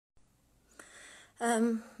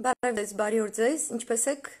Բարև ձեզ, բարի օր ձեզ, ինչպես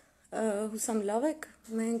եք, հուսամ լավ եք,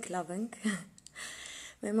 մենք լավ ենք,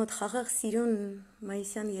 մեր մոտ խաղաղ սիրուն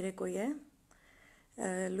մայիսյան երեկո է,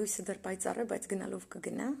 լույսը դեռ պայծառ է, բայց գնալով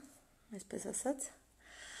կգնա, այսպես ասած,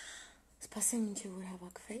 սպասեմ մինչև որ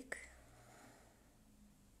հավաքվեք,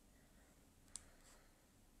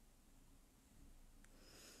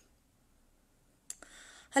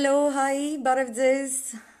 Հալո, հայ, բարև ձեզ,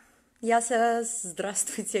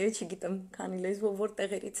 Здравствуйте, չգիտեմ, քանի լեզվով որ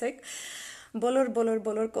տեղերից եք, բոլոր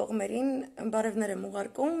կողմերին բարևներ եմ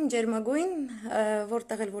ուղարկում, ջերմագույն,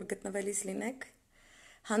 որտեղ էլ որ գտնվելիս լինեք,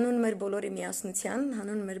 հանուն մեր բոլորի միասնության,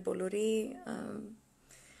 հանուն մեր բոլորի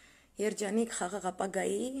երջանիկ խաղաղ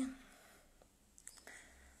ապագայի,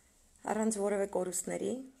 առանց որևէ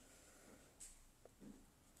կորուստների,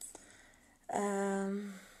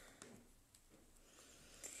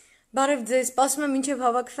 Բարև ձեզ, սպասում եմ մինչև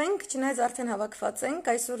հավաքվենք, չնայած արդեն հավաքված ենք,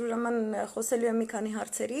 այսօր ուրեմն խոսելու եմ մի քանի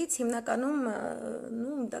հարցերից, հիմնականում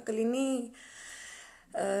դա կլինի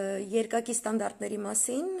երկակի ստանդարտների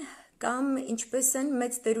մասին, կամ ինչպես են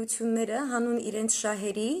մեծ տերությունները հանուն իրենց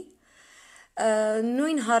շահերի,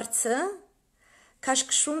 նույն հարցը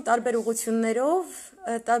քաշքշում տարբեր ուղղություններով,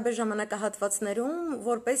 տարբեր ժամանակահատվածներում,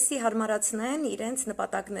 որպեսզի հարմարացնեն իրենց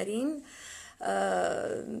նպատակներին,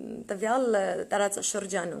 տվյալ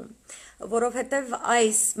տարածաշրջանում, որովհետև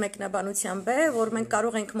այս մեկնաբանությամբ է, որ մենք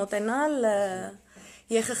կարող ենք մոտենալ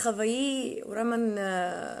ԵԽԽՎ-ի ուրեմն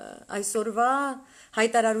այսօրվա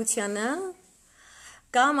հայտարարությանը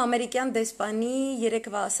կամ ամերիկյան դեսպանի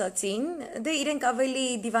երեկվա ասածին, դե իրենք ավելի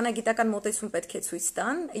դիվանագիտական մոտեցում պետք է ցույց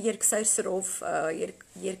տան,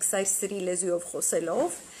 երկսայրսրի լեզուով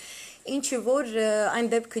խոսելով, Ինչը որ այն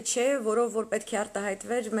դեպքը չէ, որով որ պետք է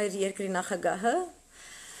արտահայտվեր մեր երկրի նախագահը,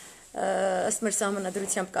 ըստ մեր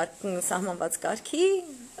սահմանադրությամբ սահմանված կարգի,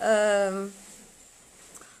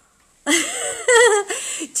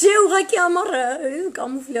 չէ ուղղակի ամառը,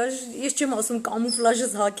 կամուֆլաժ, ես չեմ ասում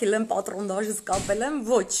կամուֆլաժս հագել եմ, պատրոնդաժս կապել եմ,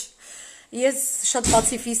 ոչ, ես շատ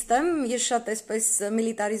պացիֆիստ եմ, ես շատ այսպես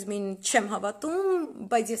միլիտարիզմին չեմ հավատում,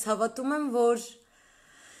 բայց ես հավատում եմ, որ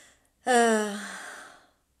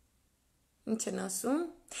Ինչ են ասում?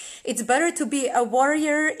 It's better to be a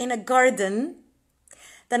warrior in a garden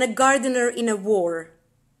than a gardener in a war.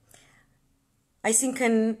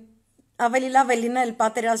 Այսինքն ավելի լավ է լինել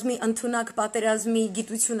պատերազմի ընդունակ պատերազմի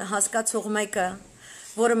գիտությունը հասկացող մեկը,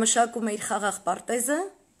 որը մշակում է իր խաղաղ պարտեզը,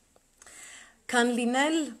 քան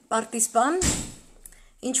լինել պարտիզպան,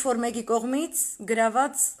 ինչ որ մեկի կողմից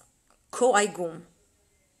գրաված քո այգում։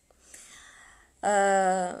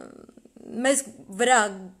 Մեզ վրա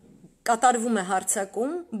կատարվում է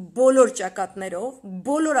հարցակում բոլոր ճակատներով,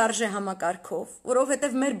 բոլոր արժե համակարգով,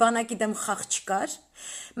 որովհետև մեր բանակի դեմ խաղ չկար,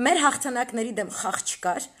 մեր հաղթանակների դեմ խաղ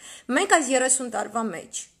չկար, մենք այս 30 տարվա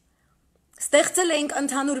մեջ ստեղծել էինք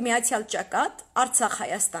ընդհանուր միացյալ ճակատ, Արցախ,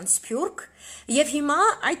 Հայաստան, Սփյուռք, եւ հիմա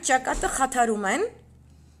այդ ճակատը խաթարում են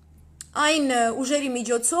այն ուժերի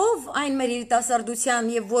միջոցով, այն մեր երիտասարդության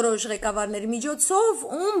եւ որոշ ղեկավարների միջոցով,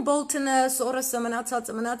 Բոլթոնը, Սորոսը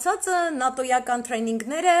մնացածը, նատոյական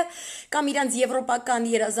տրեյնինգները կամ իրանց եվրոպական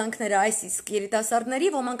երազանքները այս իսկ երիտասարդների,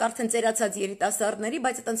 ոմանք արդեն ծերացած երիտասարդների,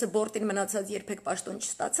 բայց այտենց բորտին մնացած երբեք պաշտոն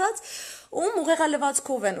չստացած,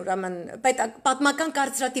 ուղեղալվածքով են ուրեմն պատմական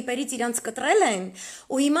կարծրատիպերից իրանց կտրել են,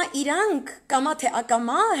 ու հիմա իրանք կամա թե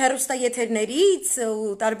ակամա հեռուստաեթերներից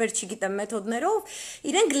ու տարբեր չգիտեմ մեթոդներով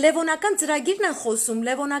իրենք լևոնական ծրագիրն են խոսում,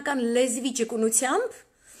 լևոնական լեզվի ճկունությամբ,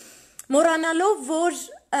 մոռանալով, որ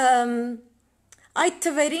այդ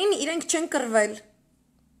թվերին իրենք չեն կռվել։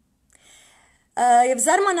 Եվ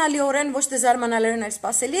զարմանալիորեն, ոչ թե զարմանալիորեն այլ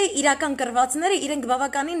սպասելի է, իրական կռվածները իրենք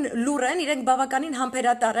բավականին լուր են, իրենք բավականին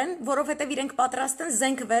համբերատար են, որովհետև իրենք պատրաստ են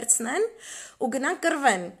զենք վերցնեն ու գնան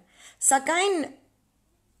կռվեն։ Սակայն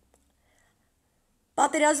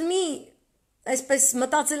պատերազմի այսպես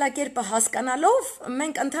մտածելակերպը հասկանալով,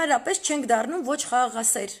 մենք ընդհանրապես չենք դառնում ոչ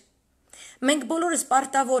խաղաղասեր։ Մենք բոլորս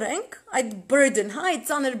պարտավոր ենք այդ burden, այդ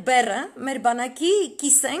ծանր բեռը մեր բանակի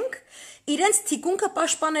կիսենք իրենց թիկունքը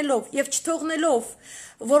պաշտպանելով եւ չթողնելով,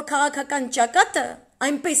 որ քաղաքական ճակատը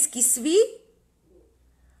այնպես կիսվի,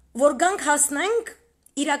 որ գանք հասնենք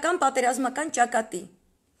իրական պատերազմական ճակատի։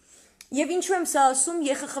 Եվ ինչու եմ սա ասում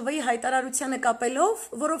ԵԽԽՎ-ի հայտարարությանը կապելով,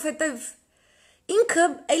 որովհետեւ ինքը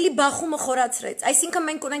էլի բախումը խորացրեց, այսինքն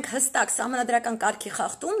մենք ունենք հստակ սահմանադրական կարգի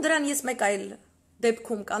խախտում, դրան ես մեկ այլ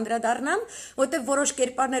դեպքում կանդրադառնամ, որտեղ որոշ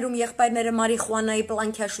կերպարներում եղբայրները մարիխուանայի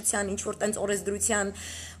պլանքյաշության ինչ-որ տենց օրեսդրության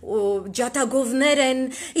ջատագովներ են,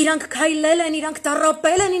 իրանք քայլել են, իրանք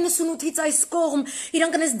տառապել են 98-ից այս կողմ,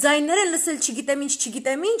 իրանք այնպես ձայներ են լսել,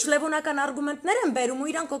 չգիտեմ ինչ, լևոնական արգումենտներ են բերում ու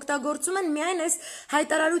իրանք օգտագործում են միայն այս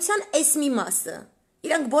հայտարարության այս մի մասը։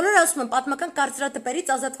 Իրանք բոլորը ասում են պատմական կարծրատիպերից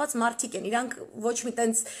ազատված մարդիկ են, իրանք ոչ մի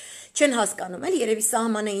տենց չեն հասկանում, էլ երևի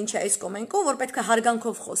սահմանը ինչ է այս կոմենկով, որ պետք է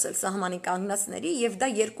հարգանքով խոսել սահմանի կանգնածների եւ դա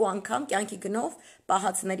երկու անգամ կյանքի գնով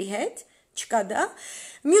պահածների հետ, չկա դա։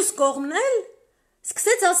 Մյուս կողմն էլ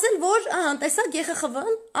սկսեց ասել, որ տեսակ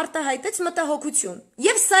ԵԽԽՎ-ն արտահայտեց մտահոգություն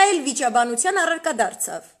եւ սա էլ վիճաբանության առարկա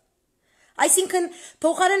դարձավ։ Այսինքն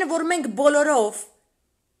փոխարենը որ մենք բոլորով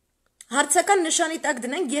հարցական նշանի տակ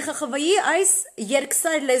դնենք ԵԽԽՎ-ի այս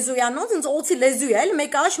երկսայր լեզույանոց, ինձ օծի լեզու է,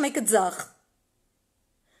 մեկը աշ, մեկը ձախ։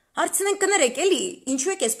 Հարցնենք կներեք էլի,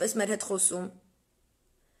 ինչու եք այսպես մեր հետ խոսում։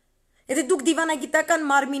 Եթե դուք դիվանագիտական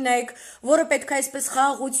մարմին եք, որը պետք է այսպես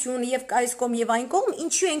խաղաղություն եւ այս կողմ եւ այն կողմ,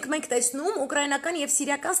 ինչու ենք մենք տեսնում ուկրաինական եւ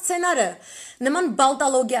սիրիական սցենարը նման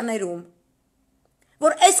բալտալոգիաներում,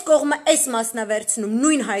 որ այս կողմը այս մասն է վերցնում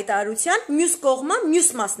նույն հայտարարության, մյուս կողմը մյուս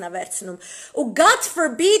մասն է վերցնում։ Ու God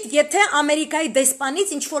forbid, եթե Ամերիկայի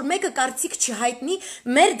դեսպանից ինչ որ մեկը կարծիք չհայտնի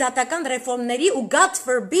մեր դատական ռեֆորմների ու God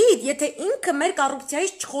forbid, եթե ինքը մեր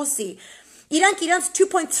կոռուպցիայից չխոսի։ Իրանք իրանց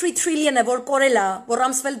 2.3 trillion-ը որ կորել է, որ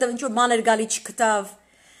Ռամսֆելդը ինչ որ բաներ գալի չգտավ։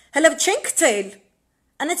 Հələ չեն գտել։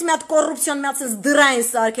 Անից մի հատ կոռուպցիոն միացած դրային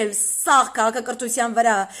սարքել սաղ քաղաքակրթության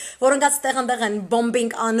վրա, որ ընկած տեղանտեղ են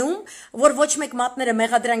բոմբինգ անում, որ ոչ մեկ մատները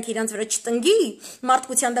մեղադրանք իրանց վրա չտնգի,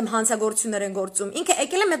 մարդկության դեմ հանցագործություններ են գործում։ Ինքը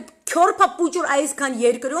եկել է մեկ քյորփա պուճուր այսքան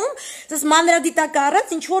երկրում, դες մանրադիտակ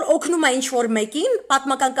առած ինչ որ օգնում է ինչ որ մեկին,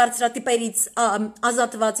 պատմական կարծրատիպերից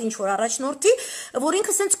ազատված ինչ որ առաջնորդի, որ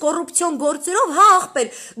ինքը սենց կոռուպցիոն գործերով, հա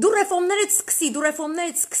ախպեր, դու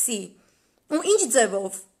ռեֆորմներից սկսի։ Ու ինչ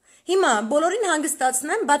ձևով։ Հիմա բոլորին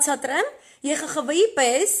հանգստացնեմ, բացատրեմ ԵԽԽՎ-ի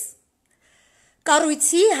պես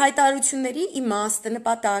կառույցի հայտարարությունների իմաստը,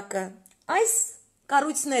 նպատակը։ Այս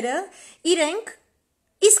կառույցները իրենք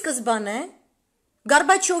ի սկզբանե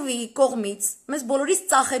Գորբաչովի կողմից մեզ բոլորից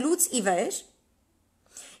ծախելուց ի վեր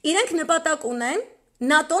իրենք նպատակ ունեն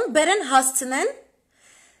ՆԱՏՕ-ն բերեն հասցնեն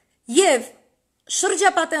եւ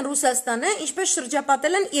շրջապատեն Ռուսաստանը, ինչպես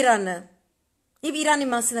շրջապատել են Իրանը։ Եվ Իրանի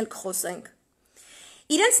մասին էլ կխոսենք։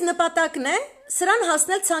 Իրենց նպատակն է սրան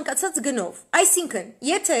հասնել ցանկացած գնով։ Այսինքն,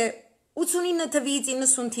 եթե 89 թվից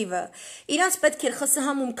 90 թիվը իրանց պետք էր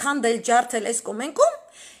ԽՍՀՄ-ում քանդել, ջարդել այս կոմենկում,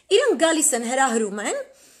 իրանք գալիս են հրահրում են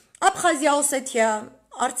Աբխազիա, Օսեթիա,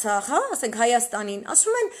 Արցախ, հա, ասենք Հայաստանին,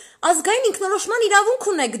 ասում են ազգային ինքնորոշման իրավունք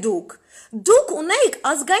ունեք դուք։ Դուք ունեք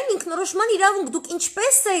ազգային ինքնորոշման իրավունք, դուք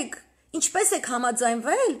ինչպես եք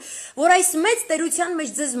համաձայնվել, որ այս մեծ տերության մեջ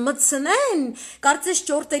ձեզ մտցնեն, կարծես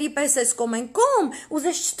ճորտերի պես այս կոմենկում, ու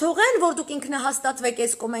ձեզ չթողեն, որ դուք ինքնահաստատվեք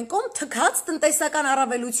այս կոմենկում, թքած տնտեսական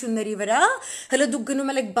առավելությունների վրա, հələ դուք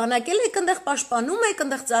գնում եք բանակել եք, այնտեղ պաշտպանում եք,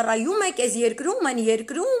 այնտեղ ծառայում եք, այս երկրում, այն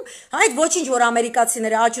երկրում, այդ ոչինչ որ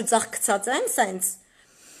ամերիկացիները աճ ու ձախ գցած են, սենց։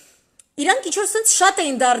 Իրանք ինչ որ սենց շատ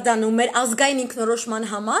էին դարդանում մեր ազգային ինքնորոշման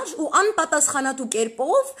համար ու անպատասխանատու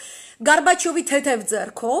կերպով Գորբաչովի թեթև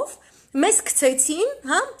ձեռքով մեզ գցեցին,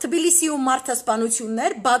 հա, Թբիլիսիում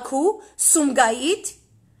մարդասպանություններ, Բաքու, Սումգայիթ,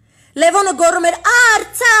 Լևոնը գոռում էր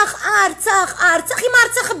Արցախ, հիմա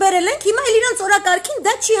Արցախը բերել ենք, հիմա էլ իրանց օրակարգին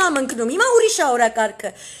դա չի համընկնում, հիմա ուրիշ է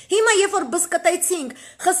օրակարգը։ Հիմա երբ որ բսկտեցինք,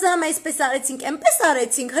 ԽՍՀՄ-ը այսպես արեցինք, այնպես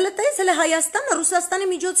արեցինք, հələ տես, հələ Հայաստանը Ռուսաստանի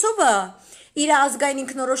միջոցով է իր ազգային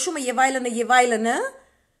ինքնորոշումը եւ այլնը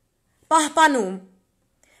պահպանում։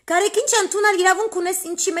 Կարեք ինչ ընդունել իրավունք ունես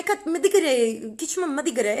ինչի մեկը մդիգրե, քիչը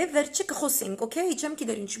մդիգրե, վերջը կխոսենք, okay? Չեմ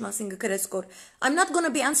գիտեր ինչի մասին գկրես կոր։ I'm not going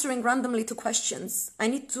to be answering randomly to questions. I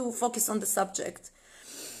need to focus on the subject.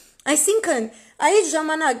 Այսինքն, այդ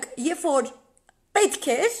ժամանակ, երբ որ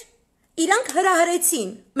պետք էր, իրանք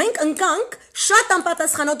հրահրեցին։ Մենք ընկանք շատ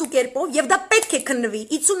անպատասխանատու կերպով եւ դա պետք է քննվի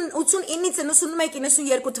 89-ից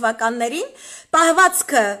 91-92 թվականներին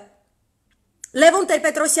պահվածքը Լևոն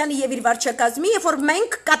Տեր-Պետրոսյանի եւ իր վարչակազմի, երբ որ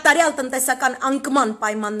մենք կատարյալ տնտեսական անկման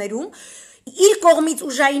պայմաններում, իր կողմից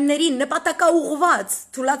ուժայինների նպատակաուղղված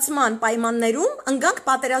թուլացման պայմաններում ընկանք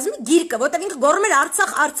պատերազմի գիրկը, որտեղ ինքը գոռում էր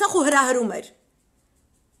Արցախ ու հրահրում էր։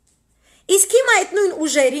 Իսկ հիմա այդ նույն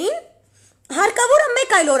ուժերին հարկավոր է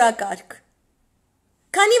մեկ այլ օրակարգ։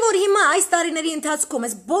 Քանի որ հիմա այս տարիների ընթացքում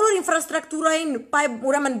այս բոլոր ինֆրաստրուկտուրային,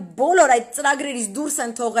 ուրեմն բոլոր այդ ծրագրերից դուրս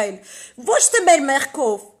են թողել, ոչ թե մեր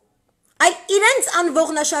մեղքով, այլ իրենց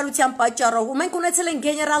անողնաշարության պատճառով, ու մենք ունեցել են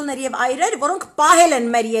գեներալներ եւ այրեր, որոնք պահել են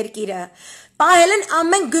մեր երկիրը, պահել են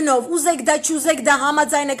ամեն գնով, ուզեք դա, չուզեք դա,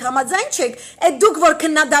 համաձայն չեք, այդ դուք որ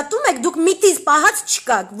քննադատում եք, դուք միտիզ պահած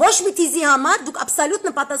չկաք, ոչ միտիզի համար դուք աբսոլյուտ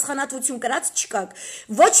նպատասխանատվություն կրած չկաք,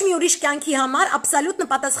 ոչ մի ուրիշ կյանքի համար աբսոլյուտ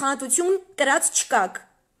նպատասխանատվություն կրած չկաք։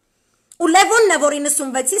 Ու Լևոնն է, որ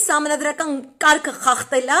 96-ի սահմանադրական կարգը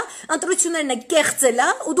խախտել է, ընտրություններն է կեղծել է,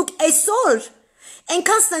 ու դուք այսօր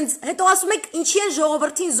Այնքան սենց հետո ասում եք ինչի են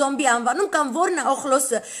ժողովրդին զոմբի անվանում կամ որն է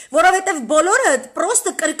օխլոսը, որովհետև բոլորը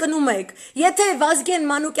պրոստը կրկնում եք։ Եթե Վազգեն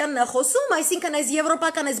Մանուկյանն է խոսում, այսինքն այս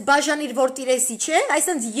եվրոպական այս բաժանիր որ տիրեսի չէ,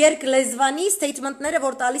 այսինքն երկլեզվանի statement-ները,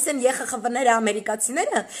 որ տալիս են ԵԽԽՎ-ները,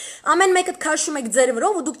 ամերիկացիները, ամեն մեկը քաշում եք ձեր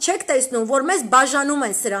վրով ու դուք չեք տեսնում, որ մեզ բաժանում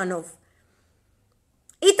են սրանով։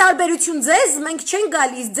 Ի տարբերություն ձեզ, մենք չենք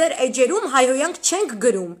գալիս ձեր էջերում հայհոյանք չենք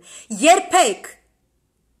գրում, երբեք։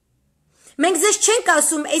 Մենք ձեզ չենք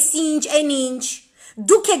ասում էս ինչ, են ինչ,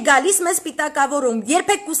 դուք եք գալիս մեզ պիտակավորում,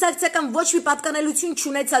 երբեք կուսակցական ոչ մի պատկանելություն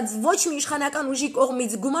չունեցած, ոչ մի իշխանական ուժի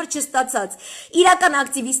կողմից գումար չստացած, իրական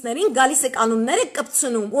ակտիվիստներին գալիս եք անունները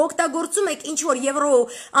կպցնում ու օգտագործում եք ինչ-որ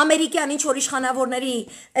եվրո-ամերիկյան ինչ-որ իշխանավորների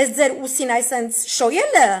այս ձեր ուսին այսենց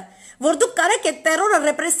շոյելը, որ դուք կարեք այդ տերորը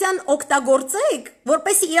ռեպրեսիան օգտագործեք,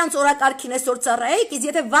 որպեսի իրանց օրակարգին այսօր ծառայեք, իսկ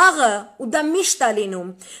եթե վաղը ու դա միշտ է լինում,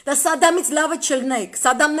 դա Սադամից լավը չլնեք,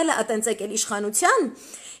 Սադամն էլ ատենց եկել իշխանության,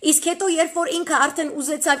 իսկ հետո երբ որ ինքը արդեն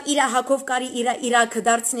ուզեցավ իր հակով կարի իր Իրաքը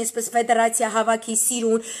դարձնի այսպես ֆեդերացիա հավաքի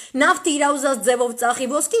սիրուն, նավթը իր ուզած ձևով ծախի,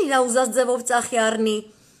 ոսկին իր ուզած ձևով ծախի առնի,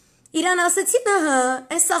 Իրան ասեցին, ահա,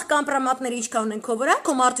 այս սաղ կամպրամատները ինչքան ունեն քո վրա,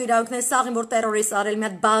 քո մարդու իրավունքները սաղին, որ տերորիստ արել, մի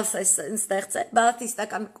հատ բաֆ է ստեղծել,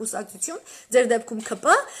 բաֆիստական կուսակցություն, ձեր դեպքում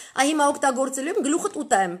ԿՊ, հիմա օգտագործելու եմ գլուխդ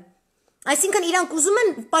ուտեմ։ Այսինքն իրանք ուզում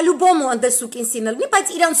են պալյուբոմու անդեսուկին սինը լինի,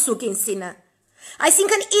 բայց իրանց սուկին սինը։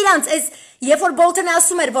 Այսինքն իրանց այս, երբ որ Բոլթոնը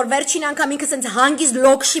ասում էր, որ վերջին անգամ ինքը սենց հանգիստ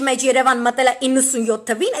լոքշի մեջ Երևան մտել է 97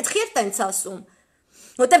 թվին, այդ խիղճ տենց ասում։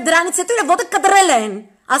 Որտեվ դրանից հետո իրը ոտը կտրել են։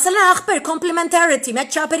 Ասել են ախպեր, complementarity, մի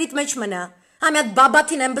հատ չափերիդ մեջ մնա։ Հա մի հատ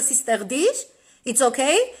բաբաթին էմբասի ստեղ դիր, it's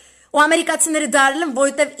okay։ Ու ամերիկացիները դարել են,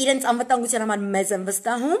 որովհետև իրենց անվտանգության համար մեզ են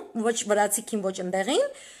վստահում, ոչ վրացիքին, ոչ ընդեղին,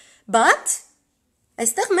 but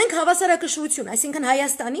այստեղ մենք հավասարակշռություն, այսինքն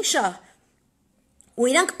Հայաստանի շահ։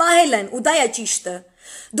 Ու իրանք պահել են, ու դա է ճիշտը։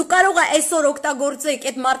 Դու կարող ես այսօր օգտագործեք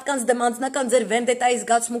այդ մարդկանց դեմ անձնական ձեր վենդետայի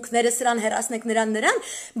զգացմունքները սրան հեռացնեք նրան,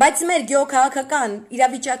 բայց մեր գեոքաղաքական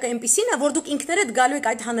իրավիճակը այնպիսին է, որ դուք ինքներդ գալու եք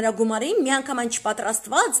այդ հանրագումարին միանգամայն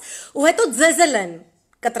չպատրաստված ու հետո ձեզել են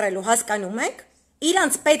կտրելու, հասկանում եք։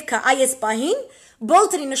 Իրանց պետք է այս պահին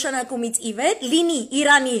Բոլթոնի նշանակումից ի վեր լինի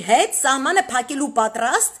Իրանի հետ սահմանը փակելու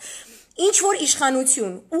պատրաստ ինչ որ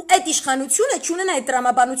իշխանություն ու այդ իշխանությունը չունենա այդ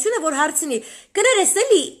տրամաբանությունը որ հարցնի կներես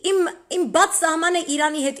էլի իմ բաց սահմանը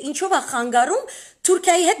Իրանի հետ ինչով է խանգարում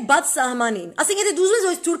Թուրքիայի հետ բաց սահմանին ասենք եթե դու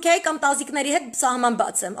ուզում ես Թուրքիայի կամ տազիկների հետ սահման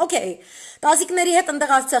բացեմ օքեյ տազիկների հետ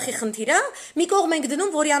այնտեղ Արցախի խնդիր է մի կողմ ենք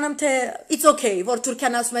դնում որ յանամ թե it's okay որ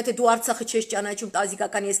Թուրքիան ասում է թե դու Արցախը չես ճանաչում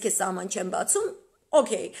տազիկական ես քեզ սահման չեմ բացում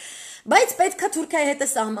օքեյ Բայց պետք է Թուրքիայի հետ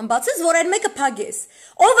սահման բացես, որ այն մեկը փագես։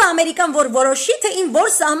 Ով է ամերիկան որ որոշի, թե ին որ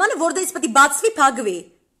սահմանը որտեղից պետք է բացվի, փագվի։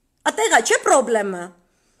 Ատեղա չէ խնդրեմը։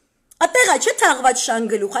 Ատեղա չէ թաղված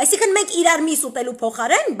շանգլուխ, այսինքն մենք իրար միս ուտելու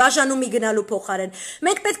փոխարեն, բաժանումի գնալու փոխարեն,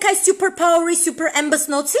 մենք պետք է super power-ի, super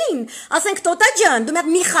ամբսնոցին, ասենք տոտա ջան, դու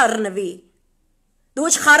մի խառնվի։ Դու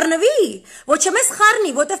ոչ խառնվի, ոչ մեզ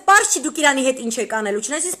խառնի, որտեվ պարզ չի դուք Իրանի հետ ինչ եք անելու,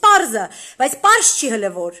 չնայած պարզը, բայց պարզ չի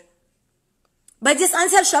հլևոր։ Բայց ես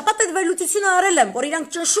անցյալ շաբաթ այդ վերլուծությունը արել եմ, որ իրանք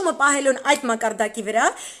ճնշումը պահել են այդ մակարդակի վրա,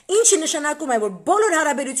 ինչը նշանակում է, որ բոլոր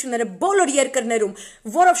հարաբերությունները, բոլոր երկրներում,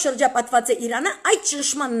 որով շրջապատված է Իրանը, այդ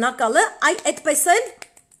ճնշման նակալը այդպես էլ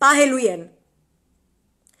պահելու են։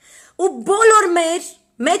 Ու բոլոր մեր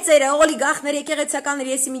մեծերը, օլիգարխները,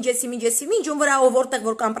 եկեղեցականները, եսիմինչ, ում վրա ով որտեղ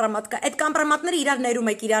որ կամպրամատ կա, այդ կամպրամատները իրար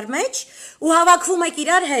ներում եք իրար մեջ ու հավաքվում եք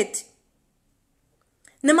իրար հետ։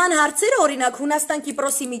 Նման հարցերը օրինակ Հունաստան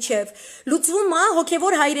Կիպրոսի միջև լուծվում է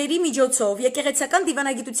հոգևոր հայրերի միջոցով, եկեղեցական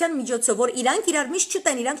դիվանագիտության միջոցով, որ իրանք իրար միշտ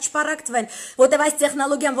չտեն, իրանք չփառակտվեն, որտեղ այս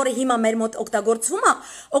տեխնոլոգիան, որը հիմա մեր մոտ օգտագործվում է,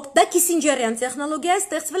 դա Քիսինջերյան տեխնոլոգիա է,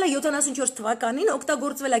 ստեղծվել է 74 թվականին,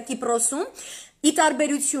 օգտագործվել է Կիպրոսում, ի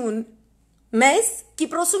տարբերություն մեզ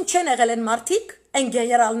Կիպրոսում չեն եղել են մարդիկ, այն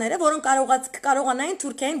գեներալները, որոնք կարողանային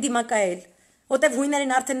Թուրքիային դիմակայել, որտեղ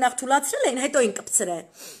հույներին արդեն նախ թուլացրել էին, հետո են կպցրել։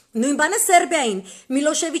 Նույն բանը Սերբիային,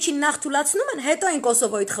 Միլոշևիչին նախ թուլացնում են, հետո են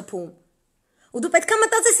Կոսովոյիդ խփում։ Ու դու պետք է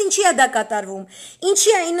մտածես ինչի է դա կատարվում։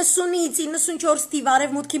 Ինչի է 90-ից 94 թիվ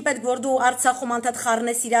արևմուտքին պետք որ դու Արցախում անդադ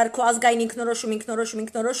խառնես իրար քո ազգային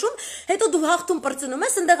ինքնորոշում, հետո դու հաղթում պրծնում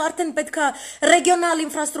ես, այնտեղ արդեն պետք է ռեգիոնալ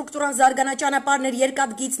ինֆրաստրուկտուրան զարգանա, ճանապարհներ,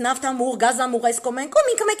 երկաթգիծ, նավթամուղ, գազամուղ այս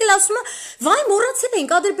կոմենկոմ, ինքը մեկ էլ ասում է, վայ, մոռացել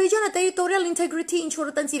ենք, Ադրբեջանը territorial integrity ինչ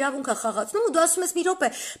որ այտենց իրավունք է խաղացնում, ու դու ասում ես մի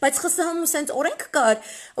րոպե, բայց ԽՍՀՄ-ում սենց օրենք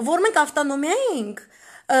կար, որ մենք ավտոնոմիա ենք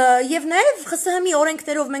Եվ նաև ԽՍՀՄ-ի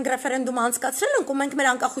օրենքներով մենք ռեֆերենդումը անցկացրել ենք ու մենք մեր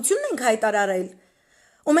անկախությունն ենք հայտարարել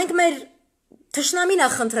ու մենք մեր թշնամին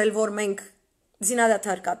ախնդրել որ մենք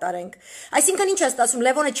զինադադար կատարենք այսինքն ինչ է ասում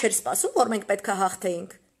Լևոնը չէր սպասում որ մենք պետք է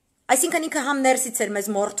հաղթեինք այսինքն ինքը համ ներսից էր մեզ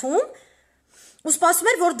մորթում Ու սպասում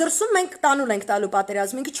էր, որ դրսում մենք տանուլ ենք տալու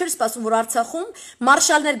պատերազմ, ինքը չէր սպասում, որ Արցախում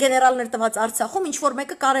մարշալներ, գեներալներ տված Արցախում ինչ որ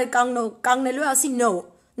մեկը կանգնելու է ասի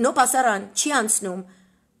no պասարան, չի անցնում։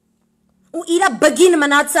 Ու իրա բգին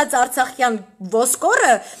մնացած արցախյան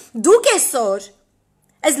ոսկորը դուք այսօր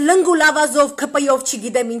այս լնգու լավազով քպյով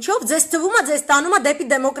չգիտեմ ինչով ձեզ թվում է ձեզ տանում է դեպի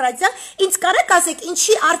դեմոկրատիա ինձ կարեք ասեք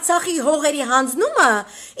ինչի Արցախի հողերի հանձնումը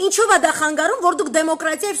ինչով է դա խանգարում որ դուք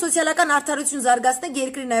դեմոկրատիա եւ սոցիալական արդարություն զարգացնեք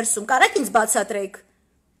երկրի ներսում կարեք ինձ բացատրեք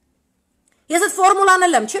ես այդ ֆորմուլան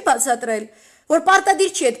եմ չի բացատրել որ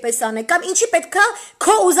պարտադիր չի այդպես անել կամ ինչի պետքա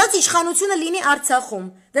քո ուզած իշխանությունը լինի Արցախում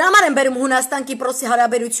դրա համար են բերում Հունաստան Կիպրոսի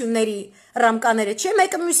հարաբերությունների ռամկաները չէ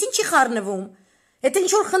մեկը մյուսին չի խառնվում Եթե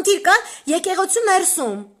ինչ-որ խնդիր կա, եկեղեցու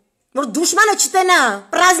ներսում, որ դուշմանը չտենա,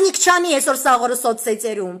 պրազնիկ չանի այսօր սաղորը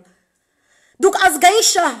սոցսեցերում։ Դուք ազգային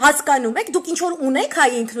շահ հասկանում եք, դուք ինչ-որ ունեք հայ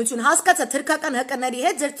ինքնություն, հասկացա թրքական հկների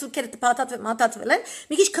հետ, ձեր ծուրքերը մատատվել են,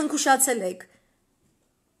 մի քիչ քնքուշացել եք։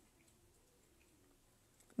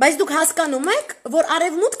 Բայց դուք հասկանում եք, որ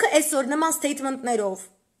արևմուտքը այսօր նման ստեյթմենտներով,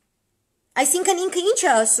 այսինքն ինքը ինչ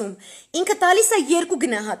է ասում, ինքը տալիս է երկու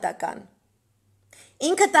գնահատական։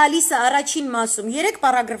 Ինքը տալիս է առաջին մասում 3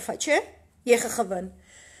 պարագրաֆա, չէ, ԵԽԽՎ-ն։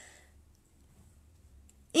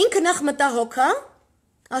 Ինքը նախ մտահոգ է,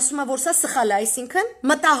 ասում է, որ սա սխալ է, այսինքն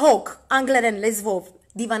մտահոգ անգլերեն լեզվով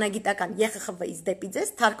դիվանագիտական ԵԽԽՎ-ից դեպի ձեզ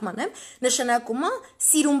թարգմանեմ, նշանակում է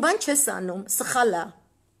սիրուն բան չես անում, սխալ է։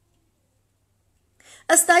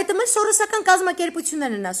 Ըստ այդմ էլ սորոսական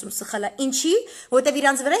կազմակերպություններն են ասում սխալ է, ինչի, որտեվ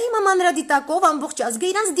իրանց վրա հիմա մանրադիտակով ամբողջ ազգը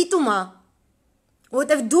իրանց դիտում է,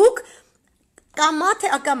 որտեվ դուք Կամա թե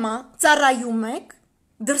ակամա ծառայում եք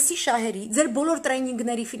դրսի շահերի, ձեր բոլոր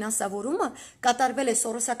տրեյնինգների ֆինանսավորումը կատարվել է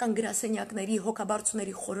սորոսական գրասենյակների,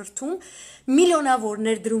 հոգաբարձուների խորհրդում, միլիոնավոր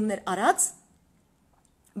ներդրումներ արած,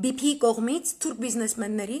 BP-ի կողմից, թուրք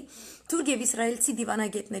բիզնեսմենների, թուրք և իսրայելցի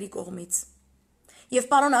դիվանագետների կողմից։ Եվ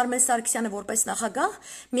պարոն Արմեն Սարգսյանը որպես նախագահ,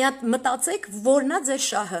 մի հատ մտածեք, որն է ձեր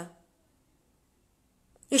շահը։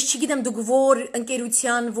 Ես չգիտեմ դուք որ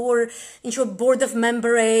ընկերության, որ ինչ-որ board of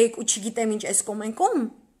member եք ու չգիտեմ ինչ այս կոմենկոմ,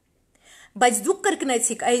 բայց դուք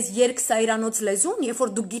կրկնեցիք այս երկսայրանոց լեզուն, երբ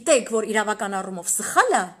որ դուք գիտեք, որ իրավական առումով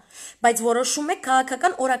սխալ է, բայց որոշում եք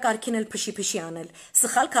քաղաքական օրակարգին էլ փշի-փշի անել,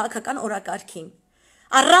 սխալ քաղաքական օրակարգին։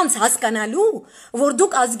 Առանց հասկանալու, որ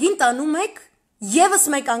դուք ազգին տանում եք եւս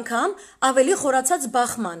մեկ անգամ ավելի խորացած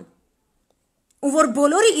բախման, ու որ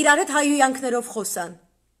բոլորը իրար հետ հայհոյանքներով խոսան։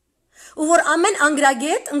 Ու որ ամեն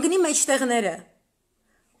անգրագետ ընկնի մեջտեղները,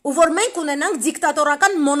 ու որ մենք ունենանք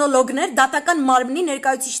դիկտատորական մոնոլոգներ դատական մարմնի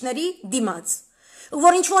ներկայացուցիչների դիմաց, ու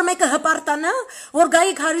որ ինչ-որ մեկը հպարտանա, որ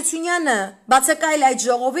Գայիկ Հարությունյանը բացակայել այդ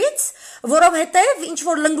ժողովից, որովհետև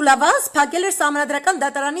ինչ-որ լնգուլավազ փակել էր Սահմանադրական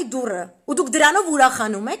դատարանի դուռը, ու դուք դրանով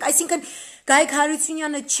ուրախանում եք, այսինքն Գայիկ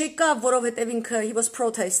Հարությունյանը չեկա, որովհետև ինքը he was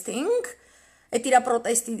protesting, այդ իրա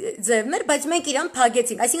պրոտեստի ձևն էր, բայց մենք իրան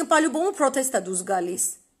փակեցինք, այսինքն պալյուբոմու պրոտեստ է դուրս գալիս։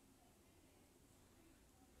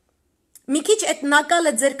 Մի քիչ այդ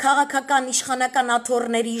նակալը ձեր քաղաքական իշխանական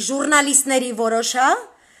աթոռների, ժուրնալիստների որոշ, հա,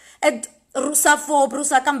 այդ ռուսաֆոբ,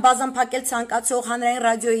 ռուսական բազան փակել ցանկացող հանրային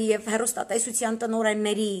ռադիոյի եւ հեռուստատեսության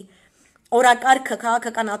տնօրենների օրակարգը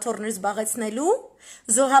քաղաքական աթոռներ զբաղեցնելու,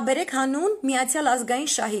 զոհաբերեք հանուն Միացյալ ազգային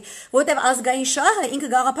շահի, որտեղ ազգային շահը ինքը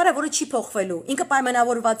գաղափար է, որը չի փոխվելու, ինքը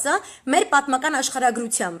պայմանավորված է մեր պատմական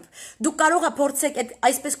աշխարհագրությամբ։ Դուք կարող եք փորձեք այդ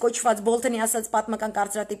այսպես կոչված Բոլտոնի ասած պատմական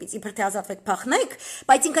կարծրատիպից իբր թե ազատվեք փախնեք,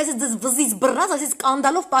 բայց ինքը այսպես վզից բռնած, այսպես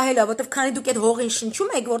կանդալով պահել է, որտեղ քանի դուք այդ հողին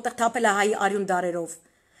շնչում եք, որտեղ թափել է հայի արյուն դարերով։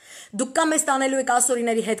 Դուք կամ ես տանելու եք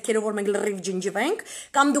ասորիների հետքերով, որ մենք լրիվ ջնջվենք,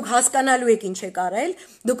 կամ դուք հասկանալու եք ինչ եք արել,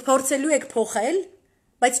 դուք փորձելու եք փոխել,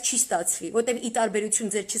 բայց չի ստացվի, որտեղ ի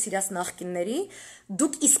տարբերություն ձեր չսիրած նախկինների,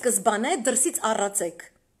 դուք ի սկզբանե դրսից առած եք,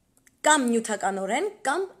 կամ նյութականորեն,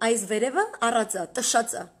 կամ այս վերևը առած է,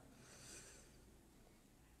 տշած է։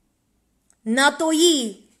 ՆԱՏՕ-ի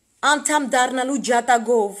անդամ դառնալու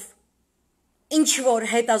ջատագով ինչ որ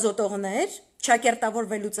հետազոտողներ, ճակերտավոր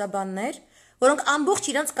վերլուծաբաններ, որոնք ամբողջ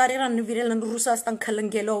իրանց կարիերան նվիրել են Ռուսաստան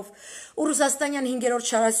քլնգելով ու ռուսաստանյան 5-րդ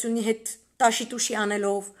շարասյունի հետ տաշի-տուշի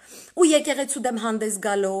անելով ու եկեղեցու դեմ հանդես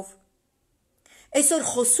գալով այսօր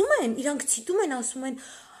խոսում են, իրանք ցիտում են, ասում են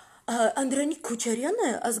Անդրանիկ Քոչարյանը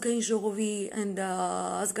ազգային ժողովի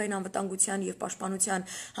ազգային անվտանգության եւ պաշտպանության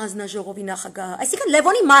հանձնաժողովի նախագահ, այսինքն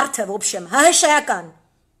Լևոնի մարդը, в общем,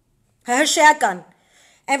 ՀՀՇ-ական,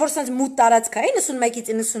 այն որ սենց մութ տարածք է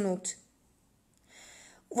 91-ից 98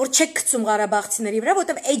 որ չեք գցում Ղարաբաղցիների վրա,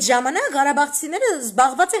 որտեղ այդ ժամանակ Ղարաբաղցիները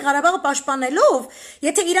զբաղված են Ղարաբաղը պաշտպանելով,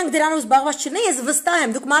 եթե իրանք դրանով զբաղված չլինեն, ես վստահ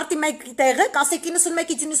եմ, դուք մարտի 1-ի տեղը կասեք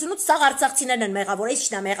 91-ից 98 սաղ արցախցիներն են մեղավոր,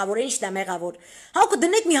 ինչն է մեղավոր, ինչն է մեղավոր։ Հա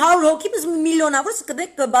կդնեք մի 100 հոգի, միլիոնավոր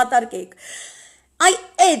կդնեք կբատարկեք։ Այ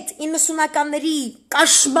այդ 90-ականների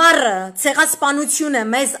կաշմարը, ցեղասպանությունը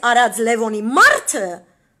մեզ արած Լևոնի մարդը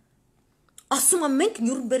ասում եմ մենք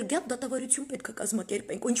Նյուրնբերգյան դատավարություն պետք է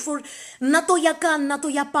կազմակերպենք, ինչ որ նատոյական,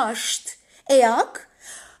 նատոյապաշտ էակ,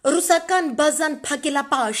 ռուսական բազան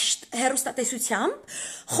փակելապաշտ հերոստատեսությամբ,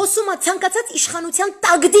 խոսում է ցանկացած իշխանության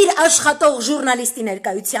տագդիր աշխատող ժուրնալիստի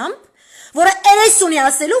ներկայությամբ, որը երես ունի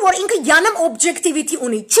ասելու, որ ինքը յանեմ օբյեկտիվիթի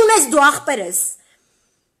ունի, չունես դու ախպեր ես։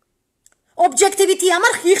 Օբյեկտիվիթի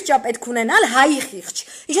համար խիղճ է պետք ունենալ, հայի խիղճ։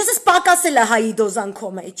 Ինչ ասես պակասել է հայի դոզան քո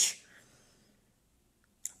մեջ։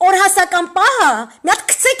 Օրհասական պահը, մի հատ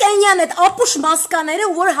գցեք այնյան այդ ապուշ մասկաները,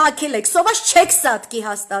 որ հակել եք, սովաշ չեք սատկի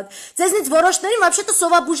հաստատ։ Ձեզնից որոշներին вообще-то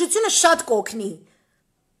սովաբուժությունը շատ կօգնի։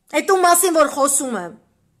 Այդ ու մասին որ խոսում եմ։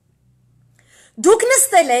 Դուք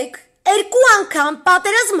նստել եք երկու անգամ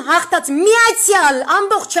պատերազմ հաղթած միացյալ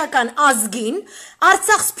ամբողջական ազգին,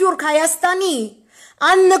 Արցախ Սփյուռք Հայաստանի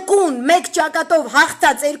աննկուն մեկ ճակատով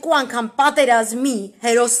հաղթած երկու անգամ պատերազմի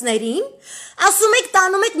հերոսներին, ասում եք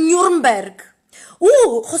տանում եք Նյուրնբերգ։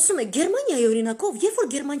 Ու խոսում եք Գերմանիայի օրինակով, երբ որ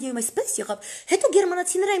Գերմանիայում այսպես եղավ, հետո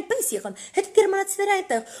գերմանացիները այնպես եղան, հետո գերմանացիները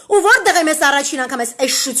այնտեղ։ Ու որտեղ եմ ես առաջին անգամ այս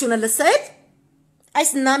էշշությունը լսել,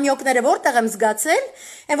 այս նամյոկները որտեղ եմ զգացել,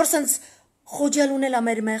 այն որ սենց խոջալ ունել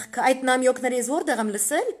ամեր մեղքը, այդ նամյոկները ես որտեղ եմ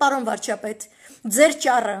լսել, պարոն վարչապետ, ձեր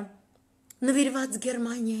ճառը նվիրված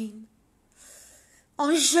Գերմանիային։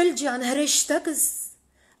 Անժել ջան, հրեշտակս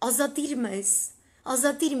ազատիր մեզ,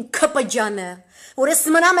 ազատիր իմ քպջանը, որ ես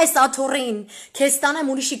մնամ այս աթոռին, քեզ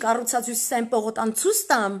տանեմ ուրիշի կառուցածություն պողոտան ցույց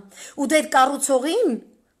տամ, ու դե կառուցողին,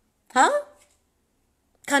 հա?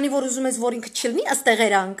 Քանի որ ուզում ես որ ինքը չլինի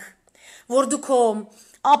աստեղերանք, որ դու քո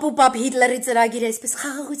ապուպապ Հիտլերի ծրագիրը այսպես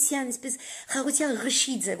խաղաղության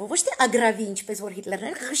ղշի ձևով, ոչ թե ագրավի ինչպես որ Հիտլերն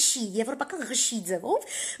էր, ղշի, եվրոպական ղշի ձևով,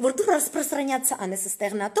 որ դու распространяться անես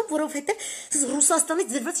ստեղ նատով, որովհետև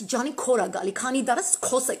Ռուսաստանից ձերված ջանի քորա գալի, քանի դարս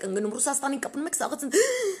քոս եք ընկնում, Ռուսաստանին կպնում եք սաղաց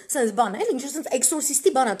սենց բան էլ, ինչ ասենց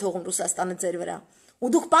էքսորսիստի բան է թողում Ռուսաստանը ձեր վրա,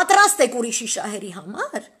 ու դուք պատրաստ եք ուրիշի շահերի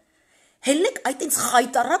համար, հելնեք այդ ինձ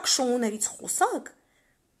խայտարակ շոուներից խոսակ։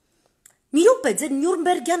 Մի րոպե, ձեր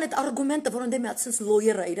Նյուրնբերգյան այդ արգումենտը, որոնց դեմ միացած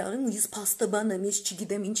լոյեր է իրան, ես փաստաբան եմ, ես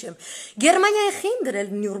չգիտեմ ինչ եմ։ Գերմանիայի խին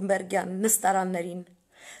դրել Նյուրնբերգյան նստարաններին,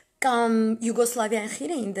 կամ Յուգոսլավիան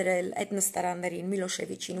խին էին դրել այդ նստարաններին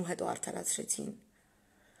Միլոշևիչին ու հետո արդարացրեցին։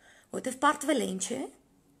 Որտեվ պարտվել էին, չէ։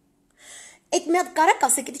 Այդ մի հատ կարակ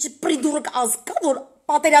ասեք, այդ պրիդուրկ ազգ կա, որ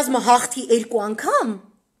պատերազմը հաղթի երկու անգամ։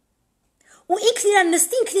 Ու ինքն իրան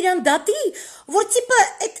նստի, ինքն իրան դատի, որ տիպը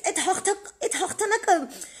այդ հաղթանակը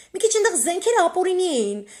մի քիչ այնտեղ զենքերը ապօրինի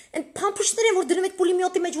էին, այն փամփուշտները որ դնում եք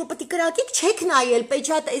պուլեմյոտի մեջ որ պետք է կրակեք, չեք նայել,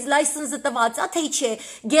 պեչատ այս լայսենսը տված է, թե չէ,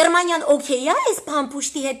 Գերմանիան օքեյ է այս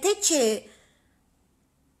փամփուշտի հետ, թե չէ։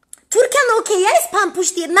 Թուրքիան օքեյ է այս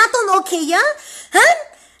փամփուշտի հետ, ՆԱՏՕ-ն օքեյ է, հա?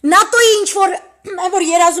 ՆԱՏՕ-ի ինչ որ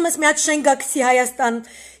երազում ես մի հատ շենգակցի Հայաստան,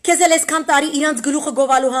 քեզ էլ այսքան տարի իրանց գլուխը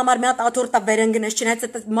գովալու համար մի հատ աթոռ տա վերընկնես, չնայած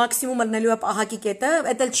այդ մաքսիմումը լնելու է պահակի կետը,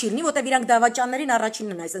 այդ էլ չի լինի, որտեվ իրանք դավաճաններին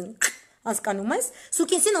առաջինն են այսպես հասկանում ես,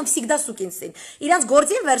 սուկինսին он всегда սուկինսին։ Իրանց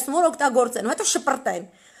գործին վերցնում որ օգտագործեն, ու հետո շպրտեն։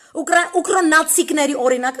 Ուկրոնացիկների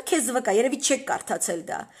օրինակը քեզ վկա, երևի չեք կարդացել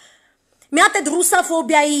դա։ Մի հատ այդ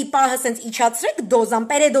ռուսաֆոբիայի պահը սենց իջացրեք դոզան,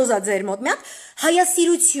 պերեդոզա ձեր մոտ, մի հատ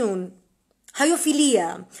հայասիրություն,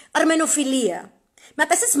 հայոֆիլիա, արմենոֆիլիա։ Մի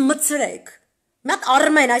հատ այսպես մցրեք։ Մի հատ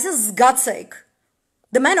արմեն, այսպես զգացեք։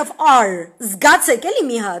 The man of R, զգացեք էլի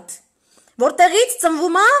մի հատ։ Որտեղից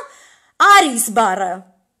ծնվում է Արիս բառը։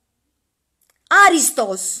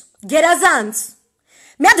 Արիստոս, գերազանց,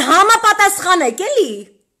 մի հատ համապատասխան եք էլի։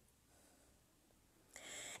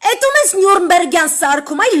 Էդում ես Նյուրնբերգյան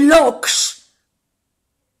սարքում, այ լոքշ,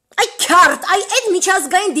 այ քյարտ, այ այդ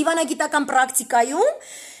միջազգային դիվանագիտական պրակտիկայում,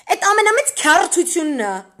 այդ ամենամեծ քյարթությունն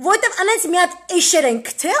է, որովհետև անենց մի հատ էշեր են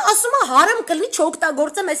գթե, ասում է հարամ կլինի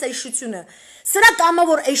չօգտագործեմ այս էշությունը։ Սրա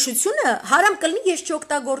կամավոր էշությունը հարամ կլինի ես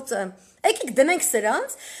չօգտագործեմ։ Եկեք դնենք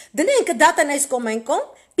սրանց, դնենք դատան այս կոմենկոմ,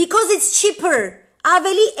 because it's cheaper,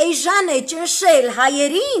 ավելի էժան է ճնշել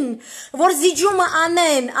հայերին, որ զիջումը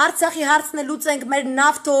անեն, Արցախի հարցն լուծենք մեր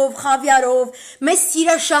նավթով, խավիարով, մեզ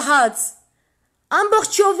սիրաշահած,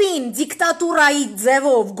 ամբողջովին դիկտատուրայի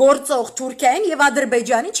ձևով գործող Թուրքիային եւ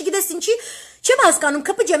Ադրբեջանին, չգիտես ինչի, չեմ հասկանում,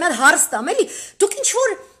 ԿՊՃ-ի մի հատ հարց տամ, էլի, դուք ինչ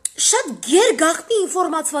որ շատ գերգաղտնի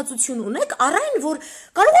ինֆորմացվածություն ունեք, առայն որ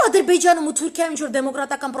կարող է Ադրբեջանում ու Թուրքիայում ինչ որ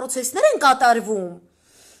դեմոկրատական process-ներ են կատարվում։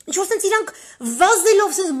 Ինչ որ sense իրանք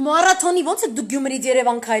վազելով sense մարաթոնի ոնց է դու Գյումրիից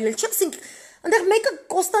Երևան քայլել, չէ՞, ասենք այնտեղ մեկը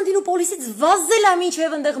Կոստանդինոպոլիսից վազել է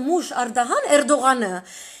մինչև այնտեղ մուշ Արդահան Էրդողանը,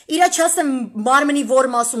 իրա չասեմ մարմնի որ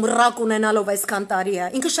մասում ռակ ունենալով այսքան տարի է,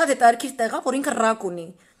 ինքը շատ հետաքրքիր տեղ է, որ ինքը ռակ ունի,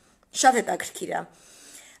 շատ հետաքրքիր է։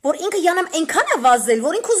 որ ինքը յանամ այնքան է վազել,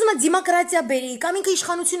 որ ինքը ուզում է դեմոկրատիա բերի, կամ ինքը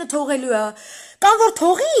իշխանությունը թողելու է, կամ որ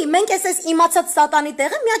թողի, մենք այս իմացած սատանի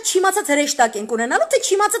տեղը մի հատ չիմացած հրեշտակ ենք ունենալու, թե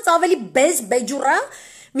չիմացած ավելի բեզ բեջուրա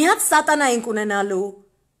մի հատ սատանա ենք ունենալու։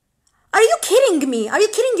 Are you kidding me? Are you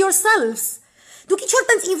kidding yourselves? Դուք ինչ որ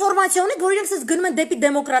տենց ինֆորմացիա ունեք, որ իրենք գնում են դեպի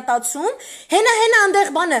դեմոկրատացում, հենա այնտեղ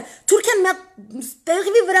բանը, Թուրքիան մի հատ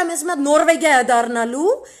տեղի վրա մեզ մի հատ Նորվեգիա է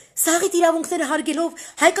դառնալու, սաղիթ իրավունքները հարգելով,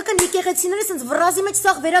 հայկական եկեղեցիները սենց վրազի մեջ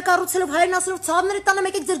սաղ վերակառուցելով, հայերն ասելով ցավները տանը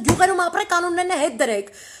եկեք ձեր գյուղերում ապրեք, կանոններն հետ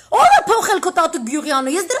դրեք։ Ո՞ր է փոխել քո տատու գյուղի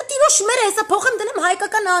անունը։ Ես դրա տիրոջ մերը հեսա փոխեմ դնեմ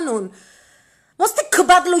հայկական անուն։ Ոնց թե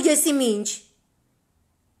քբատլու եսի ինչ։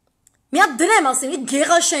 Մի հատ դրեմ ասեմ,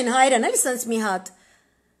 գեղաշեն հայերն էլի սենց մի հատ։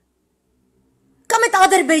 Կամ այդ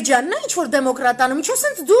Ադրբեջանն է ինչ որ դեմոկրատանում, ինչու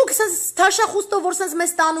սենց դուք սենց թաշախուստով որ սենց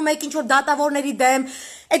մեզ տանում եք ինչ որ դատավորների դեմ,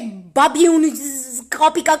 այդ բաբիուն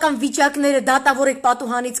կապիկական վիճակները դատավոր եք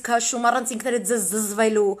պատուհանից քաշում առանց ինքներդ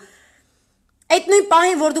զզվելու։ Այդ նույն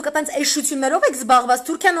պահին որ դուք այտենց էշություններով եք զբաղված,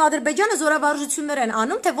 Թուրքիան ու Ադրբեջանը զորավարժություններ են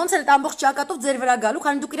անում, թե ոնց են այդ ամբողջ ճակատով ձեր վրա գալու,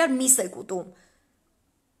 քանի դուք իրար միս եք ուտում։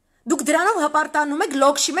 Դուք դրանով հպարտանում եք,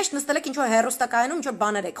 լոքշի մեջ նստել եք ինչ որ հեռուստակայանում, ինչ որ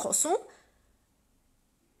բաներ եք խոսում։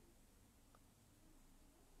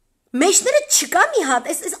 Մեջները չկա մի հատ,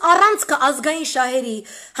 այս առանցքը ազգային շահերի,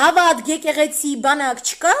 հավատ, եկեղեցի, բանակ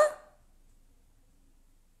չկա։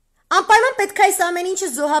 Անպայման պետք է այս ամեն ինչը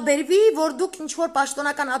զոհաբերվի, որ դուք ինչ որ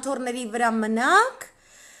պաշտոնական աթոռների վրա մնաք,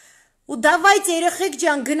 ու դավայց երեխեք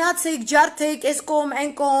ջան, գնացեք, ջարդեք, այս կողմ,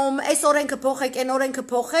 այն կողմ, այս օրենքը փոխեք, այն օրենքը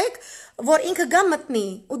փոխեք, որ ինքը գա մտնի,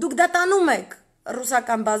 ու դուք դա տանում եք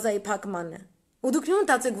ռուսական բազայի փակմանը, ու դուք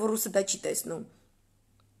մտածեք, որ ռուսը դա չի տեսնում։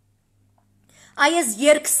 Այս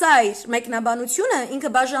երկսայր մեկնաբանությունը ինքը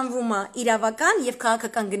բաժանվում է իրավական եւ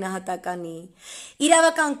քաղաքական գնահատականի։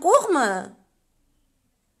 Իրավական կողմը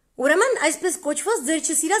ուրեմն այսպես կոչված ձեր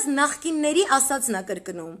չսիրած նախկինների ասածն է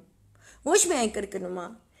կրկնում։ Ոչ միայն կրկնում է։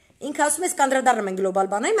 Ինքը ասում է կանդրադառնում են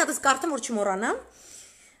գլոբալ բաներին, մի հատ կարդամ որ չմոռանամ։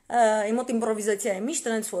 Իմ մոտ իմպրովիզացիա է միշտ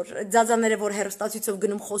այնց որ ձածաները որ հերոստացույցով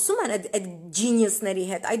գնում խոսում են այդ ջինիուսների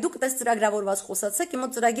հետ։ Այ դուք այդպես ծրագրավորված խոսացեք, իմ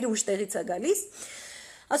մոտ ծրագիրը ուշ տեղից է գալիս։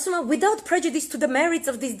 Ասում է without prejudice to the merits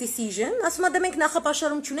of this decision, ասում է դե մենք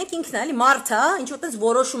նախապաշարում չունենք ինքն է, էլի մարդը, ինչ որ տես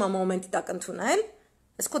որոշում է մոմենտի տակ ընդունել։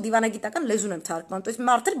 Ես քո դիվանագիտական լեզուն եմ թարգմանում, то есть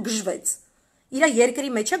մարդը գժվեց։ Իրա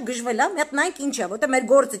երկրի մեջ է գժվել է, մի հատ նայեք ինչ է, որտեղ մեր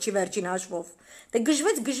գործը չի վերջին հաշվով։ Դե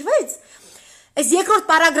գժվեց։ Այս երկրորդ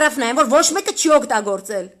պարագրաֆն է, որ ոչ մեկը չի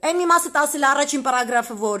օգտագործել։ Այն մի մասը ասել առաջին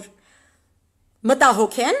պարագրաֆը, որ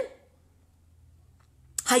մտահոգ են,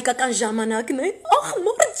 հայկական ժամանակն է, ախ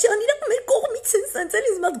մարդ իրանք մեր կողմից են սենց էլի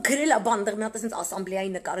ինձ մոտ գրել է բանդեղ մի հատ սենց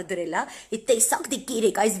ասամբլեայի նկարը դրել է, այդ տեսակ դե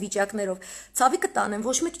գերեք այս վիճակներով, ցավիկը տանեմ,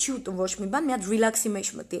 ոչ մեկ չի ուտում ոչ մի բան, մի հատ ռիլաքսի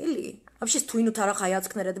մեջ մտի էլի, вообще թույն ու թարախ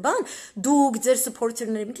հայացքները դա բան, դուք ձեր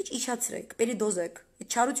սփորձերները մի քիչ իջացրեք, պերիդոզեք,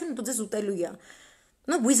 այդ չարությունը դու ձեզ ուտելու է,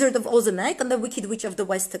 no Wizard of Oz-ն է, and the Wicked Witch of the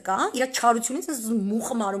West կա, իր չարությունից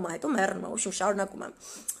մուխը մարում է, հետո մեռնում է, ոչմ շարունակում եմ,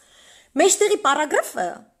 մեջտեղի պարագրաֆը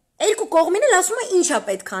երկու կողմին էլ ասում է ինչ է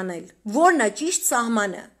պետք անել, որն է ճիշտ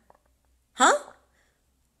սահմանը, հա?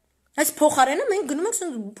 Այս փոխարենը մենք գնում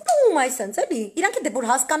ենք բում այսենց էլի, իրանք դե որ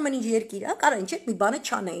հասկանում են ինչ երկիր է, կարող ինչ մի բանը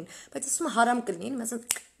չանեին, բայց ասում է հարամ կլինի,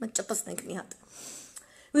 մենք ճպսնենք մի հատ։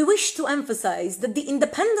 We wish to emphasize that the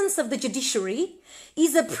independence of the judiciary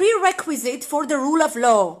is a prerequisite for the rule of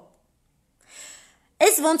law.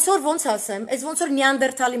 Այս ոնց ասեմ, այս ոնց որ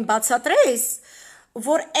նեանդերթալին բացատրես,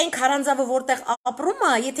 որ այն քարանձավը որտեղ ապրում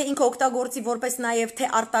է, եթե ինքը օգտագործի որպես նաև թե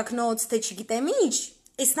արտակնոց, թե չգիտեմ ինչ,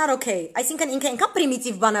 it's not okay. Այսինքն ինքը այնքան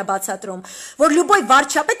պրիմիտիվ բան է բացատրում, որ լյուբոյ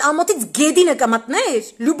վարչապետ ամոթից գեդինը կմտներ,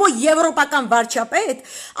 լյուբոյ եվրոպական վարչապետ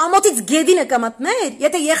ամոթից գեդինը կմտներ,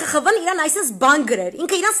 եթե ԵԽԽՎ-ն իրան այսպես բան գրեր,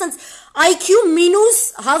 ինքը իրան սենց IQ մինուս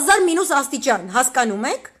 1000 մինուս աստիճան, հասկանում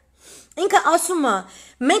եք, ինքը ասում է,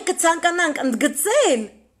 մենք կցանկանանք ընդգծել,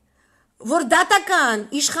 որ դատական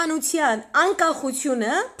իշխանության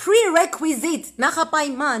անկախությունը prerequisite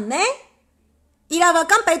նախապայման է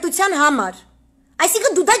իրավական պետության համար։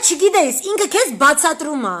 Այսինքն դու դա չգիտես, ինքը քեզ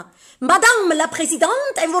բացատրում է։ Madame la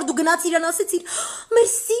présidente, այն որ դու գնաց իրան ասեցիր,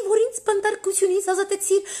 մերսի, որ ինձ բանտարկությունից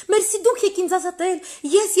ազատեցիր, մերսի դուք եք ինձ ազատել,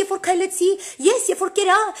 ես երբ որ քայլեցի, ես երբ որ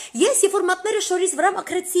կերա, ես երբ որ մատները շորից վրա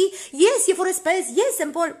մաքրեցի, ես երբ որ էսպես, ես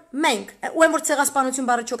եմ որ մենք, ու այն որ ցեղասպանություն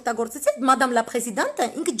բառը չօգտագործեցի, Madame la présidente,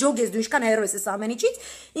 ինքը ջոգ ես դու ինչքան հերոս ես ամեն ինչից,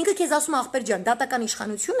 ինքը քեզ ասում է ախպեր ջան, դատական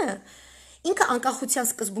իշխանությունը, ինքը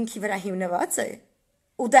անկախության սկզբունքի վրա հիմնված է,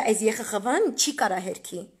 ու դա այս ԵԽԽՎ-ն չի կարա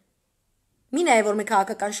հերքի։ Մի նաև որ մենք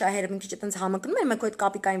քաղաքական շահերը մի քիչ այտենց համընկնում են մենք այդ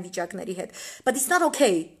կապիկային վիճակների հետ, but it's not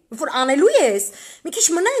okay, որ անելու ես, մի քիչ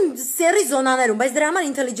մնային սերի զոնաներում, բայց դրա համար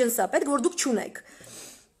intelligence է պետք, որ դուք չունեք։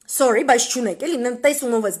 Sorry, բայց չունեք, էլի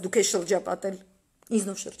տեսումով ես դուք ես շրջապատել։ ինձ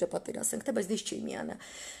նոր շրջապատեր ասենք, թե բայց դից չի միանը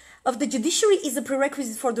of the judiciary is a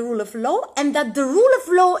prerequisite for the rule of law and that the rule of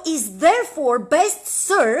law is therefore best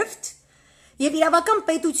served եւ իրավական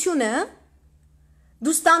պետությունը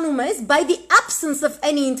դու ստանում ես by the absence of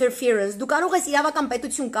any interference դու կարող ես իրավական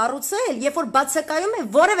պետություն կառուցել երբ որ բացակայում է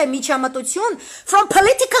որևէ միջամտություն from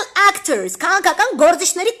political actors քաղաքական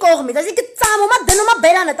գործիչների կողմից այսինքն ծամոմա դնում է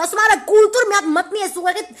բերանը ասում արա կուլտուր մի հատ մտնի ես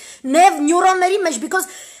ուղղակի նև նյուրոնների մեջ because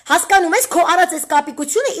հասկանում ես քո արած այս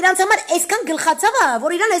կապիկությունը իրանց համար այսքան գլխացավ է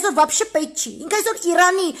որ իրան այսօր вообще պետք չի ինքը այսօր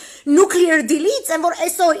Իրանի nuclear deal-ից են որ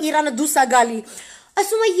այսօր Իրանը դուրս է գալի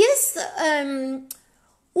ասում է ես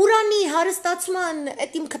Ուրանի հարստացման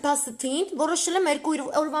այդ իմ capacity-ին որոշել եմ 2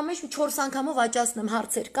 օրվա մեջ 4 անգամով աճացնեմ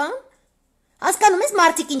հարցեր կան հասկանում ես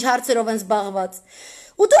մարդիկ ինչ հարցերով են զբաղված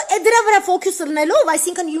ու դու այդ դրա վրա focus լնելով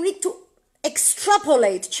այսինքն you need to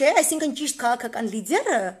extrapolate չէ այսինքն ճիշտ քաղաքական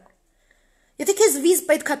լիդերը եթե քեզ վիզ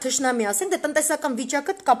պետքա թշնամի ասեն դե տնտեսական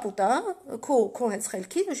վիճակը կապուտ է քո հենց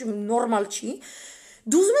խելքի նորմալ չի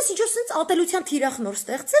դու ուզում ես ինչ-որ sense ատելության թիրախ նոր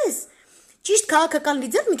ստեղծես Ճիշտ քաղաքական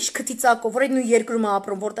լիդեր մի քիչ քթիծակով, որ այդ նույն երկրում է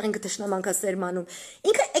ապրում, որտեղ ինքը թշնամանքա սերմանում,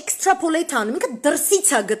 ինքը extrapolate անում, ինքը դրսից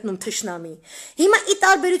է գտնում թշնամի։ Հիմա ի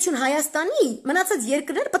տարբերություն Հայաստանի, մնացած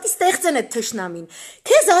երկրները պետք է ստեղծեն այդ թշնամին։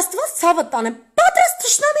 Քեզ Աստված ցավը տանե, պատրաստ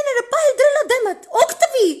թշնամիները պահել դրելա դեմդ,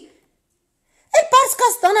 օգտվի։ Էլ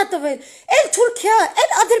Պարսկաստանա տվել, էլ Թուրքիա,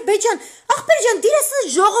 էլ Ադրբեջան, ախպեր ջան, դիրասը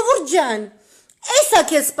ժողովուրդ ջան։ Էսա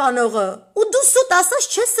քեզ սպանողը, ու դու սուտ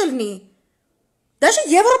ասած չես լնի։ Դաշը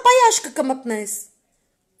Եվրոպայի աշկը կմտնես,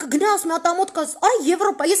 կգնաս մի հատ ամոթ կաս, այ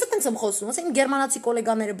Եվրոպա, ես այդպես եմ խոսում, ասեմ գերմանացի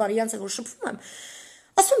գոլեգաները բարի իրանց որ շփվում եմ,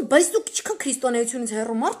 ասում բայց դուք ինչքան քրիստոնեությունից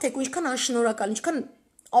հեռու մարդ եք ու ինչքան անշնորհակալ, ինչքան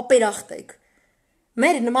ապերախտ եք,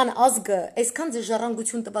 մեր նման ազգը այսքան ձեզ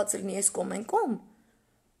ժառանգություն տված լինի այս կողմ են կողմ,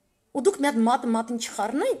 ու դուք մի հատ մատին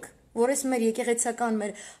չխառնեք, որ այս մեր եկեղեցական,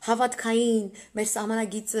 մեր հավատքային, մեր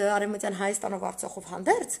սահմանագիծը արևմտյան Հայաստանով Արցախով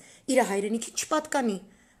հանդերձ, իր հայրենիքի չպատկանի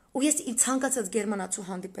Ու ես ցանկացած գերմանացու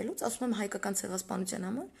հանդիպելուց ասում եմ հայկական ցեղասպանության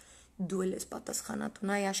համար դու ես պատասխանատու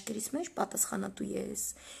նայ աշկերից մեջ պատասխանատու ես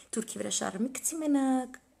Թուրքի վրա շարժ մի գցի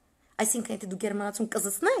մենակ այսինքն եթե դու գերմանացուն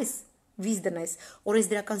կզսնես վիզ դնես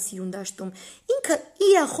օրենսդրական սիրուն դաշտում ինքը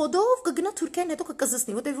իր խոդով կգնա Թուրքիան հետո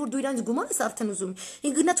կզսնի որտեղ որ դու իրանց գումար ես արդեն ուզում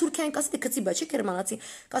ինքը գնա Թուրքիային կասի դե գցի բա չի գերմանացի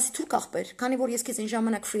կասի թուրք ախպեր քանի որ ես քեզ այն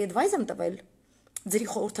ժամանակ free advice եմ տվել Ձերի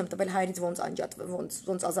խորհուրդ եմ տվել հայրից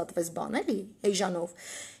ոնց ազատվես բան էլի էժանով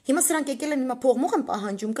Հիմա սրանք եկել են հիմա փողմող են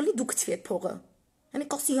պահանջում կլի դու գցվի այդ փողը Hani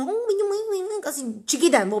կասի կասի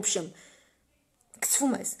չգիտեմ в общем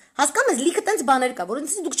գցվում ես հասկանում ես լիքը տենց բաներ կա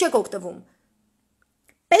որոնցից դուք չեք օգտվում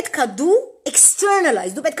Պետքա դու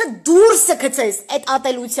externalize դու պետքա դուրսը գցես այդ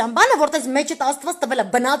ատելության բանը որտես մեջդ Աստված տվել է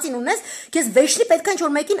բնածին ունես քեզ վեշնի պետքա ինչ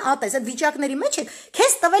որ մեկին ատես այդ վիճակների մեջ է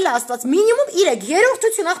քեզ տվել է Աստված մինիմում 3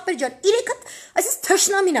 երրորդություն ախպեր ջան 3-ը այսպես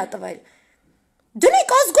թշնամին է տվել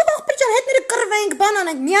Դնեք ազգով ախպեր ջան հետները կռվենք բան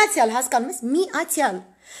անենք միացյալ հասկանում ես միացյալ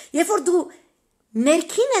երբ որ դու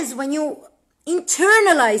ներքին ես when you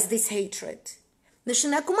internalize this hatred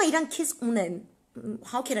նշանակում է իրանք քեզ ունեն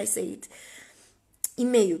how can I say it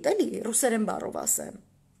Իմեյուտ էլի ռուսերեն բառով ասեմ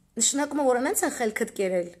նշանակում է որ անց են խելքդ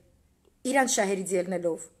կերել իրանց շահերից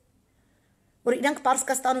ելնելով որ իրանք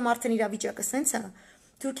Պարսկաստանում արդեն իրավիճակը սենց է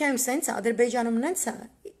Թուրքիայում սենց է Ադրբեջանում նենց է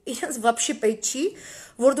իրանց вообще պետք չի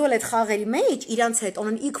որ դու այդ խաղերի մեջ իրանց հետ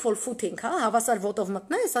on an equal footing հա հավասար ոտով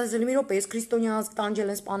մտնես ասես մի րոպե ես քրիստոնյա ազգ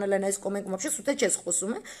տանջել են սպանել են այս կոմենք вообще սուտե չես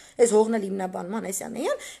խոսում այս հողն էլ հիմնաբանման այսյան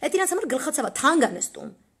էյան այդ իրանց համար գլխացավա թանկ է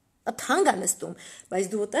նստում Թանկ է նստում, բայց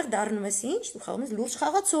դու որտեղ դառնում ես ինչ, դու խաղում ես լուրջ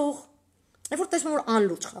խաղացող։ Երբ որ տեսնում որ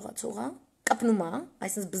անլուրջ խաղացող է, կապնում է,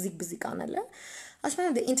 այսինքն բզիկ անելը, ասում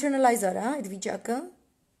եմ դե internalizer է այդ վիճակը,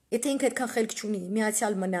 եթե ինքը այդքան խելք չունի,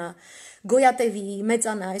 միացյալ մնա, գոյատևի,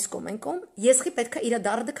 մեծանա այս կոմենկոմ, եսխի պետքա իր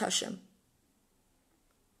դարդը քաշեմ։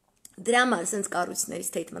 Դրա համար sense կառույցների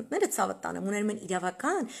statement-ները ցավը տանեմ, ունենում են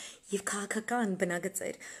իրավական եւ քաղաքական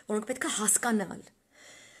բնագծեր, որոնք պետքա հասկանալ։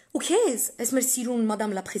 Ու քեզ, այս մեր սիրուն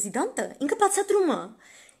մադամ լա պրեզիդանտը, ինքը բացատրում է,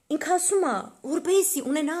 ինքը ասում է, որպեսզի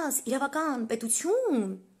ունենաս իրավական պետություն,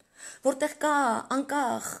 որտեղ կա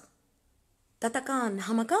անկախ դատական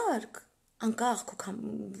համակարգ, անկախ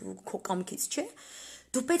քո կամքից, չէ,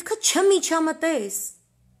 դու պետքա չմիջամտես,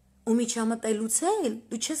 ու միջամտելուց էլ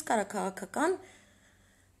դու չես կարա քաղաքական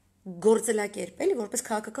գործելակերպ էլի որպես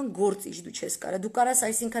քաղաքական գործիչ դու չես կարա դու կարաս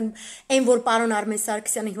այսինքն այն որ պարոն Արմեն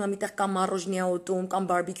Սարգսյանը հիմա միտեղ կամ մարոժնիա ուտում կամ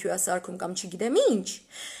բարբեկյու սարքում կամ չգիտեմ ինչ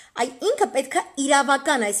այ ինքը պետքա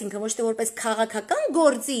իրավական այսինքն ոչ թե որպես քաղաքական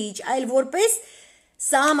գործիչ այլ որպես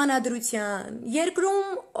սահմանադրության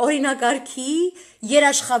երկրում օրինակարգի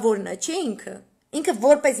երաշխավորն է չէ ինքը Ինքը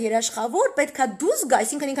որպես երաշխավոր պետք է դուրս գա,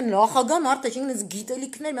 այսինքն ինքը նախագահ մարդ է, ինքնից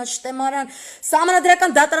գիտելիքներ, մի հատ շտեմարան,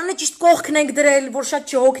 սահմանադրական դատարանը ճիշտ կողքն ենք դրել, որ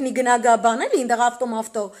շատ չհոգնի գնագա բան էլի, այնտեղ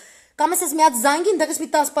ավտո կամ ասես մի հատ զանգի, այնտեղից մի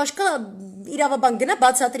 10 պաշկա իրավաբան գնա,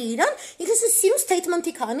 բացատրի իրան, ինքնից սիրուն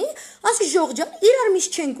statement-ի քանի, ասի ժողջան, իրար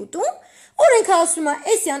միշտ չենք ուտում, օրենքը ասում է,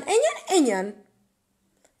 էսյան, էնյան,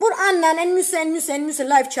 որ Աննան, են մյուսը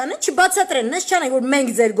լայվ չանեն, չբացատրեն, նես չանեն, որ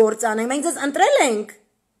մենք ձեր գործ անենք, մենք ձեզ ընտրել ենք,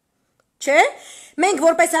 չէ, մենք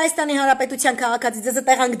որպես Հայաստանի Հանրապետության քաղաքացի ձեզ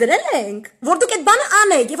տեղանք դրել ենք, որ դուք այդ բանը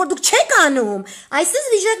անեք, եւ որ դուք չեք անում, այսպես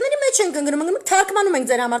վիճակների մեջ ենք ընկնում, թարգմանում ենք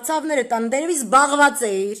ձեր համար ցավները տան, դերևից զբաղված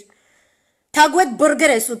էիր, թագուետ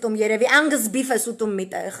բուրգեր ես ուտում երևի, անգս բիֆ ես ուտում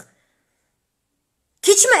միտեղ,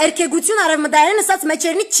 քիչ մը երկեգություն արևմտայինն ասած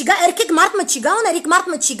մեջերնից չգա, երկեկ մարդ մը չգա, ներիկ մարդ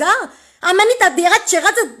մը չգա, ամենի տա դեղած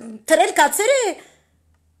չեղածը թրել կացեր է,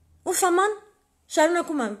 ուֆ աման,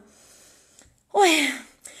 շարունակում եմ, ոյ,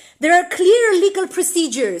 there are clear legal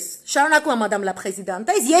procedures, շարունակում եմ Madame la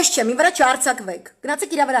Présidente, ես չեմ, իմ վրա չհարցակվեք,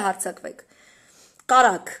 գնացեք իրա վրա հարցակվեք,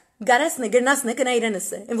 կարակ, գարասն է, գրնասն է, կնա իրենս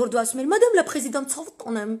է, են որ դու ասում եմ, Madame la Présidente, ցավ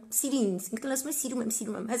տոնեմ, սիրի ինձ, ինքն ասում եմ,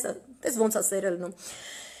 սիրում եմ, հեսա, տես ոնց է սերելնում,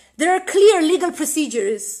 there are clear legal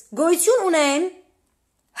procedures, գոյություն ունեն,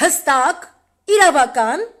 հստակ,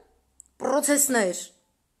 իրավական, պրոցեսներ,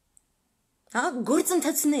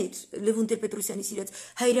 գործընթացներ, Լևոն Տեր-Պետրոսյանի սիրած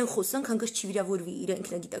հայերեն խոսանք, հանգած չվիրավորվի իր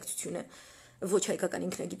ինքնագիտակցությունը, ոչ հայկական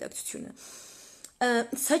ինքնագիտակցությունը,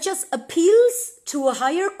 such as appeals to a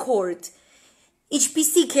higher court,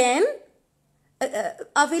 ինչպիսիք են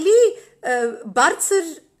ավելի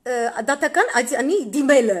բարձր դատական անի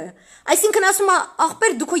դիմելը, այսինքն ասում է,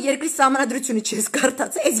 աղբեր դու քո երկրի սահմանադրությունը չես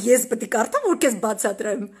կարդաց, ես պետք է կարդամ, որ քեզ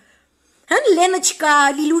բացատրեմ, հան Լենոչկա,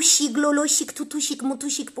 Լիլուշիկ, Լոլոշիկ, Թութուշիկ,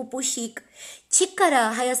 Մութուշիկ, Պոպոշիկ, չի կարա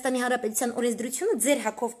Հայաստանի Հանրապետության օրենսդրությունը ձեր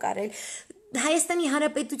հակով կարել, Հայաստանի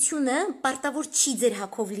Հանրապետությունը պարտավոր չի ձեր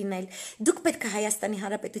հակով լինել, դուք պետք է Հայաստանի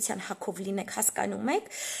Հանրապետության հակով լինեք, հասկանում եք,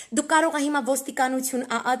 դուք կարող է հիմա ոստիկանություն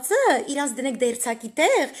ԱԱԾ, իրանց դնեք դերձակի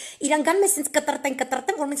տեղ, իրան գան մեզ ինձ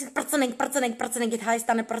կտրտեն, որ մենք պրծնենք, այդ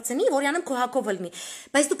Հայաստանը պրծնի, որ յանեմ քո հակով լինի,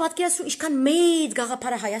 բայց դու պատկերացրու ինչքան մեծ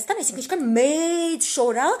գաղափար է Հայաստան, այսինքն ինչքան մեծ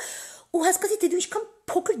շոր է, ու հասկացի թե դու ինչքան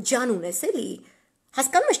փոքր ջան ունես էլի,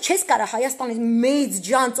 հասկանում ես չես կարա Հայաստանից մեծ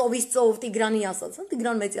ջան ծովից ծով Տիգրանի ասած,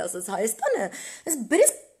 Տիգրան մեծի ասած Հայաստանը, ես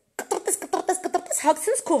բերես կտրտես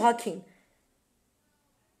հագցնես քո հագին,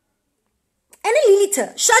 այն է Լիլիթը,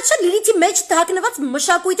 շատ Լիլիթի մեջ թաքնված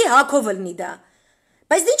մշակույթի հակով լինի դա,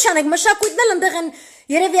 բայց ինչ անենք մշակույթն էլ ընդեղ են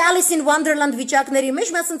երևի Alice in Wonderland վիճակների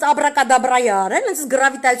մեջ, մի ասենց աբրակադաբրայ արել, այնպես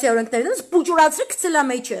գրավիտացիա օրենքներն, այնպես պուճուրացրի գցելա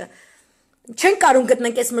մեջը, չեն կարում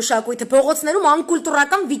գտնենք այս մշակույթը, փողոցներում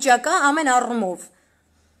անկուլտուրական վիճակ է ամեն առումով,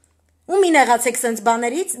 ու մի նեղացեք սենց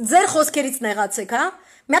բաներից, ձեր խոսքերից նեղացեք,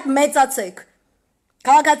 մի հատ մեծացեք,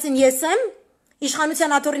 քաղաքացին ես եմ,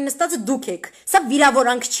 իշխանության աթոռին նստածը դուք եք, սա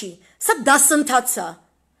վիրավորանք չի, սա դասընթաց է,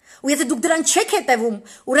 ու եթե դուք դրան չեք հետևում,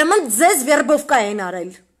 ուրեմն ձեզ վերբովկա են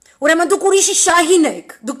արել, ուրեմն դուք ուրիշի շահին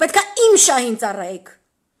եք, դուք պետք է իմ շահին ծառայեք,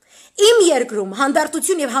 իմ երկրում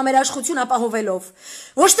հանդարտություն եւ համերաշխություն ապահովելով,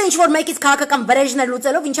 ոչ թե ինչ որ մեկից քաղաքական վրեժներ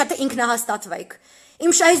լուծելով, ինչա թե ինքնահաստատվեք,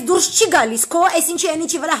 իմ շահից դուրս չի գալիս քո այս ինչի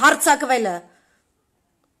այնիչի վրա հարցակվելը,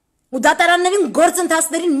 ու դատարաններին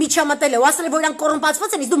գործընթացներին միջամտելը, ու ասել է որ իրանք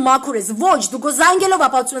կոռումպացված են, իսկ դու մաքուր ես, ոչ, դու գոզանգելով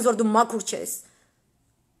ապացուցում ես որ դու մաքուր չես,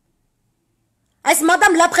 այս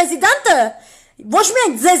Madame la Présidente ոչ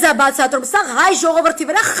միայն ձեզ է բացատրում, սա հայ ժողովրդի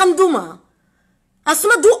վրա խնդում է,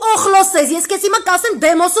 ասում է դու օխլոս ես, ես քեզ հիմա կասեմ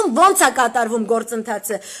դեմոսում ոնց է կատարվում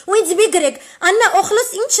գործընթացը, ու ինձ մի գրեք, Աննա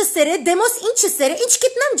օխլոս ինչը սեր է, դեմոս ինչը սեր է, ինչ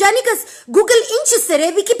գիտնամ ջանիկս, Google ինչը սեր է,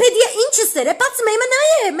 Wikipedia ինչը սեր է, բաց մեյմը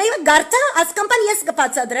նայե, մեյմը գարտա, ասկամպան ես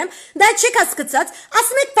կբացատրեմ, դա չեք հասկացած,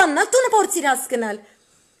 ասում եք բաննալ, տունը փորձիր հասկանալ,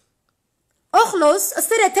 օխլոս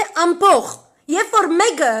սեր է թե ամբող, երբ որ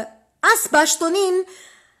մեկը աս բաշտոնին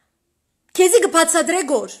քեզի կբացատրե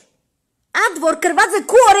գոր, այդ որ կրված է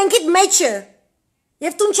քու օրենքիդ մեջը,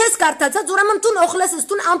 Եվ տուն չես կարդացած, ուրեմն տուն օխլես ես,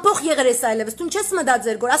 տուն ամփոխ եղեր ես այլևս, տուն չես մտած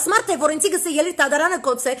ձեր գոր, ասմարդ է, որ ինձի գսե ելի տադարանը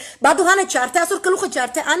կոծե, բադուհանը չարթե, ասոր կլուխը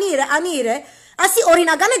չարթե, անի իր է, ասի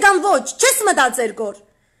օրինական է գամ ոչ, չես մտած ձեր գոր։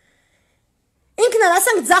 Ինքն էլ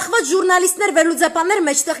ասանք ձախված ժուրնալիստներ վերլուծապաններ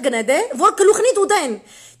մեջտեղ գնեդ է, որ գլուխնիդ ուդեն,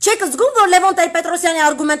 չեք զգում, որ Լևոն Տեր-Պետրոսյանի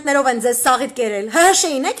արգումենտներով են ձեզ սաղիթ կերել,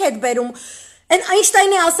 ՀՀՇ-ին եք հետ բերում, Են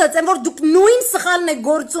Այնշտայնի ասաց են, որ դուք նույն սխալն եք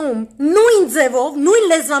գործում, նույն ձևով, նույն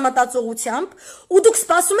լեզվամտածողությամբ, ու դուք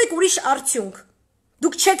սպասում եք ուրիշ արդյունք։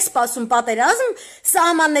 Դուք չեք սպասում պատերազմ,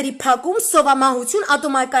 սահմանների փակում, սովամահություն,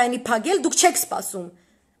 ատոմակայանի փակել, դուք չեք սպասում։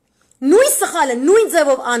 Նույն սխալը նույն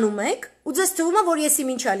ձևով անում եք, ու ձեզ թվում է, որ ես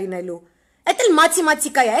իմ ինչա լինելու։ Էդ էլ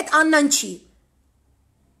մաթեմատիկա է, այդ Աննան չի։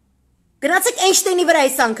 Գնացեք Էյնշտեյնի վրա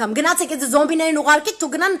այս անգամ, գնացեք այդ զոմբիներին ուղարկեք,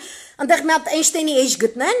 թող գնան այնտեղ մի հատ Էյնշտեյնի էջ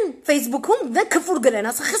գտնեն Facebook-ում, դա քֆուր գրեն,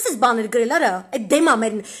 ասա խսես բաներ գրել, արա, այդ դեմա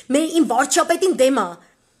մեր իմ վարչապետին դեմա։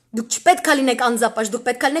 Դուք չպետք է լինեք անձապաշտ, դուք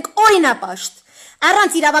պետք է լինեք օրինապաշտ։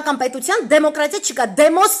 Առանց իրավական պետության դեմոկրատիա չկա։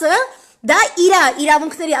 Դեմոսը դա իր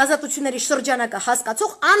իրավունքների ազատությունների շրջանակը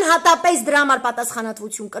հասկացող անհատապես դրա համար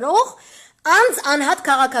պատասխանատվություն կրող անհատ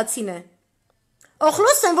քաղաքացին է։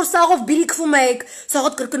 Օխլոսն են, որ սաղով բիրիքվում եք,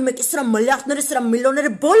 սաղոտ կրկնում եք, սրա միլիարդները, սրա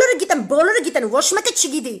միլիոնները, բոլորը գիտեն, ոչ մեկը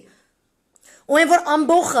չգիտի։ Ու այն, որ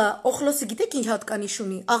ամբողը, օխլոսը գիտեք ինչ հատկանիշ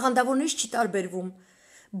ունի, աղանդավորներից չի տարբերվում։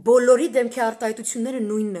 Բոլորի դեմքի արտահայտությունները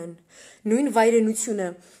նույնն են, նույն վայրենությունը,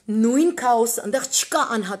 նույն քաոսը, այնտեղ չկա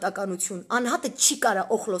անհատականություն, անհատը չի կարա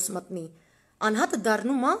օխլոս մտնի, անհատը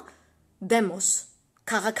դառնում է դեմոս,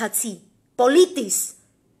 քաղաքացի, պոլիտիս։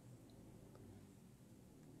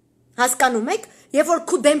 Հասկանում եք, երբ որ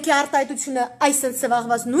քու դեմքի արտահայտությունը այսպես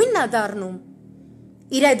սվաղված նույնն է դառնում,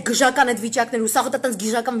 իր այդ գժական այդ վիճակները, ու սաղ այտենց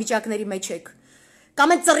գժական վիճակների մեջ եք,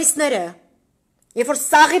 կամ այդ ծռիսները, երբ որ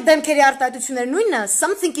սաղի դեմքերի արտահայտությունները նույնն է,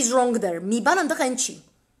 something is wrong there, մի բան այնտեղ այն չի։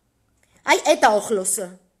 Այ այդ է օխլոսը։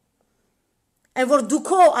 Այն որ դու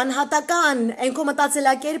քո անհատական, այն քո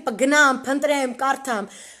մտածելակերպը գնամ, փնտրեմ, կարդամ,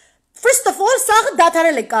 first of all, սաղը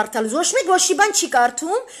դադարել է կարդալ, ոչ մեկ ոչ մի բան չի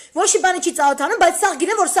կարդում, ոչ մի բանը չի ծանոթանում, բայց սաղ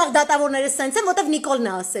գիտեմ, որ սաղ դատավորները սենց են, որտեվ Նիկոլն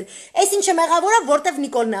է ասել։ Այս ինչը մեղավոր է, որտեվ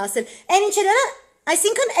Նիկոլն է ասել։ Այն ինչերը,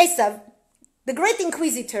 այսինքն էսա, the great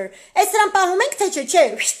inquisitor։ Այս սրան պահում ենք, թե չէ,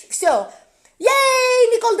 վсё։ Yay,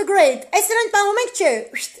 Nicole the Great։ Այս սրան պահում ենք, չէ,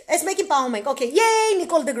 այս մեկին պահում ենք, okay, yay,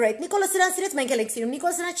 Nicole the Great։ Նիկոլը սրան սիրեց, մենք էլ ենք սիրում,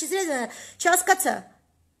 Նիկոլը սրան չսիրեց, չհասկացա։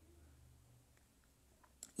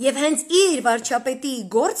 Եվ հենց իր վարչապետի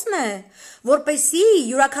գործն է, որպեսի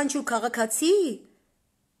յուրաքանչյուր քաղաքացի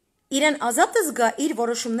իրեն ազատ զգա իր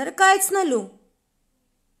որոշումները կայացնելու։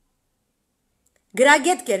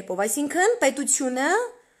 Գրագետ կերպով, այսինքն պետությունը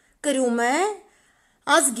կրում է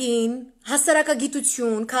ազգին,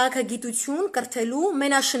 հասարակագիտություն, քաղաքագիտություն կրթելու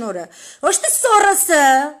մենաշնորհը։ Ոչ թե Սորոսը,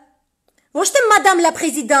 ոչ թե Մադամ լա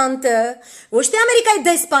Պրեզիդանտը, ոչ թե Ամերիկայի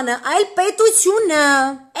դեսպանը, այլ պետությունը,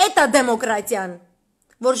 էտա դեմոկրատիան,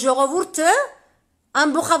 որ ժողովուրդը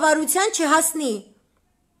ամբողջավարության չհասնի,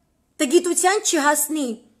 տգիտության չհասնի,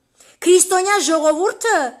 քրիստոնյա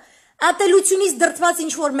ժողովուրդը ատելությունից դրդված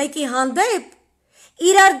ինչ-որ մեկի հանդեպ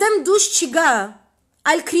իրար դեմ դուշ չգա,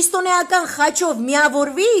 այլ քրիստոնեական խաչով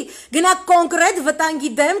միավորվի, գնա կոնկրետ վտանգի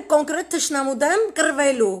դեմ, կոնկրետ թշնամու դեմ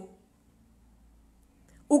կռվելու։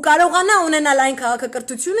 Ու կարողանա ունենալ այն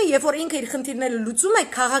քաղաքակրթությունը, երբ որ ինքը իր խնդիրները լուծում է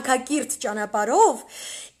քաղաքակիրթ ճանապարհով,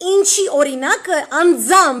 ինչի օրինակը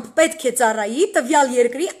անձամբ պետք է ծառայի տվյալ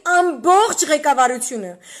երկրի ամբողջ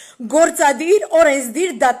ղեկավարությունը, գործադիր,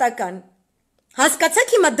 օրենսդիր, դատական։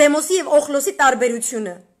 Հասկացաք հիմա դեմոսի եւ օխլոսի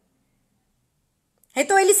տարբերությունը։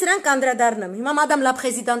 Հետո էլի սրան կանդրադառնամ։ Հիմա Մադամ լա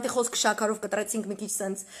Պրեզիդանտի խոսքը շաքարով կտրեցինք մի քիչ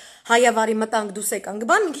սենց հայավարի մտանք դուս եկանք,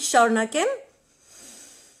 բան մի քիչ շարունակեմ։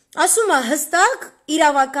 Ասում է հստակ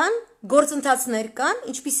իրավական գործընթացներ կան,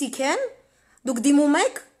 ինչպիսիք են, դուք դիմում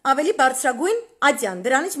եք ավելի բարձրագույն ատյան,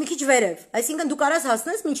 դրանից մի քիչ վերև, այսինքն դու կարաս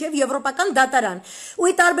հասնես մինչև եվրոպական դատարան։ Ու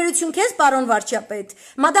ի տարբերություն քեզ, պարոն վարչապետ,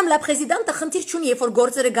 Մադամ լա Պրեզիդանտը խնդիր չունի, երբ որ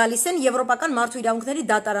գործերը գալիս են եվրոպական մարդու իրավունքների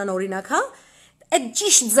դատարան օրինակ, հա, այդ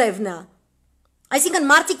ճիշտ ձևն է։ Այսինքն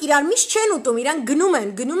մարդիկ իրար միշտ չեն ուտում, իրան գնում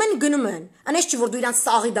են։ Անես չի որ դու իրան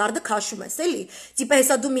սաղի դարդը քաշում ես, էլի։ Տիպը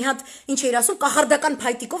հեսա դու մի հատ ինչ էիր ասում, կախարդական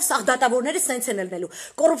փայտիկով սաղ դատավորները սենց են ելնելու։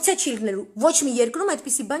 Կոռուպցիա չի լինելու։ Ոչ մի երկրում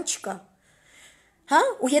այդպիսի բան չկա։ Հա,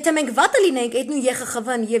 ու եթե մենք վատը լինենք այդ նույն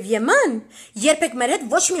ԵԽԽՎ-ն եւ ԵՄ-ն, երբեք մեր հետ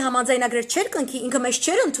ոչ մի համաձայնագրեր չեր կնքի, ինքը մեզ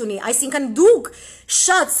չեր ընդունի, այսինքն դուք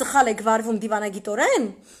շատ սխալ եք վարվում դիվանագիտորեն,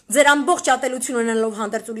 ձեր ամբողջ ատելություն ունենալով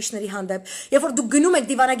հանդերձ ուրիշների հանդեպ, երբ որ դուք գնում եք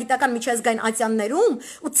դիվանագիտական միջազգային ատյաններում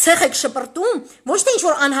ու ցեխ եք շպրտում, ոչ թե ինչ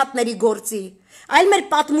որ անհատների գործի, այլ մեր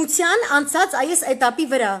պատմության անցած այս էտապի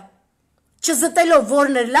վրա, չզտելով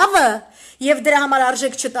որն էր լավը եւ դրա համար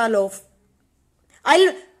արժեք չտալով,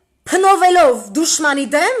 այլ փնովելով դուշմանի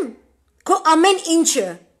դեմ, քո ամեն ինչը,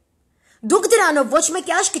 դուք դրանով ոչ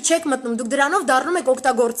մեկի աշկը չեք մտնում, դուք դրանով դառնում եք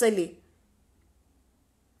օգտագործելի։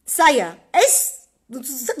 Սա է, այս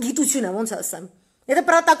գիտություն է, ոնց ասեմ, եթե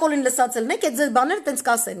պրոտոկոլին լսածելն եք, այդ ձեր բաները տենց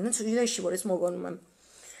կասեն, իրենց չի, որ ես մոգոնում եմ։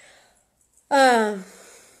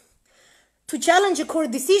 To challenge a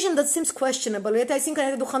court decision that seems questionable, եթե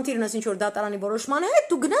այսինքն եթե դու խնդիր ունես ինչ-որ դատարանի որոշման հետ,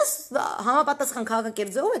 դու գնաս համապատասխան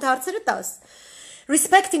քաղաքակիրթ ձևով այդ հարցերը տաս։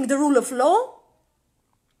 Respecting the rule of law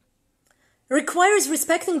requires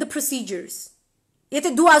respecting the procedures.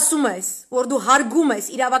 Եթե դու ասում ես, որ դու հարգում ես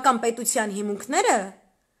իրավական պետության հիմունքները,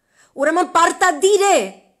 ուրեմն պարտադիր է,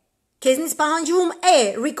 քեզնից պահանջվում է,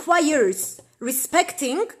 requires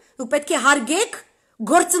respecting, դու պետք է հարգեք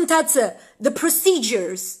գործընթացը, the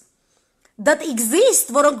procedures that exist,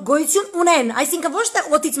 որոնք գոյություն ունեն, այսինքն ոչ թե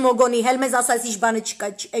օդից մոգոնի, հել մեզ ասած ինչ բանը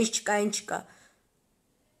չկա, այս չկա, այն չկա։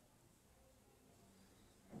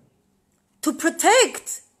 To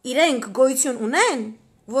protect իրենք գոյություն ունեն,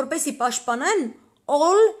 որպեսի պաշտպանեն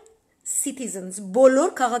all citizens,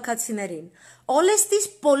 բոլոր քաղաքացիներին, olestis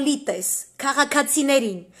polites,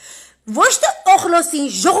 քաղաքացիներին, ոչ թե օխլոսին,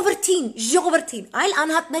 ժողովրդին, այլ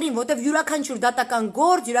անհատներին, որտեղ յուրաքանչյուր դատական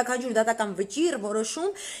գործ, յուրաքանչյուր դատական վճիռ, որոշում,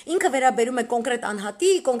 ինքը վերաբերում է կոնկրետ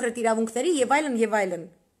անհատի, կոնկրետ իրավունքների եւ այլն։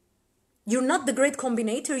 You're not the great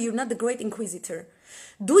combinator, you're not the great inquisitor.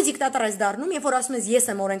 Դու դիկտատոր ես դառնում, երբ որ ասում ես ես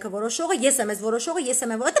եմ օրենքը որոշողը, ես եմ ես որոշողը, ես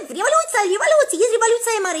եմ որտեղ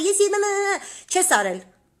ռևոլյուցիա եմ արել, ես չես արել։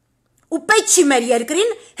 Ու պետք չի մեր երկրին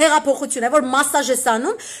հեղափոխություն է, որ մասաժ է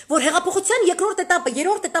սանում, որ հեղափոխության երկրորդ этаպը,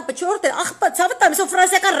 երրորդ этаպը, չորրորդ ախպա, ցավը տամ, այսօր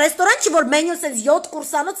ֆրանսիական ռեստորան չի, որ մենյու sense 7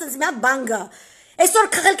 կուրսանոց sense մի հատ բան գա։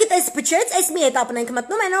 Այսօր խելքիդ էս փչեց, այս մի этаպն ենք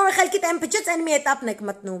մտնում, այն օրը խելքիդ այն փչեց, այն մի этаպն ենք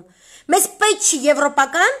մտնում։ Մեզ պետք չի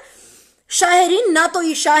եվրոպական շահերին,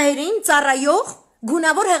 նատոյի շահերին ծառայող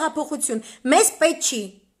գունավոր հեղափոխություն։ Մեզ պետք չի։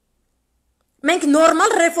 Մենք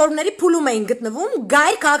նորմալ ռեֆորմների փուլում էին գտնվում,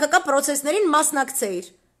 գայր քաղաքական process-ներին մասնակցեիր։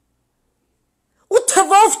 Ու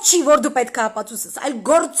թվով չի, որ դու պետք է ապացուցես, այլ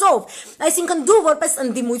գործով, այսինքն դու որպես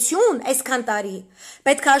ընդդիմություն այսքան տարի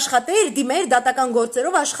պետք է աշխատեիր, դիմեիր դատական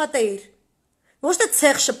գործերով աշխատեիր, ոչ թե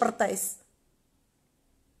ցեղ շպրտես։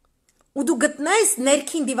 Ու դու գտնես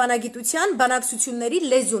ներքին դիվանագիտության բանակցությունների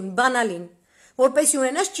լեզուն, բանալին, որպես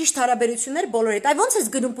ունենաս ճիշտ հարաբերություններ բոլորի հետ։ Այ ոնց ես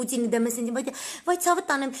գնում Պուտինի դեմ ես ինձ, վայ ցավը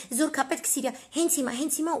տանեմ, զորքա պետք Սիրիա, հենց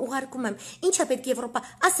հիմա ուղարկում եմ։ Ինչա պետք Եվրոպա,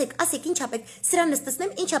 ասեք, ինչա պետք, սրան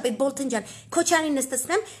նստեցնեմ, ինչա պետք Բոլթեն ջան, Քոչարին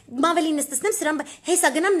նստեցնեմ, Մավելին նստեցնեմ, սրան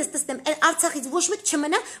հեսա գնամ նստեցնեմ, Արցախից ոչ մեկ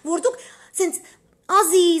չմնա, որ դուք սենց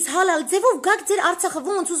Ազիզ, հալալ, ձևով գաք ձեր Արցախը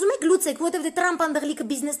ոնց ուզում եք լուծեք, որտեղ դե Տրամփ անդղլիկը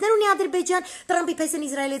բիզնեսներ ունի Ադրբեջան, Տրամփի պես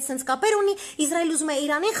Իսրայելի հետ sense կապեր ունի, Իսրայել ուզում է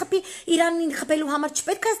Իրանին խփի, Իրանին խփելու համար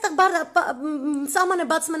չպետք է այստեղ սահմանը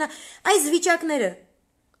բաց մնա, այս վիճակները։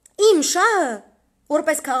 Իմ շահը,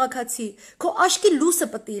 որպես քաղաքացի, քո աշկի լուսը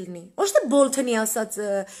պետք է լինի։ Ոչ թե Բոլթոնի ասածը,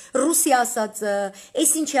 Ռուսի ասածը,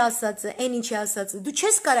 այս ինչի ասածը, այն ինչի ասածը։ Դու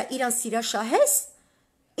չես կարա իրան սիրաշահես,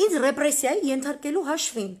 ինձ ռեպրեսիայի ենթարկելու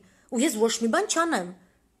հաշվին։ Ու ես ոչ մի բան չանեմ,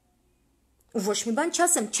 ու ոչ մի բան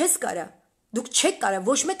չասեմ, չես կարա, դուք չեք կարա,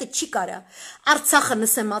 ոչ մեկը չի կարա, Արցախը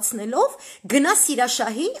նսեմացնելով գնա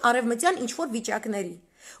սիրաշահի արևմտյան ինչ-որ վիճակների,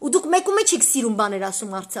 ու դուք մեկու մեջ եք սիրում բաներ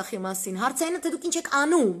ասում Արցախի մասին, հարցայինը թե դուք ինչ եք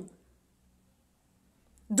անում,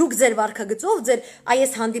 դուք ձեր վարքագծով, ձեր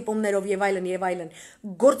այս հանդիպումներով եւ այլն,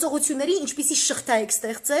 գործողությունների ինչպիսի շղթա եք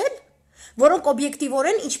ստեղծել, որոնք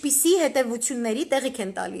օբյեկտիվորեն ինչպիսի հետևությունների տեղիք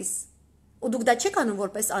են տալիս։ Ու դուք դա չեք անում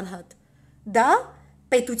որպես անհատ։ Դա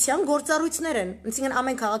պետության գործառույթներ են, այսինքն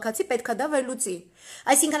ամեն քաղաքացի պետքա դա վերլուծի։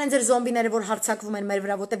 Այսինքն այն ձեր զոմբիները, որ հարձակվում են մեր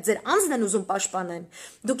վրա, որտեղ ձեր անձն են ուզում պաշտպանեն,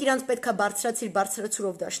 դուք իրանց պետքա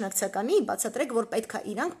բարձրացրով դաշնակցականի, բացատրեք, որ պետքա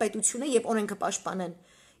իրանք պետությունը եւ օրենքը պաշտպանեն,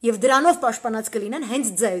 եւ դրանով պաշտպանած կլինեն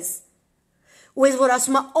հենց ձեզ։ Ու ես որ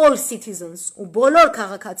ասում եմ all citizens, ու բոլոր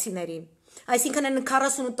քաղաքացիներին, այսինքն այն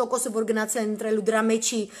 48%-ը, որ գնացել են ընտրելու դրա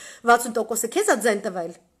մեջի 60%-ը քեզ է ձեն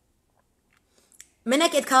տվել։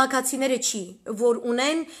 Մենակ այդ քաղաքացիները չի, որ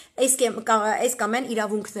ունեն այս կամ այն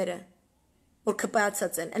իրավունքները, որ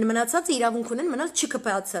քպայացած են, այն մնացածը իրավունք ունեն, մնալ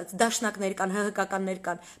չքպայացած, դաշնակներ կան, հհկականներ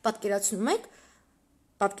կան, պատկերացնում եք,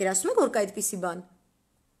 որ կա այդպիսի բան,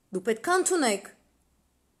 դու պետք է ընդունեք,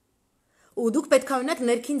 ու դուք պետք է ունեք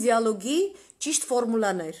ներքին դիալոգի ճիշտ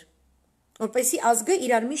ֆորմուլաներ, որպեսզի ազգը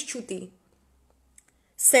իրար միշտ չուտի,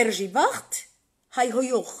 Սերժի վաղտ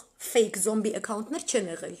հայհոյող fake zombie account-ներ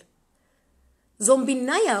չեն եղել, Զոմբին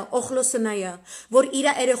նայա, օխլոսը նայա, որ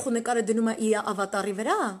իրա երեխու նկարը դնում է իրա ավատարի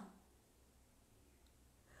վրա,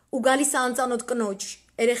 ու գալիս է անծանոթ կնոջ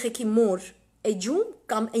երեխեքի մոր էջում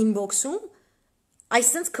կամ inbox-ում,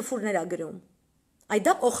 այսպես քֆուրներ ա գրում, այ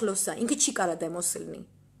դա օխլոս է, ինքը չի կարա դեմոս լինի,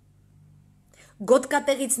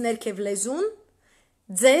 գոտկատեղից ներքև լեզուն,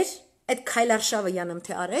 ձեր այդ քայլարշավը յանեմ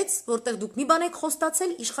թե արեց, որտեղ դուք մի բան եք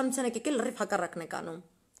խոստացել, իշխանության եք եկել լրիվ հակառակն եք անում,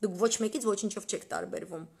 դուք ոչ մեկից ոչինչով չեք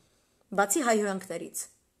տարբերվում, բացի հայհոյանքներից,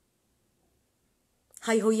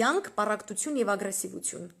 հայհոյանք, պառակտություն և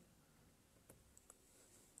ագրեսիվություն,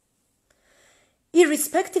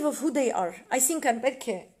 irrespective of who they are, այսինքն պետք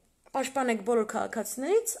է պաշտպանեք բոլոր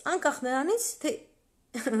քաղաքացիներից, անկախ նրանից, թե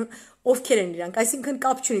ովքեր են իրանք, այսինքն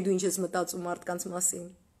կապ չունի դու ինչ ես մտածում մարդկանց մասին։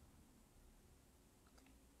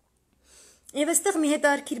 Եվ այստեղ մի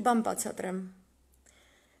հետաքրքիր բան բացատրեմ։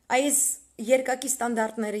 Այս երկակի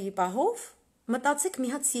ստանդարտների պահով մտածեք մի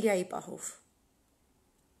հատ Սիրիայի պահով։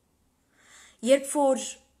 Երբ որ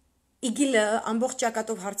իգիլը ամբողջ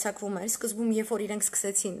ճակատով հարձակվում էր, սկզբում երբ որ իրենք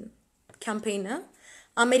սկսեցին կամպեյնը,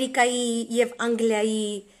 Ամերիկայի եւ Անգլիայի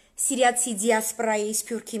սիրիացի դիասպորայի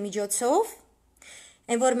սփյուռքի միջոցով,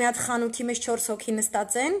 այն որ մի հատ խանութի մեջ 4 հոգի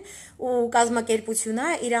նստած են ու կազմակերպությունը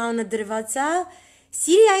իր անունը դրված է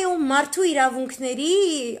Սիրիայում մարդու իրավունքների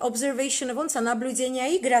observation-ը ոնց է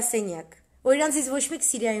նաբլյուդենիայի գրասենյակ, որ իրանցից ոչ մեկ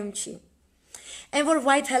Սիրիայում չի։ Այն որ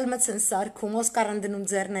white helmets են սարքում, Օսկար են դնում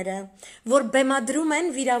ձեռները, որ բեմադրում են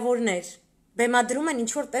վիրավորներ, բեմադրում են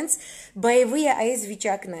ինչ-որ տենց բայևի այս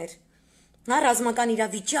վիճակներ, հա, ռազմական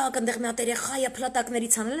իրավիճակ, այնտեղ մի հատ երեխա է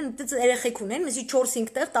փլատակներից հանել են, այդպես երեխեք ունեն, մեսի 4-5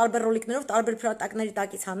 տեղ տարբեր ռոլիկներով, տարբեր փլատակների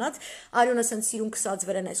տակից հանած, արյունը սենց սիրուն քսած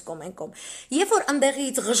վրան էս կոմենկոմ։ Երբ որ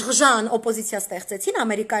այնտեղից ղժղժան օպոզիցիա ստեղծեցին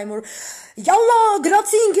Ամերիկայում, որ յալլա,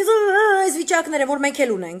 գրացինք, այս վիճակները, որ մենք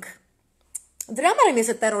էլ ունենք։ Դրա համար եմ ես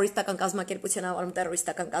տերորիստական կազմակերպություն անվանում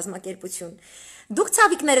տերորիստական կազմակերպություն։ Դուք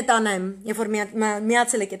ցավիկները տանեմ, երբ որ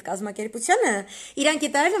միացել եք այդ կազմակերպությանը, իրանք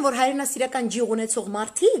ետարել են, որ հայրենասիրական ջիղ ունեցող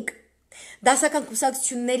մարդիկ դասական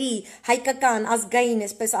կուսակցությունների հայկական ազգային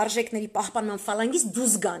այսպես արժեքների պահպանման ֆալանգից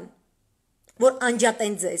դուրս գան, որ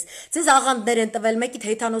անջատեն ձեզ։ Ձեզ աղանդներ են տվել, մեկից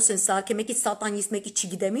հեթանոս են սարքել, մեկից սատանիստ, մեկից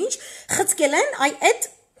չգիտեմ ինչ, խցկել են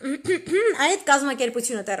այդ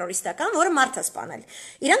կազմակերպությունը տերորիստական, որը մարդ է սպանել։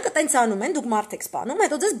 Իրանք այտենց անում են, դուք մարդ եք սպանում,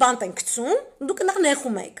 հետո ձեզ բանտ են գցում, դուք այնտեղ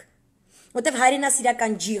նեղում եք։ Որտեվ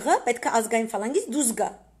հայրենասիրական ջիղը պետք է ազգային ֆալանգից դուրս գա։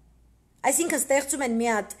 Այսինքն ստեղծում են մի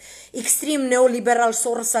հատ էքստրիմ նեոլիբերալ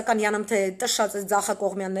սորոսական յանամ թե տշած այս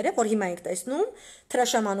ձախակողմյանները, որ հիմա ենք տեսնում,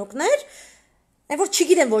 թրաշամանոկներ, այն որ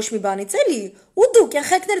չգիտեն ոչ մի բանից էլի, ու դուք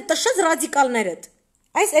ենխեկները տշած ռադիկալներդ,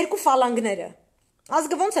 այս երկու ֆալանգները,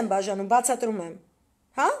 ազգը ոնց են բաժանում, բացատրում եմ,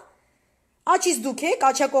 հա? Աչից դուք եք,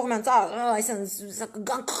 աչակողմյանց,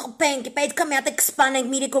 գանք խփենք, պետք է մի հատ կսպանենք,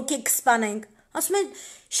 միրեք հոգի կսպանենք, ասում են,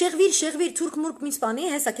 շեղվիր, թուրք մուրք մի սպանի,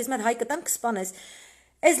 հեսա, քեզ մի հատ հայ կտան կսպանես։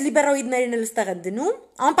 Այս լիբերոիդներին էլ ստեղ են դնում,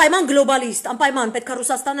 անպայման գլոբալիստ, անպայման պետք է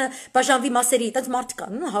Ռուսաստանը բաժանվի մասերի, այդպես մարդ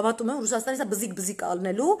կան, հավատում են Ռուսաստանից բզիկ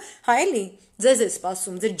ալնելու, հա էլի, ձեզ է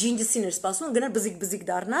սպասում, ձեր ջինջսին էր սպասում, գնար բզիկ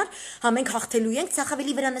դառնար, հա մենք հաղթելու ենք,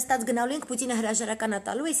 ցախավելի վրա նստած գնալու ենք, Պուտինը հրաժարական է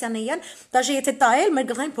տալու, Իսյանեյան, դաժե եթե տայել, մեր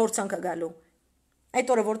գլխային փորձանք է գալու։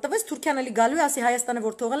 Այդ օրը որ տվեց, Թուրքիան էլի գալու է, ասի Հայաստանը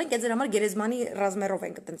որ թողել ենք, այդ ձեր համար գերեզմանի ռազմերով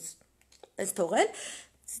ենք այդպես թողել։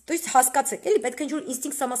 То есть հասկացեք, էլի պետք է ինչ-որ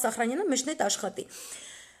ինստինկտ համասախրանյանը մեջնետ աշխատի։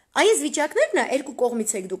 Այս վիճակներն է երկու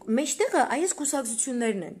կողմից եք դուք, մեջտեղը այս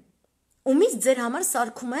կուսակցություններն են, ումից ձեր համար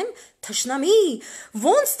սարքում են թշնամի,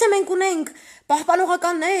 ոնց թե մենք ունենք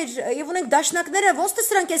պահպանողականներ եւ ունենք դաշնակները, ոնց թե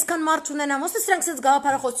սրանք այսքան մարդ ունենան, ոնց թե սրանք sense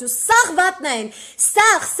գաղափարախոսություն, սաղ վատն են,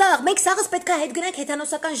 սաղ, մենք սաղս պետք է հետ գնանք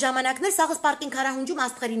հեթանոսական ժամանակներ, սաղս պարկինգ հարահունջում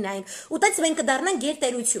աստղերին նայենք, ու տենց մենք կդառնանք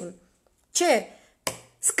գերտերություն, չէ։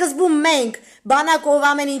 Սկզբում մենք բանակով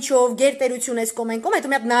ամեն ինչով գերտերություն ես կոմենկոմ, հետո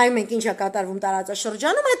մի հատ նայում ենք ինչ է կատարվում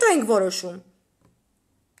տարածաշրջանում, հետո ենք որոշում։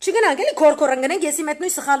 Չգնանք էլի քորքորան գնանք, եսի մետ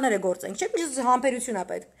նույն սխալները գործենք, չէ՞, ինչ համբերություն է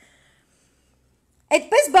պետք։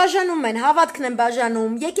 Այդպես բաժանում են, հավատքն են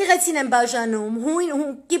բաժանում, եկեղեցին են բաժանում,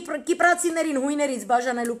 կիպրացիներին հույներից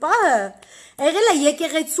բաժանելու պահը եղել է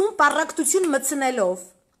եկեղեցում պարակտություն մտցնելով։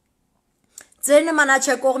 Ձեր նման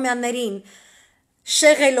աչակողմյաններին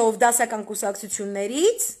շեղելով դասական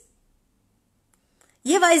կուսակցություններից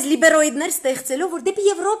եւ այս լիբերոիդներ ստեղծելով, որ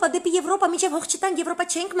դեպի Եվրոպա, մինչեւ հող չտան Եվրոպա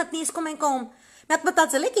չենք մտնի, ես կոմենկոմ։ Մի հատ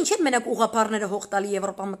մտածել եք, ինչ են մենակ ուղղափառները հող տալի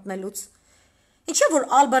Եվրոպա մտնելուց։ Ինչա որ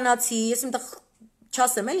ալբանացի, ես ինտեղ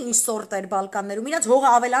չասեմ էլ ինչ սորտ էր Բալկաններում, իրաց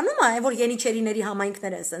հողը ավելանում է, այն որ ենիչերիների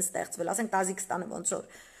համայնքներ են սեն ստեղծվել, ասենք Տազիկստանը ոնց որ։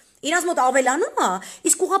 Իրանց մոտ ավելանում է,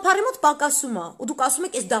 իսկ ուղղափառի մոտ պակասում է, ու դուք ասում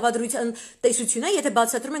եք, այս դավադրության տեսությունը, եթե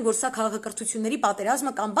բացատրում ենք, որ սա քաղաքակրթությունների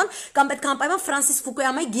պատերազմը կամ բան, կամ պետք է անպայման Ֆրանսիս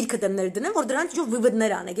Ֆուկույամայի գիրքը դնեն, որ դրանց ինչ-որ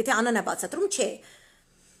վիվդներ անեք, եթե Աննան է բացատրում, չէ։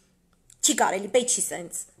 Չի կարելի, պետք չի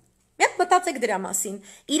սենց։ Միակ մտածեք դրա մասին։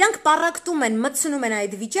 Իրանք պարակտում են, մտցնում են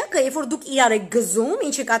այդ վիճակը, երբ որ դուք իրար եք գզում,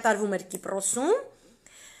 ինչը կատարվում էր Կիպրոսում,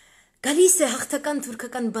 գալիս է հաղթական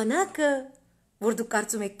թուրքական բանակը, որ դուք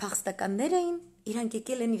կարծում եք փախստականներ էին, իրանք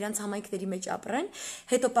եկել են իրանց համայնքների մեջ ապրեն,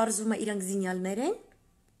 հետո պարզվում է իրանք զինյալներ են,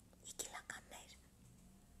 իգիլականներ։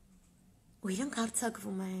 Ու իրանք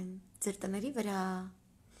հարձակվում են ձեր տների վրա,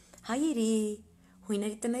 հայերի,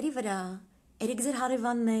 հույների տների վրա, երեք ձեր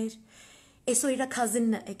հարևաններ, այսօր իրա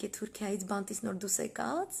քազինն է եկե Թուրքիայից բանտից նոր դուս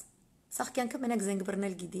եկած, սաղ կյանքը մենակ զենք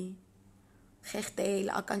բռնել գիտի, խեղտել,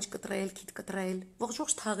 ականջ կտրել, քիթ կտրել,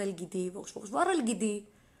 ողջ թաղել գիտի, ողջ վառել գիտի,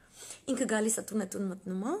 ինքը գալիս է տուն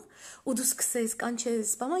մտնում է, ու դու սկսես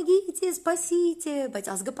կանչես «Պամագիցե, սպասիցե», բայց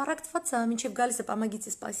ազգը պարակտված է, մինչև գալիս է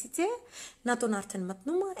 «Պամագիցե, սպասիցե», նատոն արդեն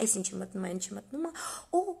մտնում է, այս ինչը մտնում է, ինչը մտնում է,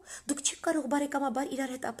 օ, դուք չեք կարող բարեկամաբար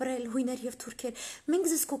իրար հետ ապրել, հույներ եւ թուրքեր, մենք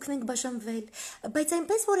ձեզ կօգնենք բաժանվել, բայց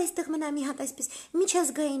այնպես որ այստեղ մնա մի հատ այսպես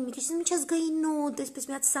միջազգային, մի քիչ միջազգային նոտ, այսպես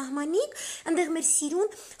մի հատ սահմանիկ, այնտեղ մեր սիրուն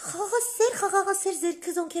խաղաղասեր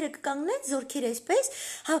ձերքը զոնքերը կկանգնեն, զորքերը այսպես,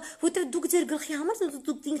 հա, որտեղ դուք ձեր գլխի համար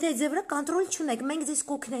դուք ինքնիդ ձեր վրա կոնտրոլ չունեք, մենք ձեզ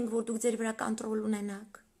կօգնենք, որ դուք ձեր վրա կոնտրոլ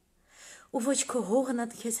ունենաք։ Ու ոչ քո հողն է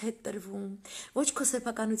քեզ հետ տրվում, ոչ քո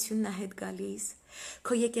սեփականությունն է հետ գալիս,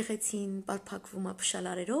 քո եկեղեցին պարփակվում է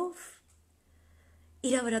փշալարերով,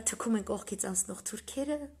 իրա վրա թքում են կողքից անցնող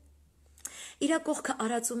թուրքերը, իրա կողքը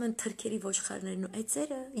արածում են թրքերի ոչխարներն ու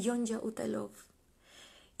էծերը յոնջա ուտելով,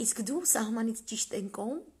 իսկ դու սահմանից ճիշտ են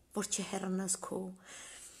կողմ, որ չհեռանաս քո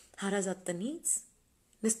հարազատ տնից,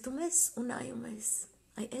 նստում ես ու նայում ես,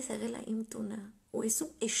 այ էս եղել է իմ տունը, ու էսում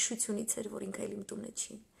էշությունից էր, որ ինքը էլ իմ տունը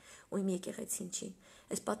չի, ու իմ եկեղեցին չի,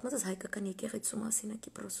 այս պատմածս հայկական եկեղեցու մասին է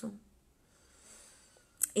Կիպրոսում,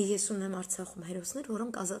 ես ունեմ Արցախում հերոսներ,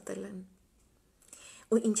 որոնք ազատել են,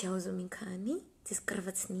 ու ինչ է ուզում ինքը անի, ձեզ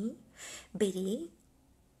կռվացնի, բերի,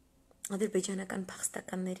 ադրբեջանական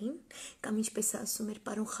փախստականներին, կամ ինչպես ասում էր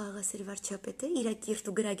պարոն խաղաղասեր վարչապետը, իրա կիրթ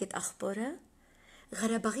ու գրագետ աղբորը,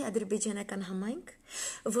 Ղարաբաղի ադրբեջանական համայնք,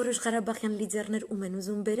 որոշ Ղարաբաղյան լիդերներ ում են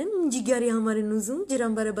ուզում բերեն, ջիգարի համար են ուզում,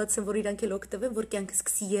 ջրամբարաբացեն, որ իրանք էլ օգտվեն, որ կյանքը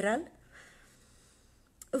սկսի եռալ,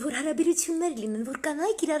 որ հարաբերություններ լինեն, որ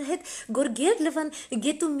կանայք իրար հետ գորգեր լվան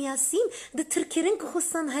գետու միասին, դա թրքերեն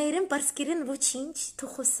կխոսան, հայերեն, պարսկերեն, ոչինչ,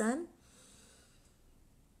 թողոսան,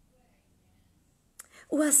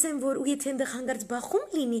 ու ասեն, որ ու եթե այնտեղ հանգարց բախում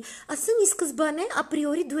լինի, ասեն ի սկզբանե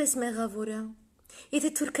ապրիորի դու ես մեղավորը։ Եթե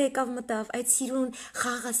թուրքը եկավ մտավ, այդ սիրուն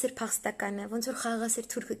խաղաղասեր փախստականը, ոնց որ խաղաղասեր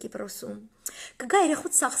թուրքը Կիպրոսում, կգա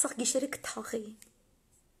երեխուց սախսախ գիշերը կթաղի,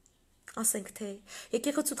 ասենք թե,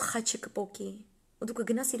 եկեղեցուդ խաչը կպոկի, ու դու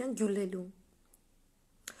կգնաս իրան գյուլելու,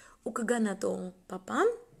 ու կգա նատո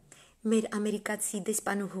պապան, մեր ամերիկացի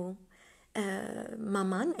դեսպանուհու,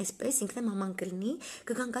 մաման, այսպես, ինքն է մաման կլնի,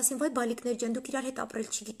 կգան կասին, վայ բալիկներ ջան, դուք իրար հետ ապրել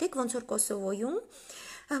չգիտեք, ոնց որ Կոսովոյում,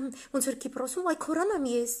 ոնց որ Կիպրոսում, այ քորանամ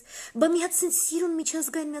ես, բա մի հատ սիրուն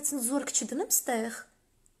միջազգային մի հատ զորք չդնեմ ստեղ։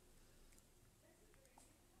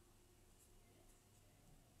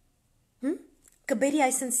 Կբերի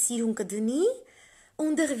այսեն սիրուն կդնի,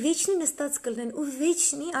 ունդեղ վեճնի նստած կլնեն, ու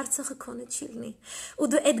վեճնի Արցախը քոնը չի լինի։ Ու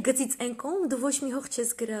դու այդ գծից այն կողմ, դու ոչ մի հող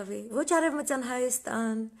չես գրավի, ոչ Արևմտյան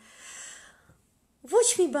Հայաստան, ոչ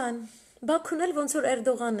մի բան, Բաքուն էլ ոնց որ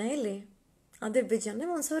Էրդողանն է, էլի, Ադրբեջանն է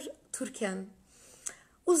ոնց որ Թուրքիան։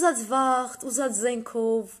 Ուզած վաղտ, ուզած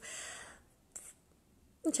զենքով,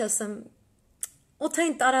 ինչ ասեմ,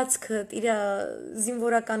 օթային տարածքդ իր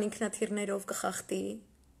զինվորական ինքնաթիռներով կխախտի,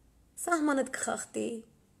 սահմանդ կխախտի,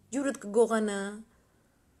 ջուրդ կգողանա,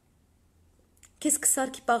 քեզ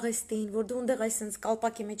կսարքի պաղեստին, որ դու ունդեղ այսենց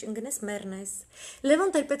կալպակի մեջ ընգնես, մեռնես։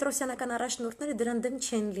 Լևոն Տեր-Պետրոսյանական առաջնորդները դրան դեմ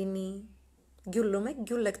չեն լինի։ Գյուլում եք,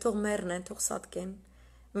 գյուլ եք, թող մեռնեն, թող սատկեն։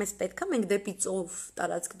 Մեզ պետք է մենք դեպի ծով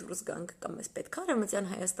տարածք դուրս գանք, կամ մեզ պետք է Արևմտյան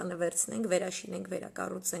Հայաստանը վերցնենք, վերաշինենք,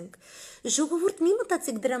 վերակառուցենք։ Ժողովուրդ մի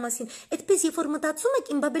մտածեք դրա մասին, այդպես երբ որ մտածում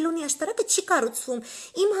եք, իմ Բաբելոնի աշտարակը չի կառուցվում։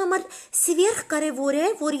 Իմ համար սվերխ կարևոր է,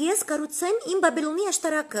 որ ես կառուցեմ իմ Բաբելոնի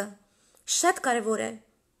աշտարակը։ Շատ կարևոր է։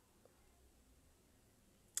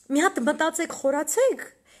 Մի հատ մտածեք, խորացեք,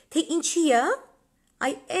 թե ինչի է,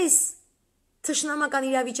 այ այս թշնամական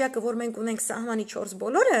իրավիճակը, որ մենք ունենք սահմանի 4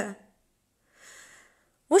 բոլորը,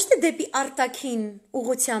 ոչ թե դեպի արտաքին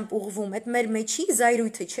ուղղությամբ ուղղվում, այդ մեր մեջի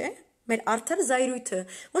զայրույթը չէ, մեր արդար զայրույթը,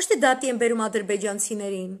 ոչ թե դատի են բերում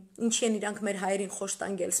ադրբեջանցիներին, ինչի են իրանք մեր հայերին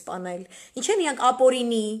խոշտանգել, սպանել, ինչի են իրանք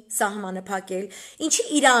ապորինի սահմանը փակել, ինչի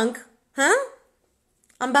իրանք, հա?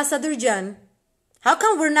 Ambassador ջան, how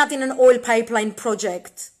come we're not in an oil pipeline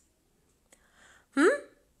project?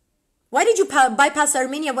 Why did you bypass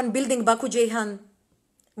Armenia when building Baku-Ceyhan?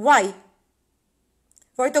 Why?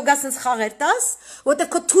 Որտեղ գասնց խաղեր տաս, որտեղ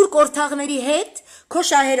քո թուրք օրթաղների հետ քո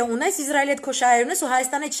շահերը ունես, Իսրայելի հետ քո շահերը ունես, ու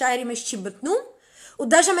Հայաստանի հետ շահերի մեջ չի մտնում, ու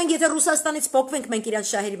դաժե մենք եթե Ռուսաստանից փոխվենք, մենք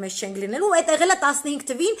իրանց շահերի մեջ չենք լինելու, ու այդ եղել է 15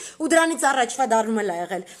 թվին, ու դրանից առաջվա դառնում էլ է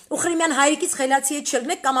եղել։ Ու Խրիմյան հայրիկից խելացի հետ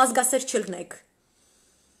չլնեք կամ ազգասեր չլնեք։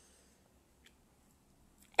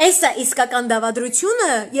 Էսա իսկական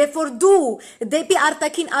դավադրությունը, երբ որ դու դեպի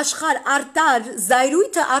արտաքին աշխարհ արտար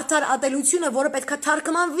զայրույթը, արտար ատելությունը, որը պետք է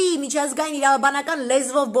թարգմանվի միջազգային իրավաբանական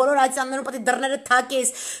լեզվով բոլոր ասյաններում պետք է դռները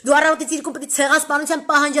թակես, դու առավոտից իրիկում պետք է ցեղասպանության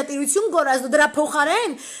պահանջատիրություն գորած, դու դրա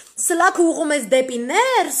փոխարեն սլաք ուղում ես դեպի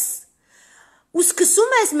ներս, ու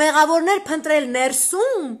սկսում ես մեղավորներ փնտրել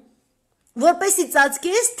ներսում, որպեսի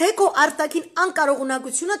ծածկես թե քո արտաքին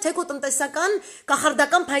անկարողունակությունը, թե քո տնտեսական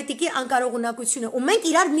կախարդական փայտիկի անկարողունակությունը, ու մենք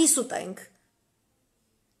իրար միս ուտենք։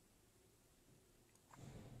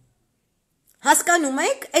 Հասկանում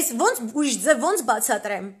եք, այս ոնց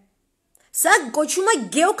բացատրեմ։ Սա կոչվում է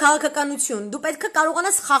գեոքաղաքականություն, դու պետք է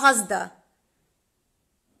կարողանաս խաղաս դա։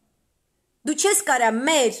 Դու չես կարա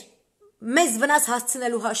մեզ վնաս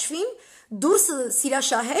հասցնելու հաշվին, դուրս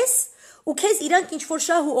սիրաշահես, ու քեզ իրանք ինչ-որ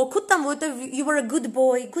շահ ու օգուտ տան, որովհետև you were a good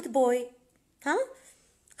boy, հա?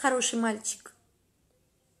 Хороший мальчик։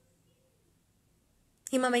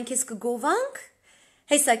 Հիմա մենք քեզ կգովանք,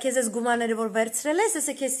 հեսա քեզ ես գումարները որ վերցրել ես,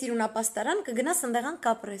 հեսա քեզ սիրուն ապաստարան, կգնաս ընդեղան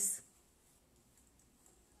կապրես։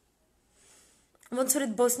 Ոնց որ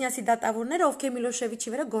այդ բոսնիասի դատավորները, ովքեր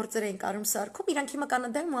Միլոշևիչի վրա գործեր էին կարում սարքում, իրանք հիմա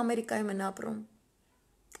Կանադայում ու Ամերիկայում են ապրում,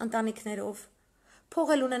 ընտանիքներով,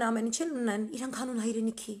 փող էլ ունեն, ամեն ինչ էլ ունեն, իրանք հանուն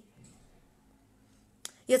հայրենիքի։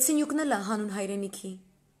 Յացենյուկն էլ է հանուն հայրենիքի։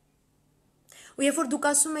 Ու երբ որ դուք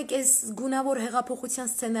ասում եք, այս գունավոր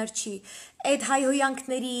հեղափոխության սցենար չի, այդ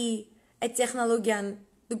հայհոյանքների, այդ տեխնոլոգիան,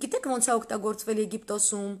 դուք գիտեք ոնց է օգտագործվել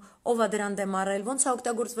Եգիպտոսում, ով է դրան դեմ առել, ոնց է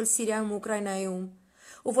օգտագործվել Սիրիայում, Ուկրաինայում,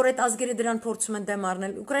 ու որ այդ ազգերը դրան փորձում են դեմ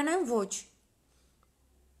առնել, Ուկրաինայում ոչ։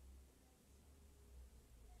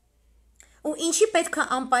 Ու ինչի պետք է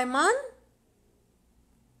անպայման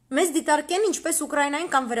մեզ դիտարկեն ինչպես Ուկրաինային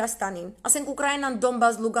կամ Վրաստանին։ Ասենք Ուկրաինան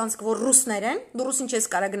Դոնբաս, Լուգանսկ, որ ռուսներ են, դու ռուսին չես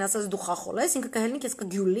կարա գնաս, դու խախոլ ես, ինքը կհելնի, քեզ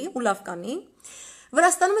կգյուլի ու լավ կանի։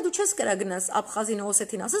 Վրաստանում դու չես կարա գնաս Աբխազին,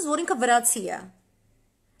 Օսեթին ասես, որ ինքը վրացի է։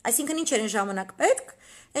 Այսինքն ինչ էր այն ժամանակ պետք։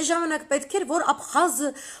 Այն ժամանակ պետք էր, որ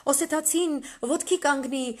աբխազը, օսեթացին ոտքի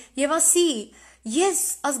կանգնի եւ ասի, ես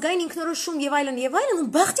ազգային ինքնորոշում եւ այլն, ու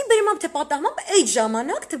բախտի բերիմամբ թե պատահմամբ այդ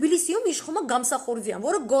ժամանակ Թբիլիսիում իշխում է Գամսախորձյան,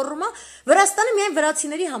 որը գոռում է Վրաստանը միայն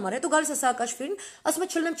վրացիների համար։ Հետո գալիս է Սաակաշվիլին, ասում է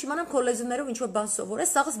չլնեմ չիմանամ քո լեզուներով ինչ որ բան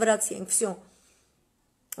սովորես, սաղս վրացի ենք, վсё։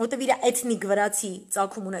 Որտեւ իր էթնիկ վրացի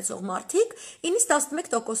ծագում ունեցող մարդիկ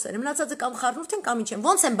 9-11% են, մնացածը կամ խառնուրդ են կամ ինչ են,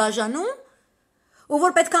 ոնց են բաժանում։ Ու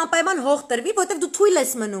որ պետք է անպայման հող տրվի, որտեղ դու թույլ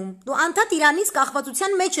ես մնում, դու անդադ Իրանից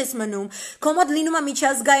կախվածության մեջ ես մնում, քո մոտ լինում է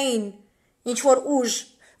միջազգային ինչ որ ուժ,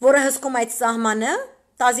 որը հսկում այդ սահմանը,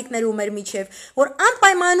 տազիկները ու մեր միջև, որ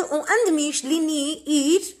անպայման ու ընդմիշտ լինի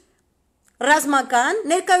իր ռազմական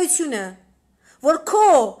ներկայությունը, որ քո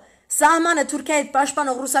սահմանը Թուրքիայի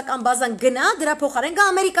պաշտպանող ռուսական բազան գնա, դրա փոխարեն գա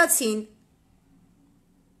ամերիկացին։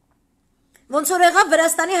 Ոնց որ եղավ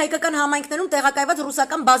Վրաստանի հայկական համայնքներում տեղակայված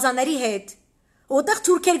ռուսական բազաների հետ։ Որտեղ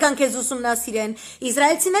թուրքեր կան քեզ ուսումնասիրեն,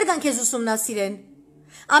 իսրայելցիներ կան քեզ ուսումնասիրեն,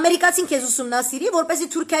 ամերիկացին քեզ ուսումնասիրի, որպեսզի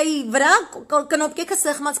Թուրքիայի վրա կնոպկեքը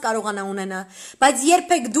սեղմած կարողանա ունենա, բայց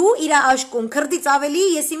երբեք դու իր աշկում քրդից ավելի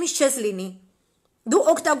եսիմից չես լինի։ Դու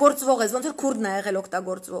օգտագործվող ես, ոնց որ քուրդն է եղել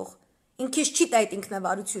օգտագործվող։ Ինքը քեզ չի տա այդ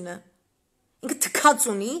ինքնավարությունը։ Ինքը թքած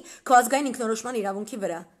ունի քո ազգային ինքնորոշման իրավունքի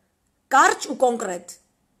վրա։ Կարճ ու կոնկրետ։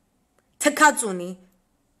 Թքած ունի։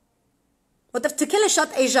 Որտեղ թքելը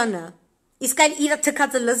շատ էժան է։ Իսկ այլ իր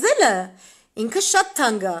թքածը լզելը ինքը շատ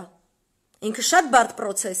թանկ է, ինքը շատ բարդ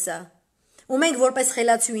պրոցես է, ու մենք որպես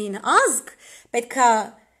խելացուին ազգ պետք է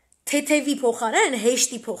թեթևի փոխարեն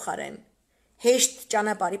հեշտի փոխարեն, հեշտ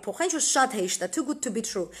ճանապարհի փոխարեն, ինչ որ շատ հեշտ է, too good to be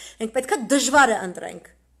true, մենք պետք է դժվարը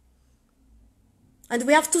ընտրենք, and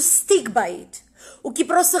we have to stick by it. Ու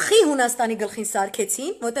Կիպրոսը խի Հունաստանի գլխին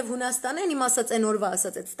սարքեցին, որտեվ Հունաստանը իմ ասած այն օրվա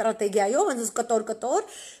ասած այդ ստրատեգիայով, այնպես կտոր,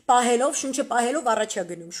 պահելով, շունչը պահելով առաջա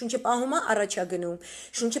գնում, շունչը պահում է առաջա գնում,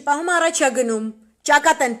 շունչը պահում է առաջա գնում,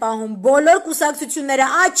 ճակատ են պահում, բոլոր կուսակցությունները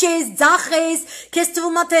աչես, ձախես, քեզ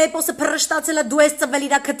թվում է թե էպոսը փռշտացել է, դու ես ծվել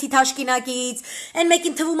իր քթի թաշկինակից, այն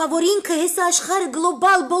մեկին թվում է, որ ինքը հեսա աշխարհը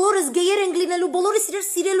գլոբալ, բոլորս գեյեր ենք լինելու, բոլորս իրար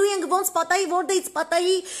սիրելու ենք, ոնց պատահի, որտեղից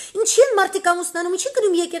պատահի, ինչի են մարդիկ ամուսնանում, ինչի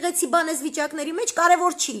գնում եկեղեցի բանես վիճակների մեջ,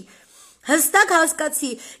 կարևոր չի։ Հստակ հասկացի,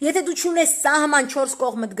 եթե դու չունես սահման 4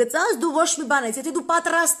 կողմդ գծած, դու ոչ մի բան ես, եթե դու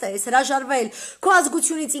պատրաստ ես հրաժարվել քո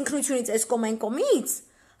ազգությունից, ինքնությունից, այս կոմ այն կոմից,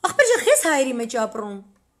 ախպեր ջան, քեզ հայերի մեջ ապրում։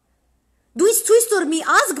 Դու ինձ ցույց տուր մի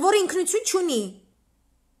ազգ, որը ինքնություն չունի։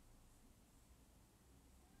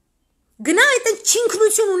 Գնա այդ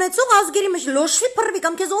չինքնություն ունեցող ազգերի մեջ լոշվի փռվի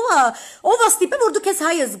կամ քեզ ով է ստիպում, որ դու քեզ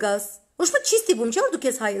հայ զգաս։ Ոչ մի չի ստիպում, չէ՞ որ դու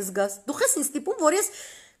քեզ հայ զգաս։ Դու քեզ ինձ ստիպում, որ ես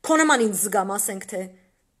քո նման ինձ զգամ, ասենք թե։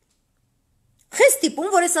 Քեզ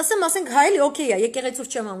ստիպում, որ ես ասենք հայելի օքեյ է, եկեղեցով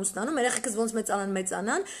չեմ ամուսնանում, երեխեքս ոնց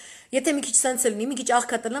մեծանան, եթե մի քիչ սենց լինի, մի քիչ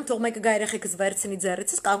աղքատելնամ, թող մեկը գա երեխեքս վերցնի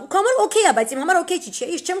ձեռիցս, կարող համար օքեյ է, բայց իմ համար օքեյ չի, չէ՞,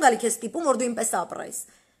 ես չեմ գալի քեզ ստիպում, որ դու ինպես ապրես։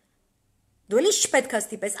 Դու էլի չպետք է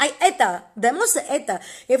ստիպես, այ էտա, դեմոսը էտա,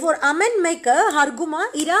 երբ որ ամեն մեկը հարգում է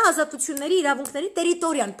իր ազատությունների, իրավունքների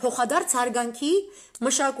տերիտորիան, փոխադարձ հարգանքի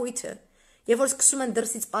մշակույթը։ Երբ որ սկսում են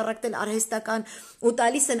դրսից պարակտել արհեստական ու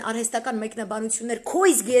տալիս են արհեստական մեկնաբանություններ քո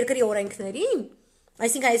իսկ երկրի օրենքներին,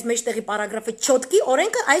 այսինքն այս մեջտեղի պարագրաֆը չոտկի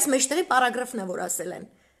օրենքը այս մեջտեղի պարագրաֆն է, որ ասել են։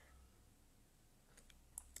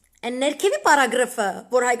 Այն ներքևի պարագրաֆը,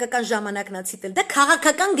 որ հայկական ժամանակն է ցիտել, դա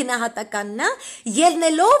քաղաքական գնահատականն է,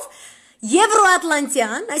 ելնելով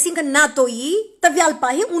Եվրոատլանտյան, այսինքն ՆԱՏՕ-ի տվյալ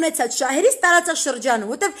պահի ունեցած շահերից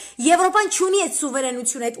տարածաշրջանում, որտեղ Եվրոպան չունի այդ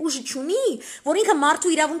սուվերենությունը, այդ ուժը չունի, որ ինքը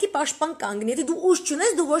մարդու իրավունքի պաշտպան կանգնի, եթե դու ուժ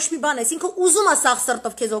չունես, դու ոչ մի բան ես, ինքը ուզում է սաղ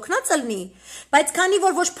սրտով քեզ օգնած լինի, բայց քանի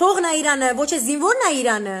որ ոչ փողն է Իրանը, ոչ է զինվորն է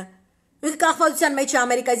Իրանը, ինքը կախվածության մեջ է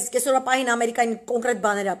Ամերիկայից, իսկ այսօր պահին Ամերիկային կոնկրետ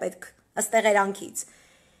բաներ է պետք, ըստ եղերանքից։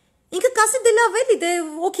 Ինքը կասի դե լավ էլի, դե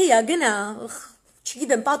օքեյ է, գնա,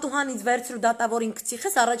 չգիտեմ, պատուհանից վերցրու դատավորին գցի,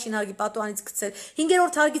 խես առաջին հարգի պատուհանից գցել,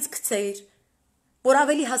 5-րդ հարգից գցեիր, որ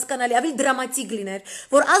ավելի հասկանալի, ավելի դրամատիկ լիներ,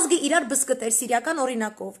 որ ազգը իրար բսկտեր սիրիական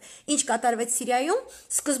օրինակով, ինչ կատարվեց Սիրիայում,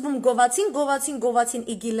 սկզբում գովացին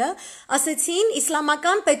իգիլը, ասեցին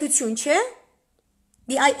իսլամական պետություն, չէ,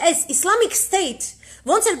 IS, Islamic State,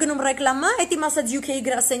 ոնց էր գնում ռեկլամը, այդ իմ ասած UK-ի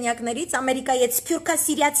գրասենյակներից, Ամերիկայի այդ սփյուռքա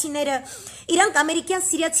սիրիացիները, իրանք ամերիկյան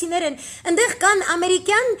սիրիացիներ են, այնտեղ կան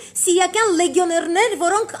ամերիկյան սիրիական լեգիոներներ,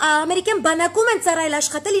 որոնք ամերիկյան բանակում են ծառայել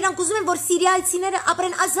աշխատել, իրանք ուզում են, որ սիրիացիները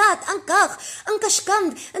ապրեն ազատ, անկախ,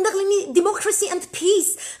 անկաշկանդ, այնտեղ լինի democracy and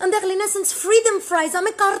peace, այնտեղ լինի sense freedom fries,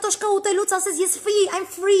 ամեն կարտոշկա ուտելուց ասես ես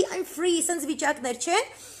I'm free, sense վիճակներ, չէ՞։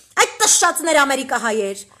 Այդ տշածներ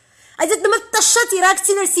ամերիկահայեր։ Այս այդ նման տշած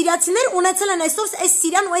իրաքցիներ, սիրիացիներ ունեցել են այսօր այս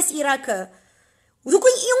Սիրիան ու այս Իրաքը։ Դուք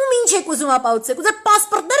ում ինչ եք ուզում ապահովեցեք, ուզեք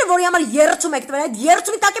պասպորտները, որի համար երթում եք տվել, այդ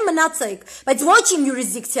երթումի տակ է մնացեք, բայց ոչ իմ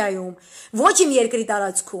յուրիսդիկցիայում, ոչ իմ երկրի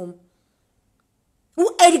տարածքում։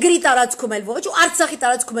 Ու երկրի տարածքում էլ ոչ, ու Արցախի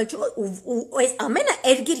տարածքում էլ ոչ, ու այս ամենը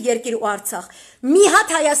երկիր ու Արցախ։ Մի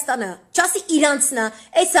հատ Հայաստանը, չասի իրանցն է,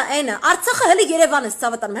 էսա այնը, Արցախը հələ Երևանն է,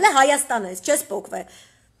 ցավատանում, հələ Հայաստանն է, չես փոխվել։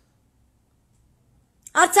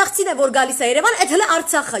 Արցախցին է, որ գալիս է Երևան, այդ հələ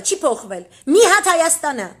Արցախը, չի փոխվել։ Մի հատ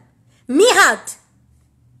Հայաստանը, մի հատ։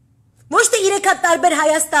 Ոչ թե 3 հատ տարբեր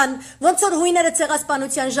Հայաստան, ոնց որ հույները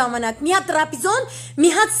ցեղասպանության ժամանակ, մի հատ Տրապիզոն, մի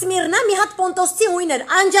հատ Սմիրնա, մի հատ Պոնտոսի հույներ,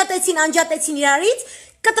 անջատեցին իրարից,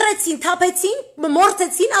 կտրեցին, թափեցին,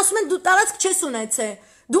 մորթեցին, ասում են դու տարածք չես ունեցել։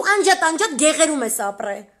 Դու անջատ գեղերում ես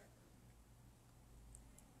ապրել։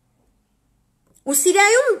 Ու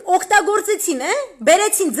Սիրիայում օգտագործեցին,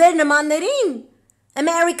 բերեցին ձեր նմաններին,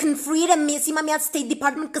 American Freedom, հիմա միած State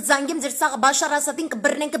Department կզանգեմ ձեր սաղ Բաշար Ասադին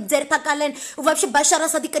կբռնեն, կձերբակալեն, ու вообще Բաշար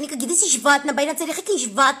Ասադի կնիկը գիտես ինչ վատն է, բայց երեխեք ինչ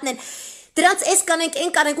վատն են։ Դրանց էս կանենք,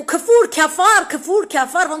 այն կանենք ու քֆուր,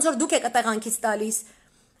 քյաֆար, ոնց որ դուք եք տեղանքից տալիս։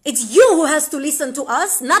 It's you who has to listen to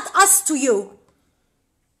us, not us to you։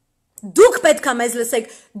 Դուք պետք է մեզ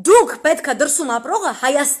լսեք, դուք պետք է դրսում ապրողը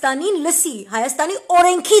Հայաստանին լսի, Հայաստանի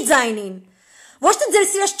օրենքի ձայնին։ Ոչ թե ձեր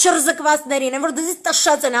սիրած չրզկվածներին, որ դզից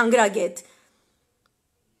տշած են անգրագետ։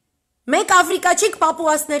 Մենք Աֆրիկացիք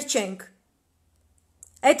պապուասներ չենք։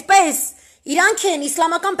 Այդպես իրանք են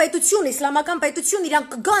իսլամական պետություն, իրանք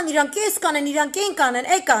կգան, իրանք էս կանեն, իրանք այն կանեն,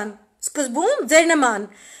 եկան։ Սկզբում ձեր նման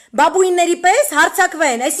բաբուինների պես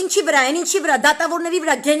հարցակվեն, այս ինչի վրա, այն ինչի վրա, դատավորների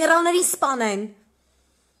վրա, գեներալներին սպանեն։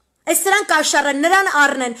 Այս սրանք կաշառեն, նրան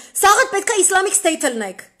առնեն։ Սաղդ պետք է Islamic State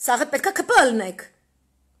լնեք, սաղդ պետք է ԿՊ լնեք։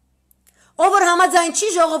 Ով որ համաձայն չի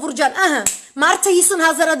ժողովուրդ ջան, ահա, մարդը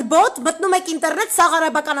 50,000 հատ բոտ, մտնում եք ինտերնետ, սաղ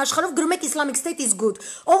արաբական աշխարհով գրում եք Islamic State is good։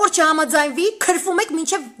 Ով որ չհամաձայնվի, քրֆում եք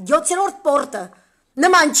մինչև 7-րդ պորտը։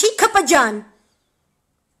 Նման չի ԿՊ ջան։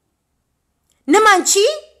 Նման չի։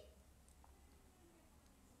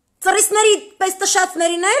 Ծրիսների պես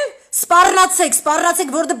տշածներին էլ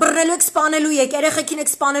սպառնացեք, որը բռնելու եք, սպանելու եք, երեխեքին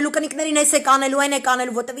եք սպանելու, կնիկներին էս եք անելու, այն եք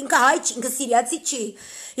անելու, որտեվ ինքը հայ չի, ինքը սիրիացի չի։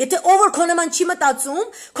 Եթե ով որ քո նման չի մտածում,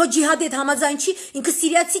 քո ջիհադի հետ համաձայն չի, ինքը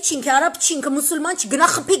սիրիացի չի, ինքը արաբ չի, ինքը մուսուլման չի, գնա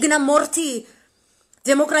խփի, գնա մորթի։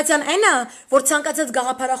 Դեմոկրատիան այն է, որ ցանկացած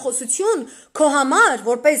գաղափարախոսություն քո համար,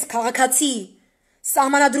 որպես քաղաքացի,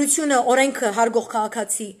 սահմանադրությունը, օրենքը հարգող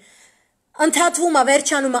քաղաքացի ընդհատվում է,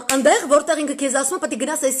 վերջանում է այնտեղ, որտեղ ինքը քեզ ասում է, պետք է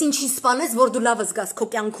գնաս այս ինչին սպանես, որ դու լավը զգաս քո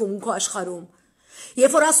կյանքում, քո աշխարհում։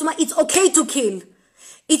 Երբ որ ասում է it's okay to kill,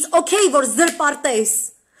 it's okay որ զրպարտես,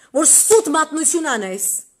 որ սուտ մատնություն անես,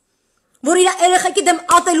 որ իր երեխեքի դեմ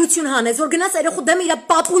ատելություն հանես, որ գնաս երեխու դեմ իր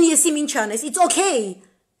պապուն եսի ինչ անես, it's okay։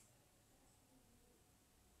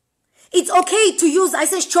 It's okay to use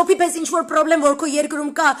այսպես չոփի պես ինչ որ խնդրեմ որ քո երկրում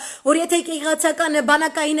կա, որ եթե եկեղեցականը,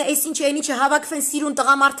 բանակայինը, այս ինչ այն ինչը հավաքվեն սիրուն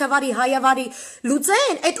տղամարդավարի, հայավարի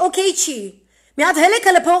լուծեն, այդ okay չի։ Մի հատ հելեք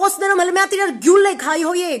հələ փողոցներում հələ մի հատ իրար գյուլեք,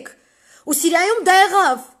 հայհոյեք։ Ու Սիրիայում դա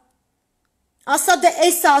եղավ։ Ասադը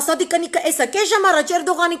էսա, Ասադի կնիկը էսա, կես ժամ առաջ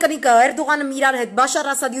Էրդողանի կնիկը, Էրդողանը իրար հետ Բաշար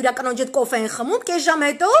Ասադի յուրականոջ հետ կոֆե են խմում, կես ժամ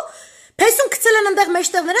հետո Փեսուն գցել են այնտեղ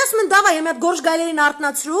մեջտեղները, ասում են դավայ, մի հատ գորշ գայլերին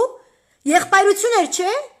արտնացրու, եղբայրություն էր,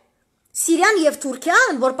 չէ։ Սիրիան եւ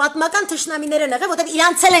Թուրքիան, որ պատմական թշնամիներ են եղել, որտեղ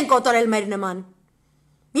իրանցել են կոտորել մեր նման։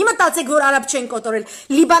 Մի մտածեք, որ արաբ չեն կոտորել։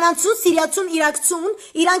 Լիբանանցուն, սիրիացուն, իրաքցուն,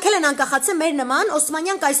 իրանքել են անկախացել մեր նման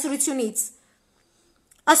Օսմանյան կայսրությունից։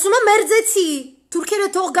 Ասում եմ մերձեցի, թուրքերը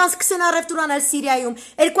թող գան սկսեն առևտուր անել Սիրիայում։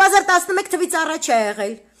 2011 թվից առաջ է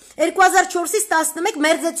եղել։ 2004-ից 11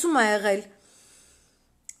 մերձեցում է եղել։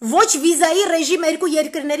 Ոչ վիզայի ռեժիմ երկու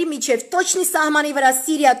երկրների միջև, точно սահմանի վրա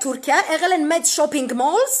Սիրիա, Թուրքիա, եղել են մեծ shopping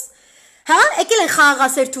malls, հա, եկել են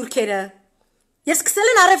խաղաղասեր թուրքերը։ Եվ սկսել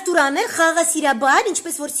են առևտուր անել խաղաղասիրաբար,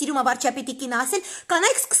 ինչպես որ սիրում է վարչապետիկին ասել,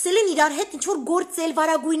 կանայք սկսել են իրար հետ ինչ որ գործել,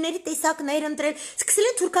 վարագույրների տեսակներ ընտրել, սկսել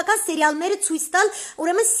են թուրքական սերիալները ցույց տալ,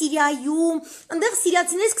 ուրեմն Սիրիայում, այնտեղ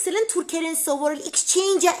սիրիացիները սկսել են թուրքերեն սովորել,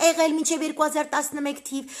 exchange-ը եղել մինչև 2011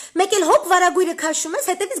 թիվ։ Մեկ էլ հոп վարագույրը քաշում ես,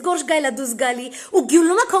 հետևից գորշ գայլա դուզ գալի, ու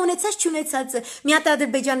գյուլումը քո ունեցած չունեցածը։ Մի հատ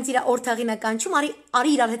Ադրբեջանից իր օրթաղին է կանչում,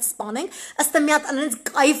 արի իրար հետ սպանենք, ըստ մի հատ անենց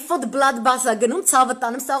կայֆոտ բլադբասա գնում, ցավը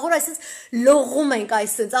տանում, սաղոր այսպես լողում ենք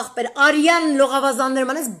այսպես ախպեր արյան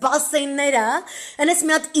լողավազաններում անես բասեյնները անես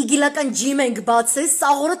մի հատ իգիլական ջիմ ենք բացել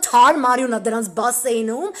սաղորը թար մարյունա դրանց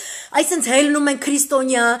բասեյնում այսպես հելնում են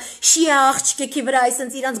քրիստոնյա շիա աղջիկի վրա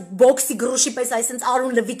այսպես իրանց բոքսի գրուշի պես այսպես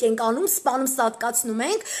արուն լվիկ ենք անում սպանում սատկացնում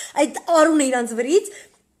ենք այդ արունը իրանց վրից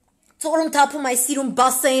Ծորում թափում այս սիրում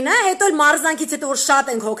բասեյնը, հետո էլ մարզանքից հետո որ շատ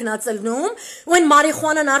ենք հոգնածելնում, ու այն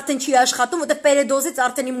մարիխուանան արդեն չի աշխատում, որտեղ պերեդոզից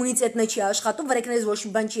արդեն իմունիտետն չի աշխատում, վրեքներից ոչ մի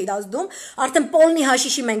բան չի դասդում, արդեն պոլնի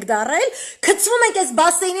հաշիշի մենք դարել, գցվում ենք այս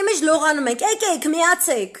բասեյնի մեջ լողանում ենք, եկեք,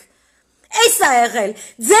 միացեք։ Էս է եղել,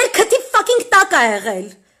 ձեր քթի fucking տակ է եղել։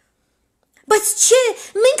 Բայց չէ,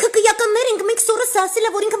 մենք հկիականներ ենք, մենք սորս ասել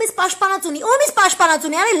է, որ ինքը մեզ պաշտպանած ունի, ով մեզ պաշտպանած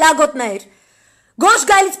ունի, արի լագոտներ։ Գորշ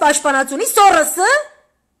գայլից պաշտպանած ունի, սորսը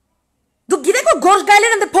Դուք գիտեք որ գորշ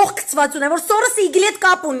գայլերը ընդ փող գծված ունեն, որ սորսը իգլի հետ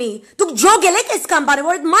կապ ունի։ Դուք ջոգել եք այսքան բարի,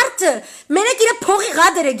 որ այդ մարդը մենակ իր փողի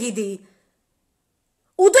գադերը գիտի։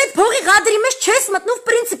 Ու դու այդ փողի գադերի մեջ չես մտնում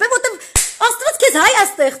պրինցիպը, որտեղ Աստված քեզ հայ է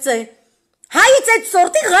ստեղծել։ Հայից այդ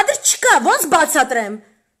սորտի գադեր չկա, ոնց բացատրեմ։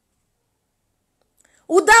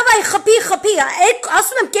 Ու դավայ խփի,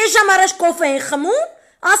 ասում եմ կես ժամ առաջ կոֆե են խմում,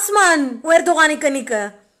 ասման ու Էրդողանի կնիկը։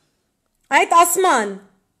 Այդ ասման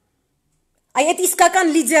Այդ իսկական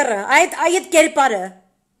լիդերը, այդ կերպարը։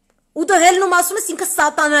 Ու դու հելնում ասում ես ինքը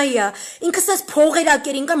սատանայի է, ինքը սես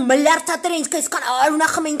փողերակեր, ինքը մլյարդատեր է, ինքը այսքան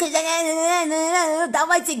արունախում է, ինքը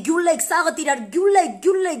դավայցե գյուլեք, սաղը տիրար,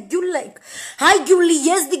 գյուլեք, հայ գյուլի,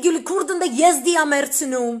 եզդի գյուլի, քուրդն դե եզդի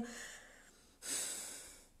ամերցնում։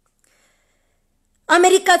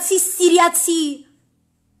 Ամերիկացի, սիրիացի,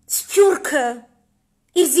 սպյուրքը,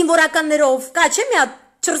 իր զինվորականներով, կա չէ մի հատ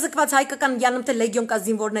Չրզկված հայկական յանում թե լեգիոն կա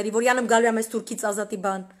զինվորների, որ յանում գալու է մեզ Թուրքից ազատի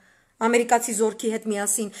բան, ամերիկացի զորքի հետ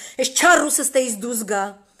միասին, ես չար ռուսը ստեից դուզ գա,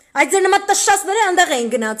 այդ ձեր նման տշասները ընդեղ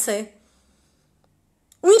էին գնացել,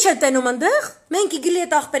 ու ինչ է տենում ընդեղ, մենք իգլի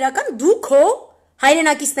հետ աղբերական, դու քո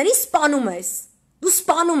հայրենակիցներին սպանում ես, դու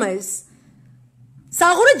սպանում ես,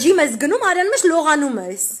 սաղորը ջիմ ես գնում, արյան մեջ լողանում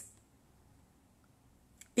ես,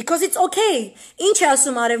 Because it's okay. Ինչ է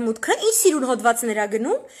ասում արևմուտքը, ինչ սիրուն հոդվածներ է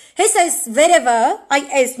գնում, հես այս վերևը,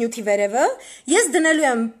 այս նյութի վերևը, ես դնելու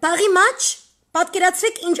եմ բաղի մաչ,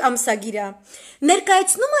 պատկերացրեք ինչ ամսագիր է։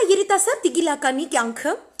 Ներկայացնում է երիտասարդ իգիլականի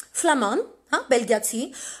կյանքը, ֆլաման, հա, բելգիացի,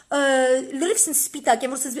 լրիվ սենց սպիտակ,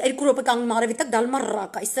 եմ որ սենց 2 րոպե կանգնում արևի տակ դալում է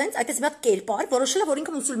ռակ, այսենց, այդպես մի հատ կերպար, որոշել է, որ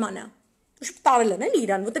ինքը մուսուլման է։ Ուշ տարել են էլի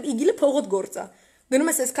իրան, որտեղ իգիլը փողոտ գործ է։ Գնում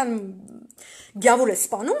ես այսքան գյավուր է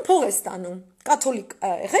սպանում, փող է ստանում, կաթոլիկ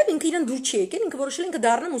եղել, ինքը իրան դուր չի եկել, ինքը որոշել ինքը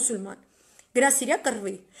դառնա մուսուլման, գրա Սիրիա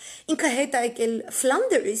կռվի, ինքը հետ է եկել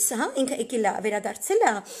Flanders, հա, ինքը եկել է, վերադարձել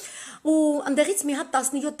է, ու ընդեղից մի հատ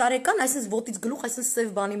 17 տարեկան, այսպես ոտից գլուխ, այսպես սև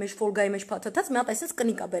բանի մեջ, ֆոլգայի մեջ փաթաթած, մի հատ այսպես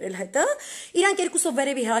կնիկ է բերել հետը, իրանք երկուսով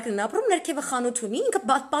վերևի հակն են ապրում, ներքևը խանութ ունի, ինքը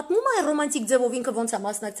պատմում է ռոմանտիկ ձևով ինքը ոնց է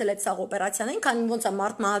մասնակցել այդ սաղ օպերացիան, ինքան ոնց է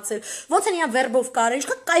մարդ մահացել, ոնց են իրան վերբով կարել,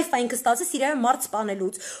 ինչքան կայֆ է ինքը ստացել Սիրիայում մարդ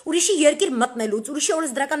սպանելուց, ուրիշի երկիր մտնելուց, ուրիշի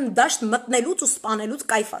օրենսդրական դաշտ մտնելուց ու սպանելուց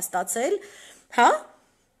կայֆ է ստացել, հա?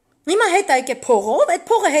 Հիմա հետ է եկե փողով, այդ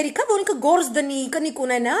փողը հերիքա, որ ինքը գործ դնի, կնիկ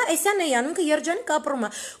ունենա, այսյան է յանում, ինքը երջանիկ ապրում է,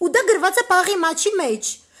 ու դա գրված է պաղի մաչի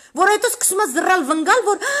մեջ, որ հետո սկսում է զռալ վնգալ,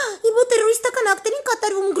 որ իբո տերորիստական ակտերին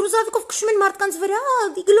կատարվում, գրուզավիկով քշում են մարդկանց վրա,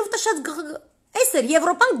 իգլով տշած Այս էր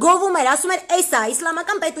Եվրոպան գովում էր, ասում էր, էս է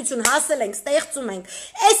իսլամական պետություն, հասել ենք, ստեղծում ենք,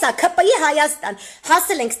 էս է ՔՊ-ի Հայաստան,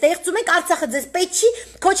 հասել ենք, ստեղծում ենք, Արցախը ձեզ պետք չի,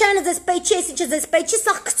 Քոչարյանը ձեզ պետք չի, այս ինչը ձեզ պետք չի,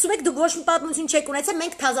 սա գցում եք, դուք ոչ մի պատմություն չեք ունեցել,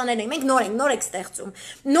 մենք թազաներ ենք, մենք նոր ենք ստեղծում,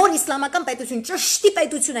 նոր իսլամական պետություն, ճշտի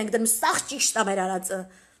պետություն ենք դնում, սա ճիշտ է մեր արածը։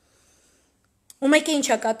 Ու մեկը ինչ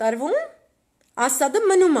է կատարվում, Ասադը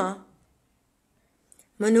մնում է։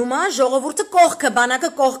 Մնում է ժողովուրդը կողքը, բանակը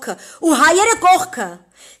կողքը, ու հայերը կողքը,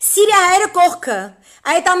 Սիրիա հայերը կողքը,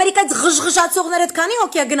 այդ Ամերիկայից ղժղժացողները քանի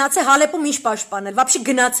հոգի է գնացել Հալեպում ինչ պաշտպանել, вообще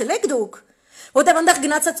գնացել եք դուք, որտեղ այնտեղ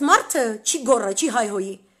գնացած մարդը չի գոռա, չի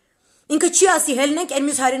հայհոյի, ինքը չի ասի հելնենք, այն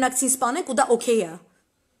մյուս հայրենակցին սպանենք ու դա օքեյ է,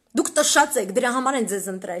 դուք տշած եք, դրա համար են ձեզ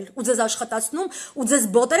ընտրել ու ձեզ աշխատացնում ու ձեզ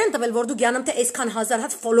բոտեր են տվել, որ դուք յանում թե այսքան հազար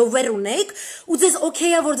հատ ֆոլովեր ունեք ու ձեզ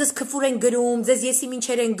օքեյ է, որ ձեզ քֆուր են գրում, ձեզ եսի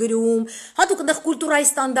մինչեր են գրում, հա դուք այնտեղ կուլտուրայի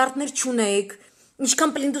ստանդարտներ չունեք,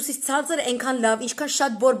 ինչքան պլինտուսից ցածր, այնքան լավ, ինչքան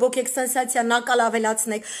շատ բորբոք եք սենսացիա, նակալ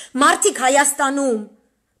ավելացնեք, մարդիկ Հայաստանում,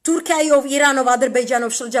 Թուրքիայով, Իրանով,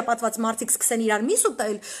 Ադրբեջանով շրջապատված մարդիկ սկսեն իրար միս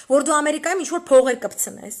ուտել, որ դու Ամերիկայում ինչ-որ փողեր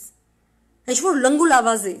կպցնես, ինչ-որ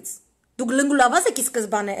լնգուլավազից, դուք լնգուլավազ եք ի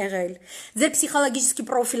սկզբանե եղել, ձեր պսիխոլոգիչի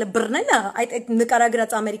պրոֆիլը բռնել է այդ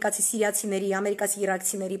նկարագրած ամերիկացի սիրիացիների, ամերիկացի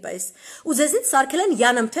իրաքցիների պես, ու ձեզնից սարքել են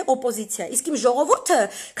յանմ թե օպոզիցիա, իսկ իմ ժողովուրդը,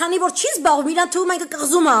 քանի որ չի զբաղվում, իրան թվում է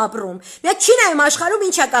կղզում է ապրում, միա չի նայում աշխարհում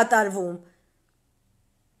ինչ է կատարվում,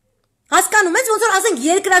 հասկանում ես, ոնց որ ասենք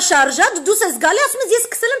երկրաշարժ է, դուս ես գալի, ասում ես ես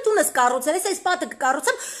սկսել եմ տունս կառուցել, այս պատը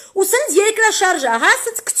կկառուցեմ, ու սենց երկրաշարժ է, հա,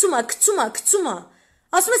 սենց գցում է,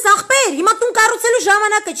 ասում ես ախպեր, հիմա տուն կառուցելու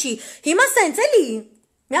ժամանակը չի, հիմա սենց էլի,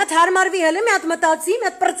 մի հատ հարմարվի հելը, մի հատ մտածի, մի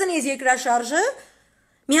հատ պրծնի ես երկրաշարժը,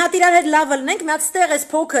 մի հատ իրար հետ լավ լնենք, մի հատ ստեղ ես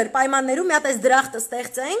փոքր պայմաններում, մի հատ ես դրախտը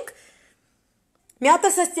ստեղծենք, մի հատ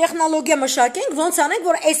ես տեխնոլոգիա մշակենք, ոնց անենք,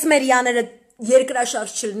 որ այս մեր յաները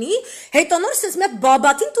երկրաշարժ չլինի, հետո նոր սենց մի հատ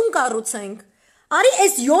բաբատին տուն կառուցենք, արի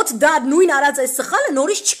այս 7 դար նույն արած այս սխալը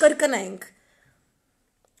նորից չկրկնենք,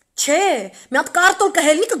 չէ, մի հատ կարտոլ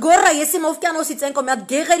կհելնի կգոռա ես իմ օվկիանոսից ենքո, մի հատ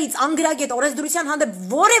գեղերից, անգրագետ, օրեսդրության հանդեպ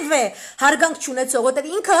որևէ հարգանք չունեցող,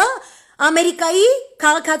 որտեղ ինքը Ամերիկայի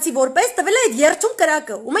քաղաքացի որպես տվել է այդ երթում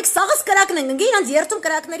կրակը, ու մենք սաղս կրակն ենք ընկել իրանց երթում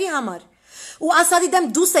կրակների համար, ու ասադի դեմ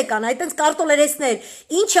դուս եկան, այդտենց կարտոլերեսներ,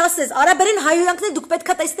 ինչ ասես, արաբերեն հայհոյանքներ դուք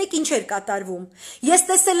պետք է տեսնեք ինչ էր կատարվում, ես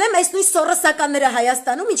տեսել եմ այս նույն սորոսականները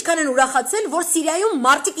Հայաստանում, ինչքան են ուրախացել, որ Սիրիայում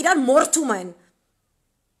մարդիկ իրար մորթում են,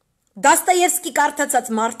 Դաստոևսկի կարդացած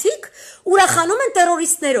մարդիկ ուրախանում են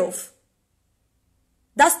տերորիստներով,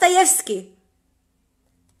 Դաստոևսկի,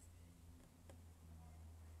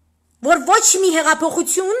 որ ոչ մի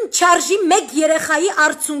հեղափոխություն չարժի մեկ երեխայի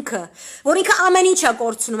արդյունքը, որ ինքը ամեն ինչ է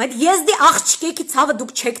կորցնում, այդ եզդի աղջկեքի ցավը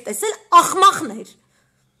դուք չեք տեսել, աղմախներ,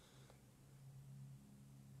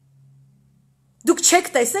 դուք չեք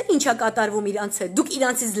տեսել ինչ է կատարվում իրանց հետ, դուք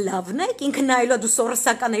իրանցից լավն եք, ինքը նայելու դու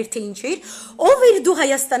սորոսական էր թե ինչ էր, ով էր դու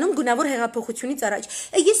Հայաստանում գունավոր հեղափոխությունից առաջ,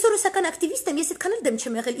 ես սորոսական ակտիվիստ եմ, ես այդքան էլ դեմ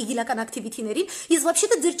չեմ եղել իգիլական ակտիվիտիներին, ես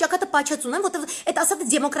вообще-то ձեր ճակատը պաչած ունեմ, որտեղ այդ ասածը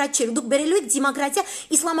դեմոկրատ չէ, դուք բերելու եք դեմոկրատիա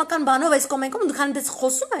իսլամական բանով այս կոմենկում դուք հանդես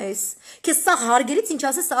խոսում ես, քեզ սա հարգելից ինչ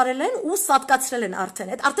ասես արել են ու սատկացրել են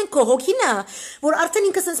արդեն, այդ արդեն քո հոգին է, որ արդեն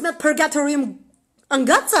ինքը sense մի հատ purgatorium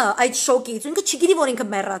ընկած է այդ շոկից, ինքը չգիտի որ ինքը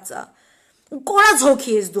մեռած է Կորած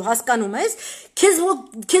հոգի ես դու, հասկանում ես,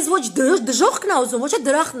 քեզ ոչ դժողքն է ուզում, ոչ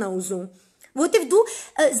դրախտն է ուզում, որտեվ դու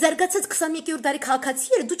զարգացած 21-րդ դարի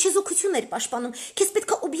քաղաքացի ես, դու չեզոքություն ես պաշտպանում, քեզ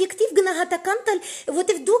պետք է օբյեկտիվ գնահատական տալ,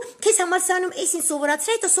 որտեվ դու քեզ համալսարանում էսին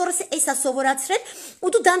սովորացրել, հետո սորոսը էսա սովորացրել,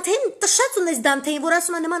 ու դու Դանթեին տշած ունես Դանթեին, որ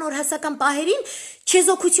ասում է նման օրհասական պահերին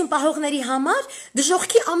չեզոքություն պահողների համար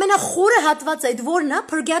դժողքի ամենախորը հատվածը այդ որն է,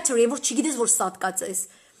 purgatory, որ չգիտես որ սատկած ես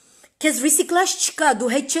Քեզ ռիսիկլաժ չկա, դու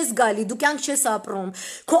հետ չես գալի, դու կյանք չես ապրում,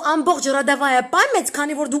 քո ամբողջ ռադավայը պայմեց,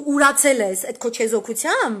 քանի որ դու ուրացել ես այդ քո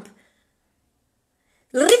չեզոքությամբ,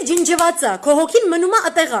 լրիվ ջնջված է, քո հոգին մնում է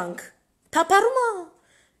ատեղանք, թափառում է,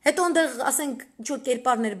 հետո ընդեղ, ասենք, ինչ-որ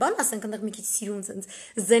կերպարներ բան, ասենք, ընդեղ մի քիչ սիրուն ցենց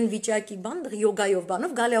զեն վիճակի բան, յոգայով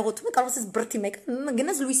բանով, գալի աղոթում է, կարող ես բրդի մեկ,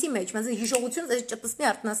 գնաս լույսի մեջ, mənց հիշողությունը ձեզ ճտցնի,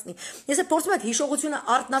 արթնացնի, ես փորձում եմ այդ հիշողությունը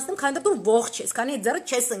արթնացնեմ, քանի որ դու ողջ ես, քանի ձեռը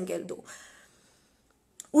չես ընկել դու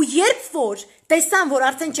Ու երբ որ տեսան, որ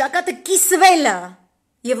արդեն ճակատը կիսվել է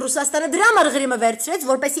եւ Ռուսաստանը դրա համար ղրիմը վերցրեց,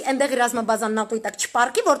 որպեսի այնտեղի ռազմաբազան ՆԱՏՕ-ի տակ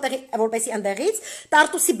չպարկի, որպեսի այնտեղից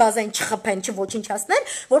Տարտուսի բազային չխփեն, չոչնչացնեն,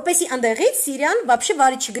 որպեսի այնտեղից Սիրիան вообще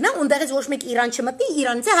վարի չգնա, այնտեղից ոչ մեկ Իրան չմտնի,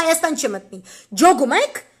 Իրանից Հայաստան չմտնի։ Ջոգում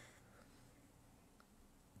եք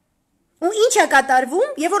Ու ինչ է կատարվում,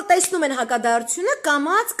 եւ որ տեսնում են հակադարձությունը,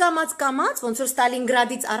 կամած, ոնց որ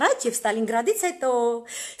Ստալինգրադից առաջ եւ Ստալինգրադից հետո,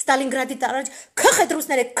 Ստալինգրադից առաջ քխეთ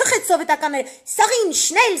ռուսները, քխეთ սովետականները, սաղին,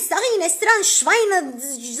 շնել, սաղին, էստրան, շվայնը,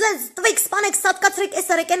 տվեք, սպանեք, սատկացրեք,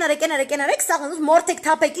 էս արեք, սաղին, մորթեք,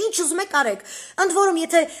 թափեք, ինչ ուզում եք արեք։ Ընդ որում,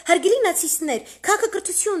 եթե հարգելի նացիստներ,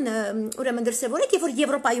 քաղաքակրթություն ուրեմն դրսևորեք, եւ որ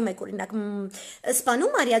Եվրոպայում եք օրինակ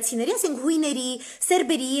սպանում արիացիների, ասենք հույների,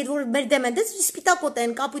 սերբերի, որ մեր դեմ են, սպիտակոտ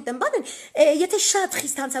են, կապույտ են, բան են եթե շատ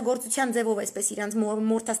խիստ հանցագործության ձևով այսպես իրանց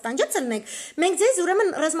մորթաստանջած լինենք, մենք ձեզ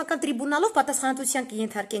ուրեմն ռազմական տրիբունալով պատասխանատվության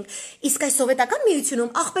կենթարկենք։ Իսկ այս սովետական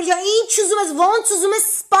միությունում ախպեր ջան, ինչ ուզում ես, ոնց ուզում ես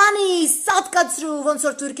սպանի, սատկացրու, ոնց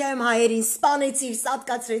որ Թուրքիայում հայերին սպանեցիր,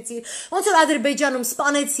 սատկացրեցիր, ոնց որ Ադրբեջանում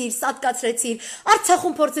սպանեցիր, սատկացրեցիր,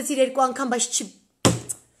 Արցախում փորձեցիր 2 անգամ, բայց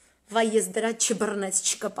վայ ես դրա չբռնեց,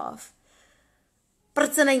 չկպավ։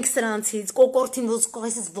 Պրծնենք սրանցից, կոկորտին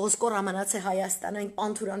ոսկոր ամենաց է Հայաստան, այն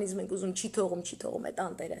պանթուրանիզմ ենք ուզում, չի թողում այդ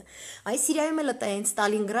անտերը։ Այս Սիրիայում էլ տային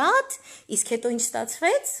Ստալինգրադ, իսկ հետո ինչ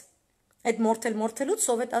ստացվեց, այդ մորթելուց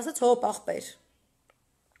սովետ ասաց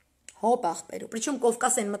հոպ ախպեր, причем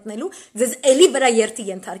Կովկաս են մտնելու, ձեզ էլի վրա երթի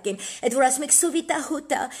ենթարկեն, այդ որ ասում եք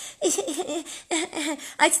սովետահոտա,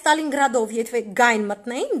 այդ Ստալինգրադով եթե գայն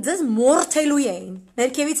մտնեին, ձեզ մորթելու էին,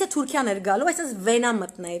 ներքևից է Թուրքիան էր գալու, այսպես վենա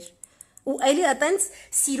մտներ, ու էլի այտենց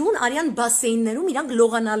սիրուն արյան բասեյններում իրանք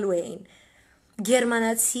լողանալու էին,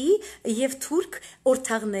 գերմանացի և թուրք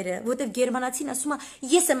օրթաղները, որտև գերմանացին ասում է,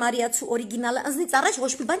 ես եմ արիացու օրիգինալը, ընձնից առաջ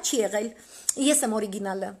ոչ մի բան չի եղել, ես եմ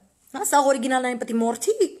օրիգինալը, սա օրիգինալն այն պետք է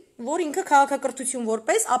մորթի, որ ինքը քաղաքակրթություն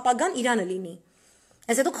որպես ապագան Իրանը լինի։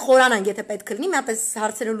 Այս հետո կխորանանք, եթե պետք լինի, մի հատ այս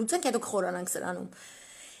հարցերը լուծենք, հետո կխորանանք սրանում։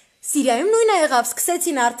 Սիրիայում նույնը եղավ,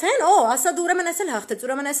 սկսեցին արդեն, Ասադը ուրեմն էս էլ հաղթեց,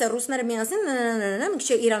 ուրեմն էս է ռուսները միասին, մի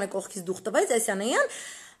քիչ Իրանը կողքից դուխ տվեց, այսյանեյան,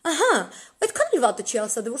 ահա, այդքան էլ վատը չի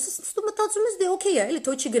Ասադը, որ դու մտածում ես դե օքեյ է, էլի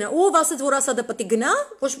թող չի գնա, ով ասաց որ Ասադը պետք է գնա,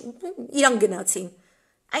 ոչ Իրան գնացին։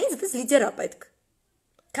 Այնց դες լիդեր է պետք։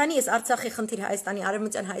 Քանի ես Արցախի խնդիր Հայաստանի,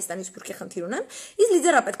 Արևմտյան Հայաստանի Սփյուռքի խնդիր ունեմ, իսկ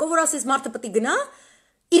լիդեր է պետք, ով որ ասես մարդը պետք է գնա,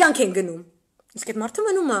 իրանք են գնում։ Իսկ այդ մարդը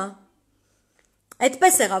մնում է։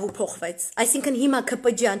 Այդպես եղավ ու փոխվեց։ Այսինքն հիմա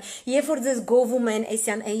ԿՊ-ջան, երբ որ ձեզ գովում են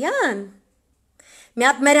էյան, մի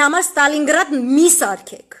հատ մեր համար Ստալինգրադ մի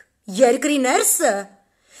սարքեք, երկրի ներսը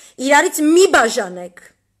իրարից մի բաժանեք։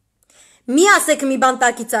 Մի ասեք մի բան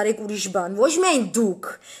տակից արեք ուրիշ բան, ոչ միայն դուք,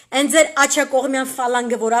 այն ձեր աչակողմյան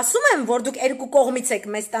ֆալանգը, որ ասում եմ, որ դուք երկու կողմից եք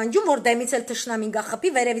մեզ տանջում, որ դեմից էլ թշնամին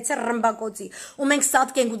գախփի, վերևից էլ ռմբակոծի, ու մենք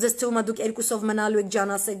սատկենք ու ձեզ թվում է դուք երկուսով մնալու եք,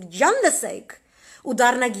 ջան ասեք, ջան լսեք, ու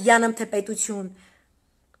դառնաք յանամ թե պետություն,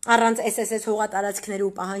 առանց SSS հողատարածքների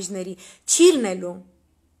ու պահանջների, չի լինելու,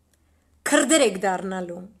 քրդեր եք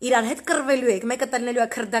դառնալու, իրար հետ կռվելու եք, մեկը տնելու է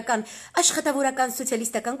քրդական աշխատավորական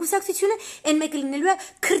սոցիալիստական կուսակցությունը, այն մեկը լինելու է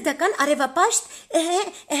քրդական արևապաշտ,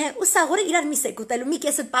 ու սաղորը իրար միս եք ուտելու, մի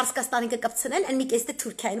կեսը Պարսկաստանի կկպցնեն, այն մի կեսը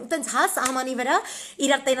Թուրքիային, ու տենց հաս ամանի վրա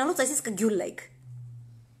իրար տենալուց այսպես կգյուլեք։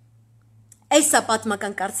 Այս է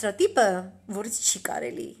պատմական կարծրատիպը, որից չի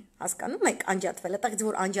կարելի, հասկանում եք, անջատվել, այդտեղից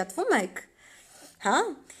որ անջատվում եք, հա,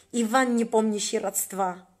 Իվան не помнишь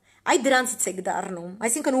родства, այդ դրանցից եք դառնում,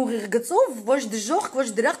 այսինքն ուղիղ գծով, ոչ դժոխք, ոչ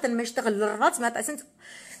դրախտ են մեջտեղը լրված, մի հատ այսինքն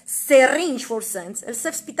սերի ինչ-որ սենց, էլ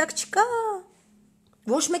սև սպիտակ չկա,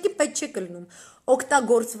 ոչ մեկի պետք չէ կլնում,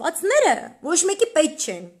 օգտագործվածները ոչ մեկի պետք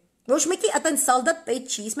չեն, ոչ մեկի այտենց սալդատ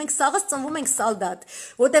պետք չի, իսկ մենք սաղս ծնվում ենք սալդատ,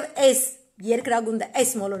 որտև այս երկրագունդը,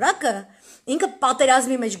 այս մոլորակը, ինքը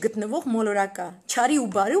պատերազմի մեջ գտնվող մոլորակա, չարի ու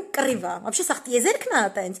բարի ու կռիվա, вообще սաղ տիեզերքն է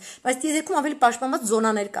այտենց, բայց տիեզերքում ավելի պաշտպանված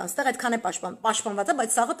զոնաներ կան, ստեղ այդքան է պաշտպանված է,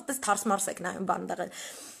 բայց սաղը տես թարս-մարս եք նայում բան դեղել,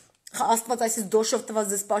 Աստված այսպես դոշով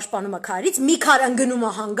տված ձեզ պաշտպանում է քարից, մի քար ընկնում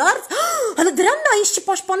է հանգարց, հələ դրանն է ինչ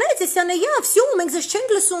չպաշտպանեց, էսյանեյա, վсё, մենք ձեզ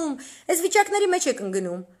չենք լսում, այս վիճակների մեջ եք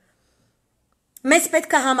ընկնում։ Մեզ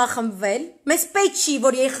պետք է համախմբվել, մեզ պետք չի,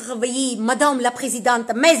 որ ԵԽԽՎ-ի մադամ լա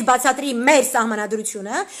պրեզիդանտը մեզ բացատրի մեր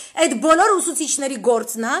սահմանադրությունը, այդ բոլոր ուսուցիչների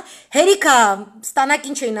գործն է, հերիքա ստանակ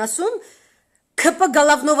ինչ էին ասում, ԿՊ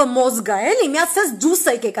գալավնովը մոզգա, էլի, մի հատ սենց դուս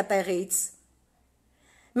եկեք այդտեղից։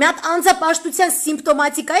 Մի հատ անձապաշտության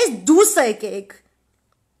սիմպտոմատիկայից դուս եկեք։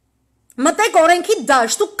 Մտեք օրենքի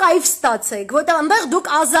դաշտ, դուք կայֆ ստացեք, որտեղ այնտեղ դուք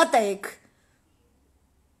ազատ եք։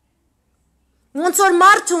 Ոնց որ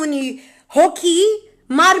մարդ ունի հոգի,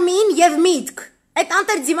 մարմին և միտք, այդ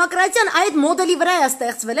անտեր դիմոկրատիան այդ մոդելի վրա է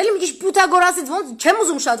ստեղծվել, էլի մի քիչ Պյութագորասից ոնց չեմ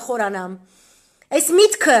ուզում շատ խորանամ, այս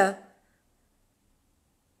միտքը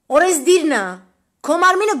օրեսդիրն է, քո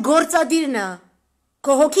մարմինը գործադիրն է,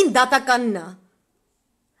 քո հոգին դատականն է,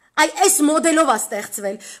 այս մոդելով է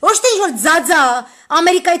ստեղծվել, ոչ թե ինչ-որ ձաձա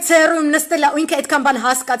Ամերիկայի ցերում նստել է ու ինքը այդքան բան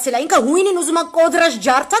հասկացել է, ինքը հույնին ուզում է կոդրաշ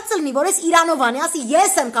ջարդած լինի, որ ես Իրանով անի, ասի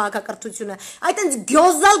ես եմ քաղաքակրթությունը, այդ այնց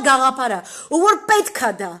գյոզալ գաղափար է, ու որ պետք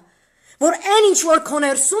է դա, որ այն ինչ որ քո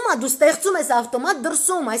ներսում է, դու ստեղծում ես ավտոմատ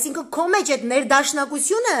դրսում, այսինքն քո մեջ այդ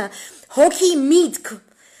ներդաշնակությունը, հոգի, միտք,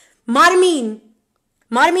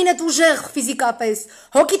 մարմինդ ուժեղ ֆիզիկապես,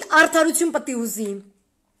 հոգիդ արդարություն պետք է ուզի,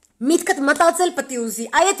 միտքդ մտածել պետք է ուզի,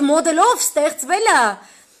 այդ մոդելով ստեղծվել է,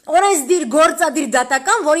 օրենսդիր, գործադիր,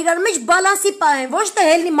 դատական, որ իրար մեջ բալանսի պահեն, ոչ թե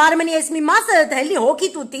հելնի մարմնի ես մի մասը, հելնի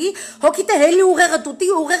հոգիտ ուտի, հոգիտ է հելնի ուղեղը տուտի,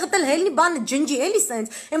 ուղեղը էլ հելնի բանը ջնջի, էլի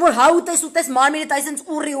սենց, այն որ հա ուտես մարմինդ այսենց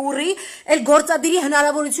ուռի, էլ գործադիրի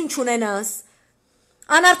հնարավորություն չունենաս։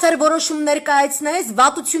 Անարդար որոշումներ կայացնես,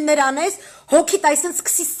 վատություններ անես, հոգիտ այսենց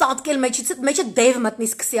սկսի սատկել մեջը դև մտնի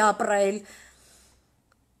սկսի ապրել։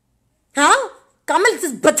 Հա? Կամ էլ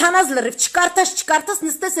բթանած լրիվ, չկարտաս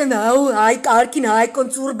նստես են հայ կարգին հայկոն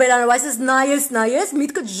ծուր բերանով, այսպես նայես,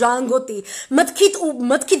 միտքդ ժանգոտի,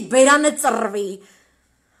 մտքիդ բերանը ծռվի,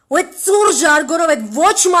 ու այդ ծուր ժարգորով, այդ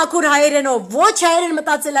ոչ մաքուր հայերենով, ոչ հայերեն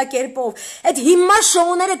մտածելակերպով, այդ հիմար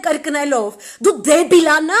շոուները կրկնելով, դու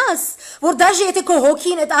դեբիլանաս, որ դաժե եթե քո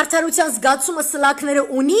հոգին այդ արդարության զգացումը սլակները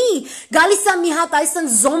ունի, գալիս է մի հատ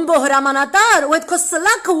այսն զոմբո հրամանատար, ու այդ քո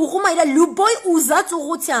սլակը ուղում է իր լուբոյ ուզած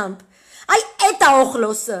ուղությամբ։ Այ էտ է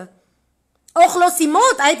օխլոսի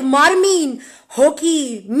մոտ այդ մարմին, հոգի,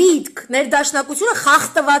 միտք, ներդաշնակությունը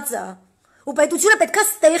խախտված է, ու պետությունը պետք է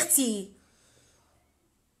ստեղծի,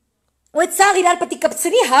 ու այդ սաղ իրար պետք է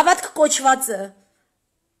կպցնի հավատք կոչվածը,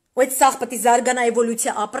 ու այդ սաղ պետք է զարգանա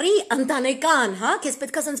էվոլյուցիա ապրի, ընտանեկան, հա, քեզ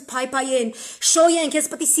պետք է սենց փայփայեն, շոյեն, քեզ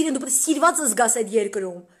պետք է սիրեն, դու պետք է սիրված զգաս այդ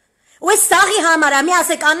երկրում, ու այդ սաղի համար է, մի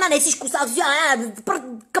ասեք Աննան, ես իշ կուսակցություն,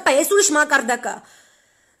 կպա, ես ուրիշ մակարդակա,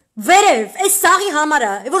 Վերև, այս սաղի համար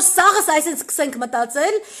է, որ սաղս այսեն սկսենք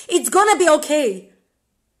մտածել, it's gonna be okay։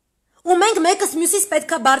 Ու մենք մեկս մյուսից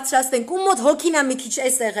պետք է բարձրացնենք, ու մոտ հոգին է մի քիչ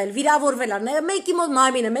էս եղել, վիրավորվել է, մեկի մոտ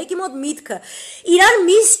մարմինը, մեկի մոտ միտքը։ Իրար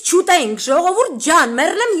միս չուտենք, ժողովուրդ ջան,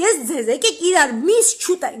 մեռնեմ ես ձեզ, եկեք իրար միս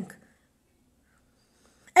չուտենք։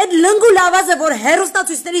 Այդ լնգու լավազը, որ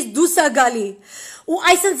հերոստացույցներից դուս է գալի, ու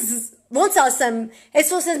այսենց ոնց ասեմ,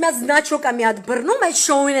 այսօս ես միած զնաչոկա մի հատ բռնում այդ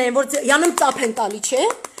շոուին են, որ յանում ծապ են տալի, չէ։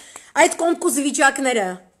 Այդ կոմկուզ վիճակները,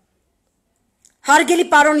 հարգելի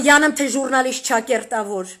պարոն յանեմ թե ժուրնալիստ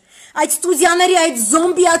չակերտավոր, այդ ստուդիաների այդ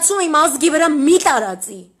զոմբիացում իմ ազգի վրա մի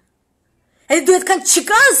տարածի, հետ դու այդքան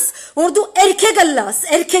չկաս, որ դու էրքեգը լաս,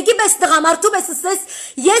 էրքեգի բես տղամարդու բես ասես,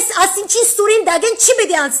 ես ասինչի սուրին դագեն չի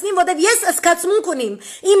պիտի անցնիմ, ոտև ես ասկացմունք ունիմ,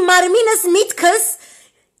 իմ մարմինս միտքս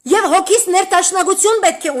և հոգիս ներտաշնագություն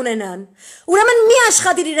պետք է ունենան, ուրեմն մի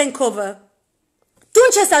աշխատիր իրենքովը,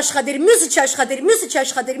 Դուն չես աշխատիր, մյուսը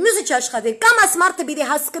չաշխատիր, կամ աս մարդը պիտի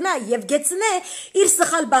հասկնա և գեցնե իր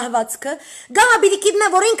սխալ բահվածքը, գամա պիտի կիտնե,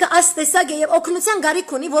 որ ինքը աս տեսակ է և օգնության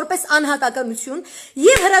գարիք ունի, որպես անհատականություն,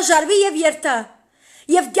 և հրաժարվի և երթա,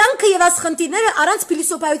 և կյանքը և ասխնդիրները առանց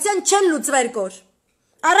փիլիսոփայության չեն լուծվեր կոր,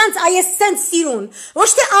 առանց այս սենց սիրուն, ոչ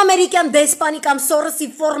թե ամերիկյան դեսպանի կամ սորոսի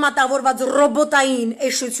ֆորմատավորված ռոբոտային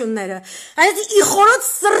էշությունները, այս իխորոց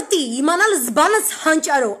սրտի, իմանալ զբանս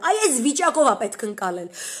հանճարով, այս վիճակով է պետք ընկալել,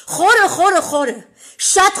 խորը,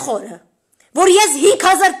 շատ խորը, որ ես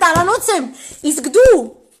 5000 տարանոց եմ, իսկ դու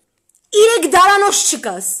 3 դարանոց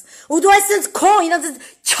չկաս, ու դու այսպես քո,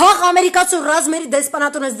 չաղ ամերիկացու ռազմերի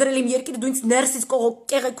դեսպանատոն ես դրել իմ երկիր, դու ինձ ներսից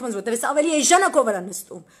կեղեքում ես, որտև ես ավելի էժանա քո վրա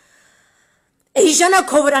նստում, Էժանա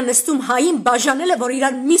քո վրա նստում հային բաժանել է, որ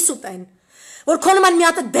իրար միս ուտեն, որ քո նման մի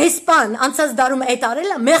հատ դեսպան անցած դարում էտ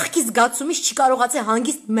արել է, մեղքի զգացումից չի կարողացել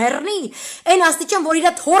հանգիստ մեռնի, այն աստիճան, որ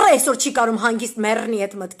իրա թոռը այսօր չի կարում հանգիստ մեռնի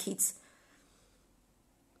այդ մտքից։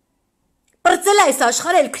 Պրծել է այս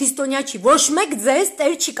աշխարհը էլ քրիստոնյա չի, ոչ մեկ ձեզ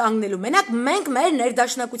տեր չի կանգնելու, մենակ մենք մեր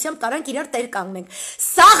ներդաշնակությամբ տարանք իրար տեր կանգնենք,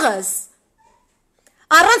 սաղս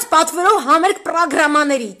Առանց պատվերով համերգ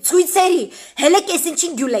պրոգրամաների, ցույցերի, հելեք ես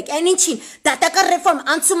ինչին գյուլեք, այն ինչին, դատական ռեֆորմ,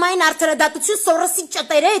 անցումային արդարադատություն, սորոսի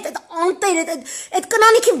ճտերը, այդ անտերը, այդ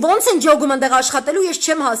կնանիքին ոնց են ջոգում ընդեղ աշխատելու, ես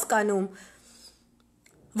չեմ հասկանում։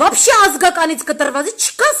 Վաբշե ազգականից կտրված,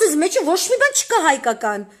 չկա սեզ մեջը ոչ մի բան չկա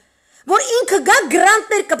հայկական, որ ինքը գա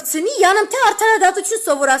գրանտներ կպցնի, յանեմ թե արդարադատություն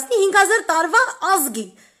սովորացնի 5000 տարվա ազգի։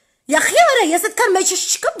 Յախիարա, ես այդքան մեջս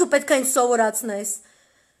չկամ, դու պետք է ինձ սովորացնես։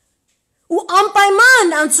 Ու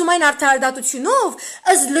անպայման անցումային արդարադատությունով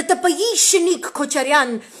ըստ ԼՏՊ-ի Շնիկ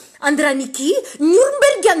Քոչարյան Անդրանիկի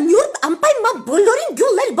Նյուրնբերգյան անպայման բոլորին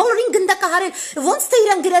գյուլել, բոլորին գնդակահարել, ոնց թե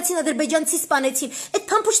իրան գրացին ադրբեջանցի սպանեցին, այդ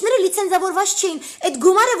փամփուշտները լիցենզավորված չէին, այդ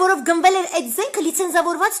գումարը, որով գնվել էր այդ զենքը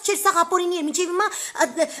լիցենզավորված չէր, սա ապօրինի էր, մինչև հիմա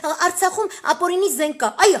Արցախում ապօրինի զենք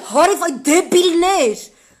կա, այ հարև, այ դեբիլներ։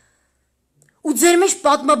 Ու ձեր մեջ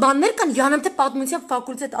պատմաբաններ կան, յանեմ թե պատմության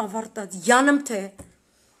ֆակուլտետ ավարտած, յանեմ թե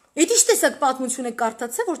Այդ ինչ տեսակ պատմություն եք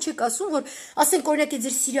կարդացել, որ չեք ասում, որ ասենք օրինակ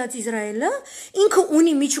ձեր սիրած Իսրայելը ինքը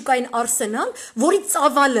ունի միջուկային արսենալ, որի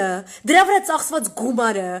ծավալը, դրա վրա ծախսված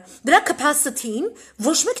գումարը, դրա capacity-ին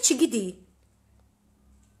ոչ մեկ չգիտի։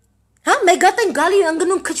 Հա, մեգատ են գալի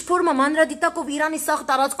ընկնում քչփորմա մանրադիտակով Իրանի սաղ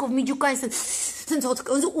տարածքով միջուկային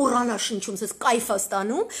սենց ուրան շնչում, սենց կայֆ է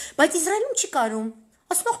ստանում, բայց Իսրայելում չի կարում։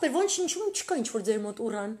 Ասում ախպեր, ոնց շնչում չկա ինչ որ ձեր մոտ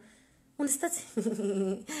ուրան։ ու նստած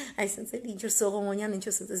այսպես էլ ինչ որ Սողոմոնյան ինչ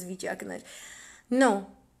որ այս վիճակներ no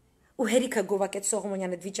ու հերիքը գովակեց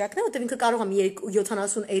Սողոմոնյան այդ վիճակն է, որտեղ ինքը կարող է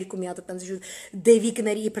 72 մի հատ այդպես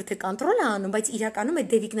դևիկների իբր թե կոնտրոլ անում, բայց իրականում այդ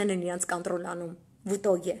դևիկներն են իրանց կոնտրոլ անում։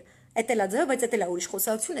 Վուտոգե։ Էդ էլ է ձեւ, բայց էդ էլ է ուրիշ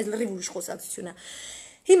խոսակցություն, այս լրիվ ուրիշ խոսակցություն է։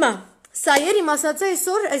 Հիմա սա էր իմ ասածը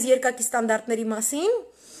այսօր այս երկակի ստանդարտների մասին,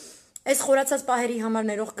 այս խորացած պահերի համար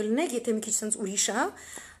ներող կլինեք, եթե մի քիչ sense ուրիշ է։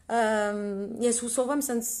 Ես հուսով եմ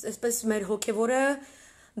sense այսպես մեր հոգևորը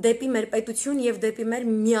դեպի մեր պետություն եւ դեպի մեր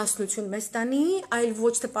միասնություն մեզ տանի, այլ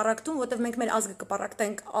ոչ թե պարակտում, որտեղ մենք մեր ազգը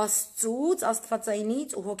կպարակտենք Աստծուց,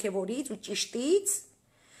 Աստվածայինից ու հոգևորից ու ճիշտից,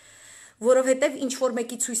 որովհետեւ ինչ որ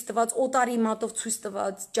մեկի ցույց տված օտարի մատով ցույց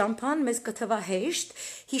տված ճամփան մեզ կթվա հեշտ,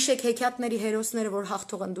 հիշեք հեքիաթների հերոսները, որ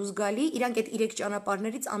հաղթող են դուրս գալի, իրանք այդ 3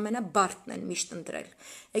 ճանապարհներից ամենաբարդն են միշտ ընտրել։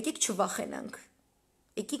 Եկեք չվախենանք։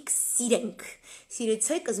 Եկեք սիրենք,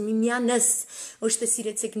 սիրեցեք ըզմիմյանս, ոչ թե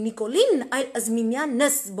սիրեցեք Նիկոլին, այլ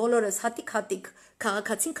ըզմիմյանս, բոլորս հատիկ,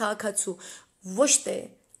 քաղաքացին, քաղաքացու, ոչ թե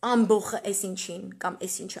ամբողը էս ինչին կամ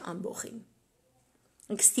էս ինչը ամբողին։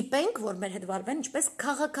 Մենք ստիպենք, որ մեր հետ վարվեն ինչպես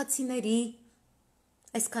քաղաքացիների,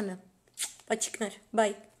 այսքանը, պաչիկներ,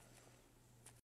 բայ։